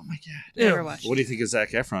 No, Oh my god. Ew. never watched. What do you think of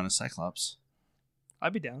Zac Efron as Cyclops?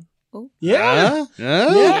 I'd be down. Yeah, Yeah.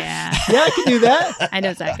 yeah, I can do that. I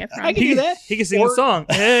know Zac Efron. I can do that. He can sing Or- the song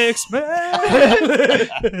X-Men.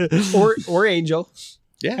 or Angel.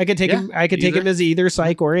 Yeah. I could take him. I could take him as either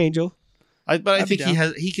Psych or Angel. But I I'd be think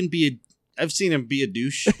down. he can be I've seen him be a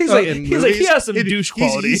douche. He's like in he movies. has some douche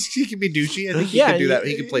quality. He can be douchey. I think he Yeah, can do that.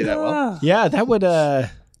 He can play that well. Yeah, that would.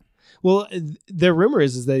 Well, the rumor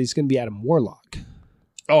is that he's going to be Adam Warlock.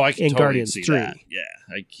 Oh, I can In totally Guardians see 3. that. Yeah,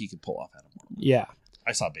 he could pull off Adam Warlock. Yeah.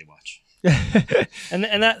 I saw Baywatch. And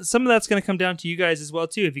that some of that's going to come down to you guys as well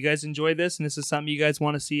too. If you guys enjoy this and this is something you guys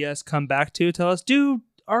want to see us come back to, tell us. Do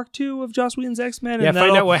arc 2 of Joss Whedon's X-Men. Yeah, and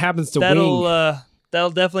find out what happens to that'll Wing. That'll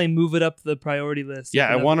definitely move it up the priority list. Yeah, If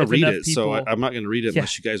I enough- want to if read enough it, so people- I'm not going to read it Yeah.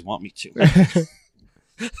 unless you guys want me to.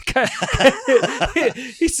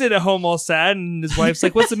 He's sitting at home all sad, and his wife's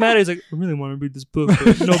like, "What's the matter?" He's like, "I really want to read this book,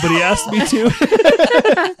 but nobody asked me to.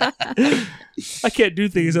 I can't do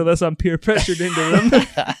things unless I'm peer pressured into them.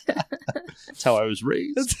 That's how I was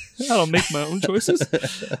raised. I don't make my own choices."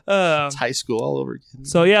 It's high school all over again.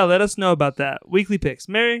 So yeah, let us know about that. Weekly picks.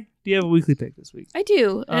 Mary, do you have a weekly pick this week? I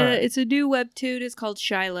do. All right. It's a new webtoon. It's called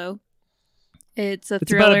Shiloh. It's a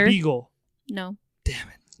It's about thriller. a beagle. No.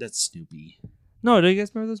 That's Snoopy. No, do you guys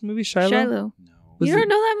remember those movies? Shiloh. Shiloh. No. Was You it- don't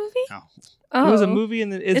know that movie? No. Oh. It was a movie,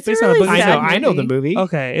 and it's It's a based really on a book. sad I know the movie. movie.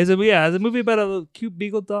 Okay, it's a movie about a little cute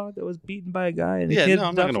beagle dog that was beaten by a guy. And a Yeah, kid no,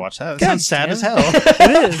 I'm not going to adopted- watch that. That God sounds sad damn as it. hell.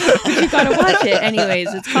 It is. But you gotta watch it.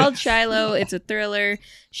 Anyways, it's called Shiloh. It's a thriller.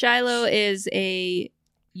 Shiloh is a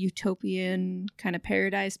utopian kind of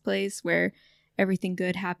paradise place where everything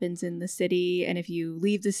good happens in the city, and if you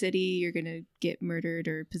leave the city, you're gonna get murdered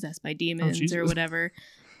or possessed by demons Jesus. or whatever.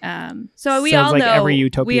 So we Sounds all like know every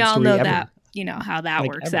utopian we all story know ever. that how that Like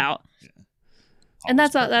works ever. out. And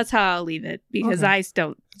that's how I'll leave it because Okay. I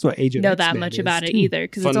don't That's what Agent know that X-Men much is, about it too. either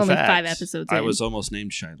because it's Fun only fact, 5 episodes I in. was almost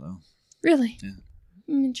named Shiloh. Really? Yeah.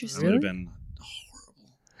 Interesting. It would have been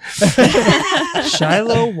horrible.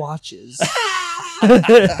 Shiloh watches.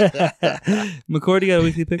 McCord, you got a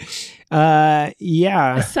weekly pick?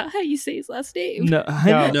 Yeah. That's not how you say his last name. No,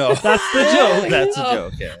 No. That's the joke. That's a Oh.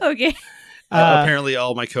 joke, yeah. Okay. Apparently,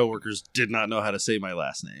 all my coworkers did not know how to say my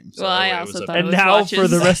last name. So Well, I it also was a- thought it And was now watches. for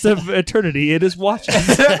the rest of eternity, it is watches.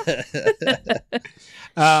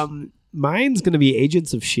 Mine's going to be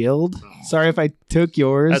Agents of S.H.I.E.L.D. Sorry if I took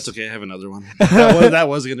yours. That's okay. I have another one. That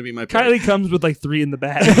was going to be my pick. Kylie comes with like 3 in the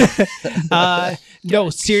bag. No,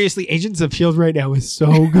 seriously, Agents of S.H.I.E.L.D. right now is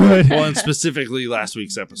so good. Well, and specifically last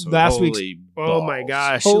week's episode. Oh my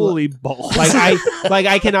gosh. Holy balls.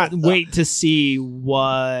 I cannot wait to see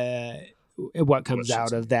what comes What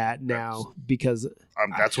out of that now, because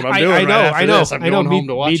that's what I'm doing. I'm going home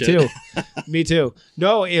to watch it. Me too.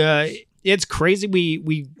 No, it's crazy.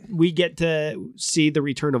 We get to see the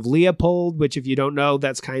return of Leopold, which, if you don't know,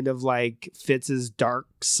 that's kind of like Fitz's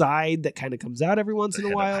dark side that kind of comes out every once in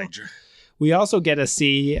a while. We also get to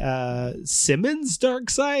see Simmons' dark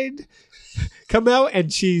side come out,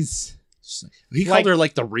 and she's. He called her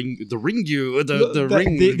like the ring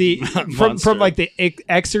from like the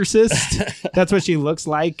Exorcist. That's what she looks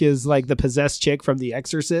like, is like the possessed chick from the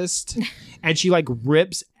Exorcist, and she like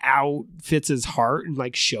rips out Fitz's heart and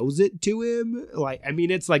like shows it to him. Like, I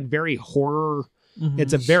mean, it's like very horror. Mm-hmm.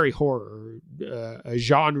 It's a very horror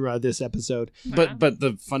genre, this episode. But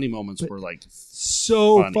the funny moments were like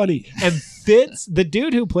so funny. And Fitz, the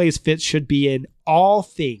dude who plays Fitz, should be in all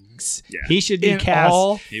things. Yeah. He should be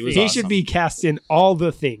cast. He should be cast in all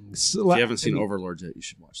the things. If you haven't seen Overlord yet, you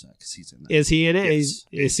should watch that because he's in that. Is he in it? Yes.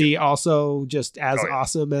 Is he also just as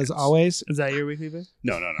awesome as always? Is that your weekly pick?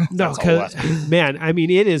 No. No, because man, I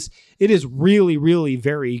mean, it is really, really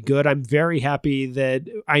very good. I'm very happy that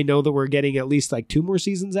I know that we're getting at least like 2 more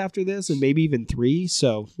seasons after this, and maybe even 3.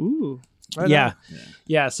 So, yeah.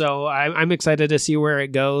 So I'm excited to see where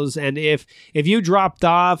it goes. And if you dropped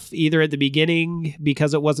off either at the beginning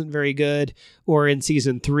because it wasn't very good, or in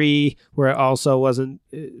season 3 where it also wasn't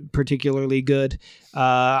particularly good,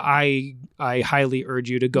 I highly urge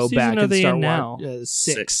you to go back and start now.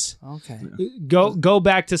 6. Okay. Go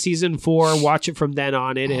back to season 4. Watch it from then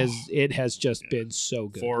on. It has just been so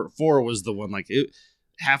good. 4 was the one, like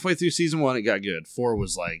halfway through season 1 it got good. 4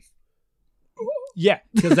 was like. Yeah,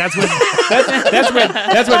 because that's when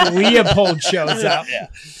Leopold shows up. Yeah.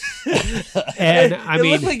 And I mean,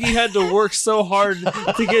 it looked like you had to work so hard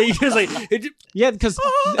to get. You guys like, because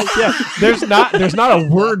there's not a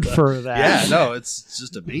word for that. Yeah, no, it's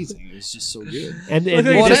just amazing. It's just so good. And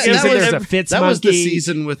this season there's a Fitz monkey. That was the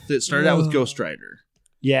season that started out with Ghost Rider.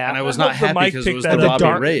 Yeah, and I was not happy because it was the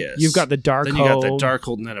Robbie Reyes. You've got the Darkhold. Then you got the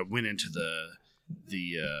Darkhold, and then it went into the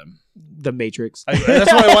Matrix.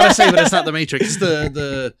 That's what I want to say, but it's not the Matrix. It's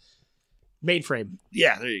the mainframe.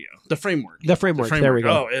 Yeah, there you go. The framework. There we go.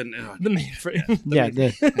 Oh, and the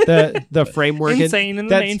mainframe. The framework. Insane in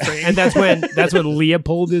the mainframe. And that's when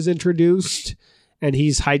Leopold is introduced, and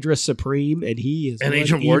he's Hydra Supreme, and he is. And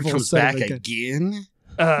Agent Ward comes back again.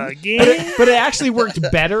 But it actually worked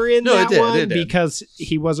better in that one because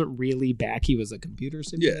he wasn't really back. He was a computer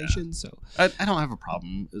simulation. Yeah. So I don't have a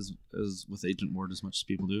problem as with Agent Ward as much as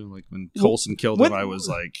people do. Like when Coulson killed him, I was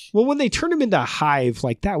like, well, when they turned him into Hive,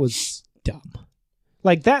 like that was dumb.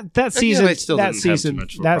 Like that season,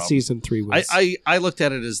 season 3 was. I looked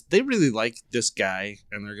at it as they really like this guy,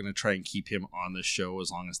 and they're going to try and keep him on the show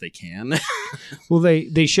as long as they can. Well,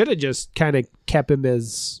 they should have just kind of kept him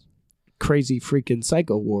as crazy freaking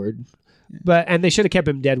Psycho Ward, and they should have kept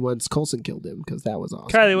him dead once Coulson killed him, because that was awesome.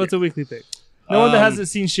 Kylie, what's a weekly pick? No one that hasn't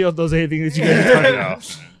seen S.H.I.E.L.D. knows anything that you guys are talking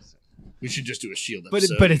about. We should just do a S.H.I.E.L.D.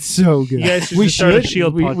 episode. But it's so good. You guys should start a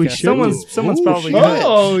S.H.I.E.L.D. podcast. We should. Someone's probably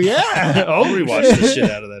Oh yeah. I'll rewatch the shit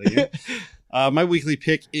out of that again. My weekly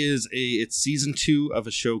pick is it's season 2 of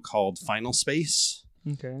a show called Final Space.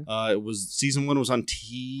 Okay. Season 1 was on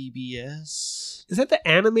TBS. Is that the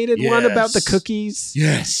animated one about the cookies?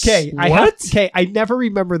 Yes. Okay. I never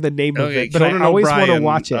remember the name of it, but Conan I always O'Brien,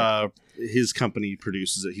 want to watch it. His company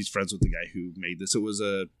produces it. He's friends with the guy who made this.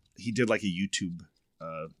 He did like a YouTube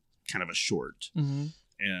kind of a short, and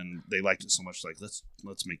they liked it so much, like let's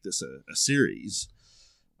make this a series.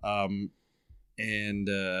 And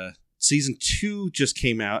season 2 just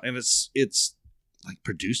came out, and it's like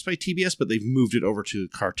produced by TBS, but they've moved it over to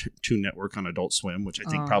Cartoon Network on Adult Swim, which I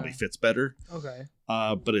think probably fits better. Okay.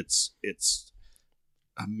 But it's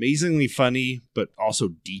amazingly funny, but also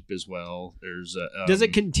deep as well. There's Does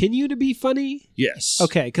it continue to be funny? Yes.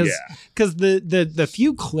 Okay, because the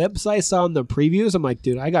few clips I saw in the previews, I'm like,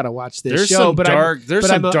 dude, I gotta watch this show. There's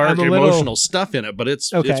some dark emotional stuff in it, but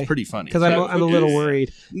it's pretty funny. Because I'm a little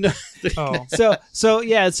worried. No. So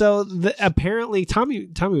apparently Tommy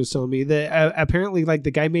was telling me that apparently like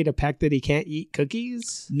the guy made a pact that he can't eat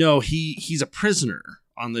cookies. No, he's a prisoner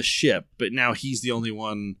on the ship, but now he's the only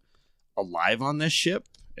one alive on this ship,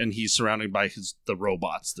 and he's surrounded by the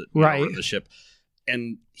robots that are on the ship,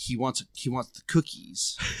 and he wants the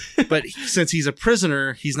cookies, but since he's a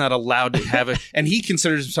prisoner, he's not allowed to have it, and he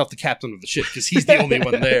considers himself the captain of the ship because he's the only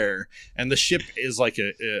one there, and the ship is like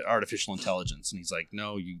a artificial intelligence, and he's like,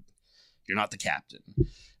 no, you're not the captain,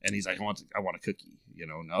 and he's like, I want a cookie,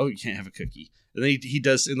 no, you can't have a cookie, and then he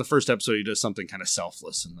does in the first episode, he does something kind of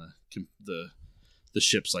selfless, and the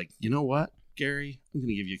ship's like, you know what, Gary, I'm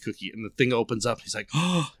gonna give you a cookie, and the thing opens up. He's like,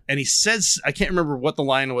 oh, and he says, I can't remember what the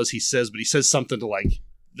line was. He says, but he says something to like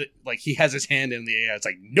he has his hand in the air. It's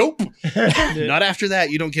like, nope, not after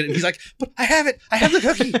that. You don't get it. And he's like, but I have it. I have the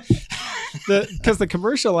cookie. Because the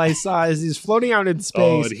commercial I saw is he's floating out in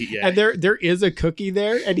space, and there is a cookie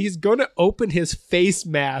there, and he's going to open his face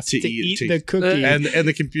mask to eat the cookie, and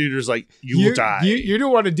the computer's like, you will die. You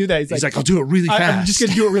don't want to do that. He's like, I'll do it really fast. I'm just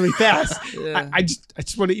going to do it really fast. I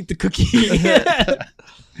just want to eat the cookie.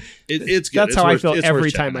 It's good. That's how I feel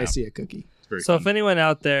every time I see a cookie. So if anyone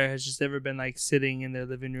out there has just ever been like sitting in their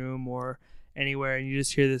living room or anywhere and you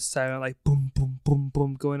just hear this silent like boom, boom, boom,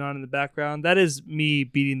 boom going on in the background, that is me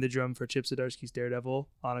beating the drum for Chip Zdarsky's Daredevil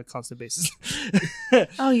on a constant basis.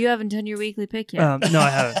 Oh, you haven't done your weekly pick yet? No, I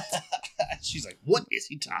haven't. She's like, what is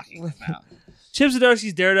he talking about? Chip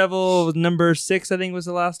Zdarsky's Daredevil was number 6, I think was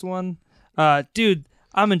the last one. Dude,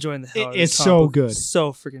 I'm enjoying the hell out of this It's so good.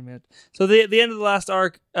 So freaking good. So the end of the last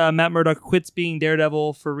arc, Matt Murdock quits being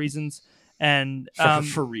Daredevil for reasons. And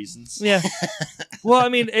for reasons, yeah. Well, I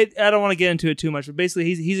mean, I don't want to get into it too much, but basically,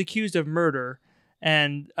 he's accused of murder,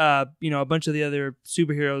 and a bunch of the other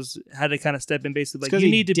superheroes had to kind of step in, basically like, you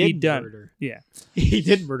need to be done. Murder. Yeah, he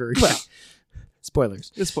did murder. Well,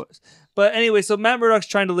 spoilers. But anyway, so Matt Murdock's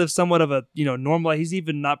trying to live somewhat of a normal life. He's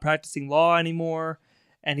even not practicing law anymore,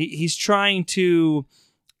 and he's trying to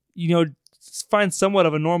find somewhat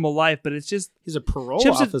of a normal life, but it's just he's a parole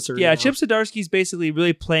officer. Yeah, Chip Zdarsky's basically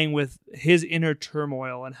really playing with his inner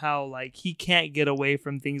turmoil and how like he can't get away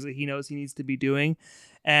from things that he knows he needs to be doing.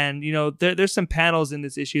 And there's some panels in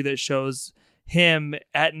this issue that shows him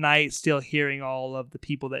at night still hearing all of the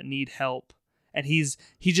people that need help, and he's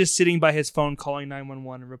just sitting by his phone calling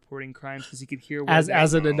 911 and reporting crimes because he could hear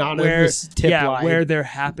as an anonymous tip line where they're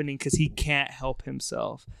happening because he can't help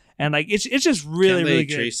himself. And like it's just really really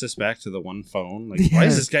good. Trace this back to the one phone. Like, why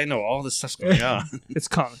does this guy know all this stuff's going on? It's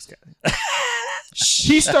Comics Guy.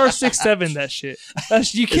 She star 6'7" that shit.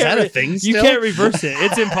 You can't. Is that a thing still? You can't reverse it.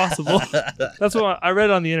 It's impossible. That's what I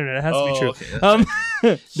read on the internet. It has to be true.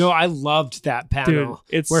 Okay. No, I loved that panel.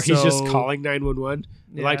 Dude, where he's just calling 911.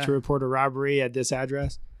 Yeah. I'd like to report a robbery at this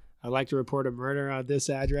address. I'd like to report a murder at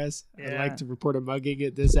this address. Yeah. I'd like to report a mugging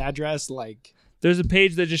at this address. Like. There's a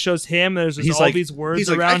page that just shows him. And there's just all these words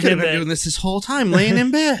around I could him. have been doing this whole time, laying in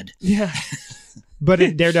bed. Yeah. But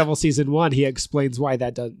in Daredevil season 1, he explains why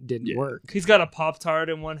that didn't work. He's got a Pop-Tart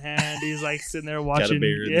in one hand. He's like sitting there watching. Got a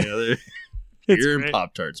beer in the other. Beer and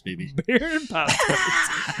Pop-Tarts, baby. Beer and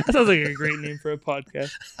Pop-Tarts. That sounds like a great name for a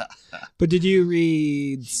podcast. But did you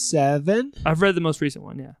read 7? I've read the most recent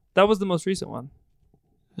one, yeah. That was the most recent one.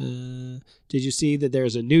 Did you see that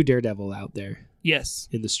there's a new Daredevil out there? Yes.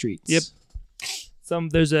 In the streets. Yep.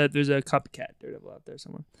 There's a copycat Daredevil out there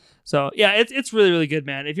somewhere. So yeah, it's really really good,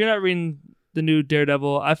 man. If you're not reading the new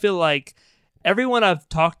Daredevil, I feel like everyone I've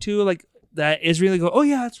talked to like that is really go, oh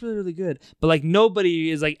yeah, it's really really good. But like nobody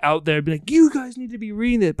is like out there be like, you guys need to be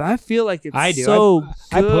reading it. But I feel like it's so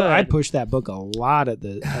good. I push that book a lot at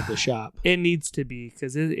the shop. It needs to be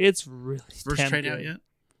because it's really first trade out yet?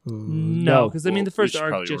 No, because I mean the first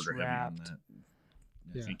arc just wrapped.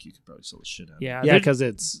 I think you could probably sell the shit out of it. Yeah, because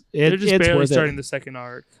they're just barely starting the second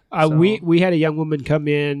arc. So. We had a young woman come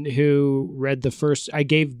in who read the first. I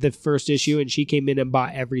gave the first issue, and she came in and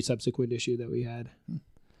bought every subsequent issue that we had.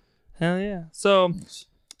 Hell yeah! So she's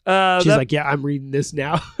like, "Yeah, I'm reading this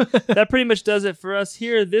now." That pretty much does it for us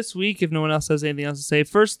here this week. If no one else has anything else to say,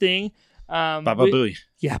 first thing, Baba Booey.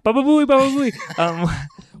 Yeah, Baba Booey, Baba Booey.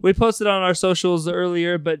 We posted on our socials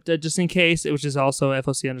earlier, but just in case, which is also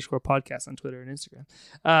FOC_podcast on Twitter and Instagram,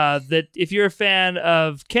 that if you're a fan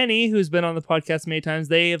of Kenny, who's been on the podcast many times,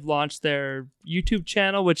 they have launched their YouTube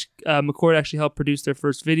channel, which McCord actually helped produce their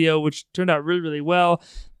first video, which turned out really, really well.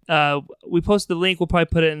 We posted the link. We'll probably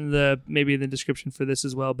put it in maybe in the description for this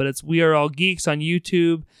as well, but it's We Are All Geeks on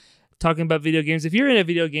YouTube. Talking about video games. If you're into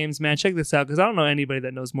video games, man, check this out because I don't know anybody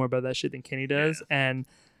that knows more about that shit than Kenny does. Yeah. And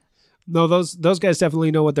no, those guys definitely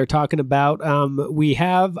know what they're talking about. We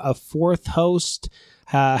have a fourth host.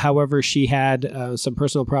 However, she had some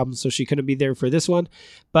personal problems, so she couldn't be there for this one.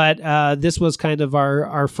 But this was kind of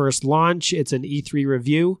our first launch. It's an E3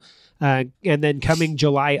 review. And then coming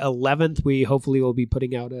July 11th, we hopefully will be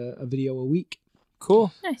putting out a video a week.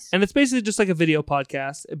 Cool. Nice. And it's basically just like a video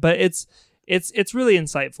podcast, but it's it's really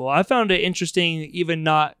insightful. I found it interesting, even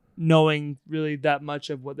not knowing really that much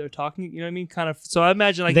of what they're talking. You know what I mean? Kind of. So I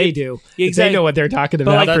imagine like they do. Exactly. They know what they're talking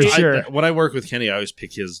But, about like, for sure. When I work with Kenny, I always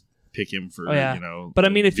pick him for Oh, yeah. you know. But I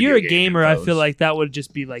mean, if you're a video game gamer, I infos. feel like that would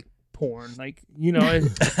just be like porn. Like, you know,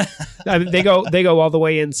 I mean, they go all the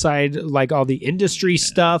way inside, like all the industry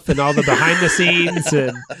stuff and all the behind the scenes,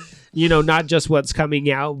 and you know, not just what's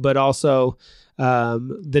coming out, but also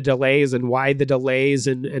the delays and why the delays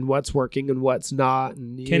and what's working and what's not.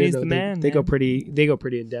 And Kenny's the man. They go pretty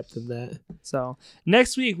in depth in that. So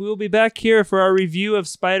next week we will be back here for our review of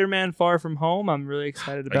Spider-Man: Far From Home. I'm really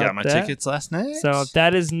excited about that. I got my tickets last night. So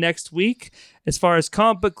that is next week. As far as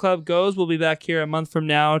Comic Book Club goes, we'll be back here a month from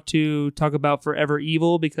now to talk about Forever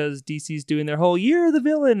Evil, because DC's doing their whole Year of the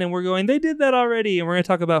Villain, and we're going, they did that already, and we're going to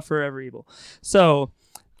talk about Forever Evil. So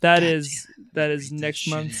that is next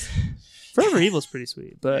month. Forever Evil is pretty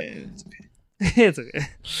sweet, but Yeah, it's okay. it's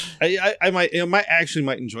okay. I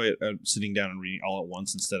might enjoy it sitting down and reading all at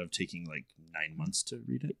once instead of taking like 9 months to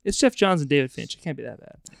read it. It's Jeff Johns and David Finch. It can't be that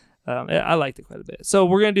bad. I liked it quite a bit. So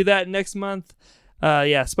we're going to do that next month.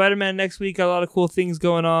 Spider-Man next week. Got a lot of cool things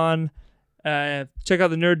going on. Check out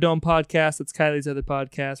the Nerd Dome podcast. That's Kylie's other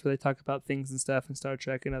podcast where they talk about things and stuff and Star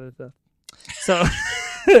Trek and other stuff. So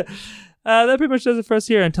that pretty much does it for us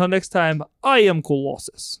here. Until next time, I am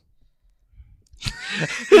Colossus.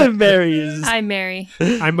 Mary is. I'm Mary.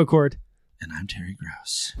 I'm McCord. And I'm Terry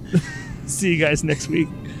Grouse. See you guys next week.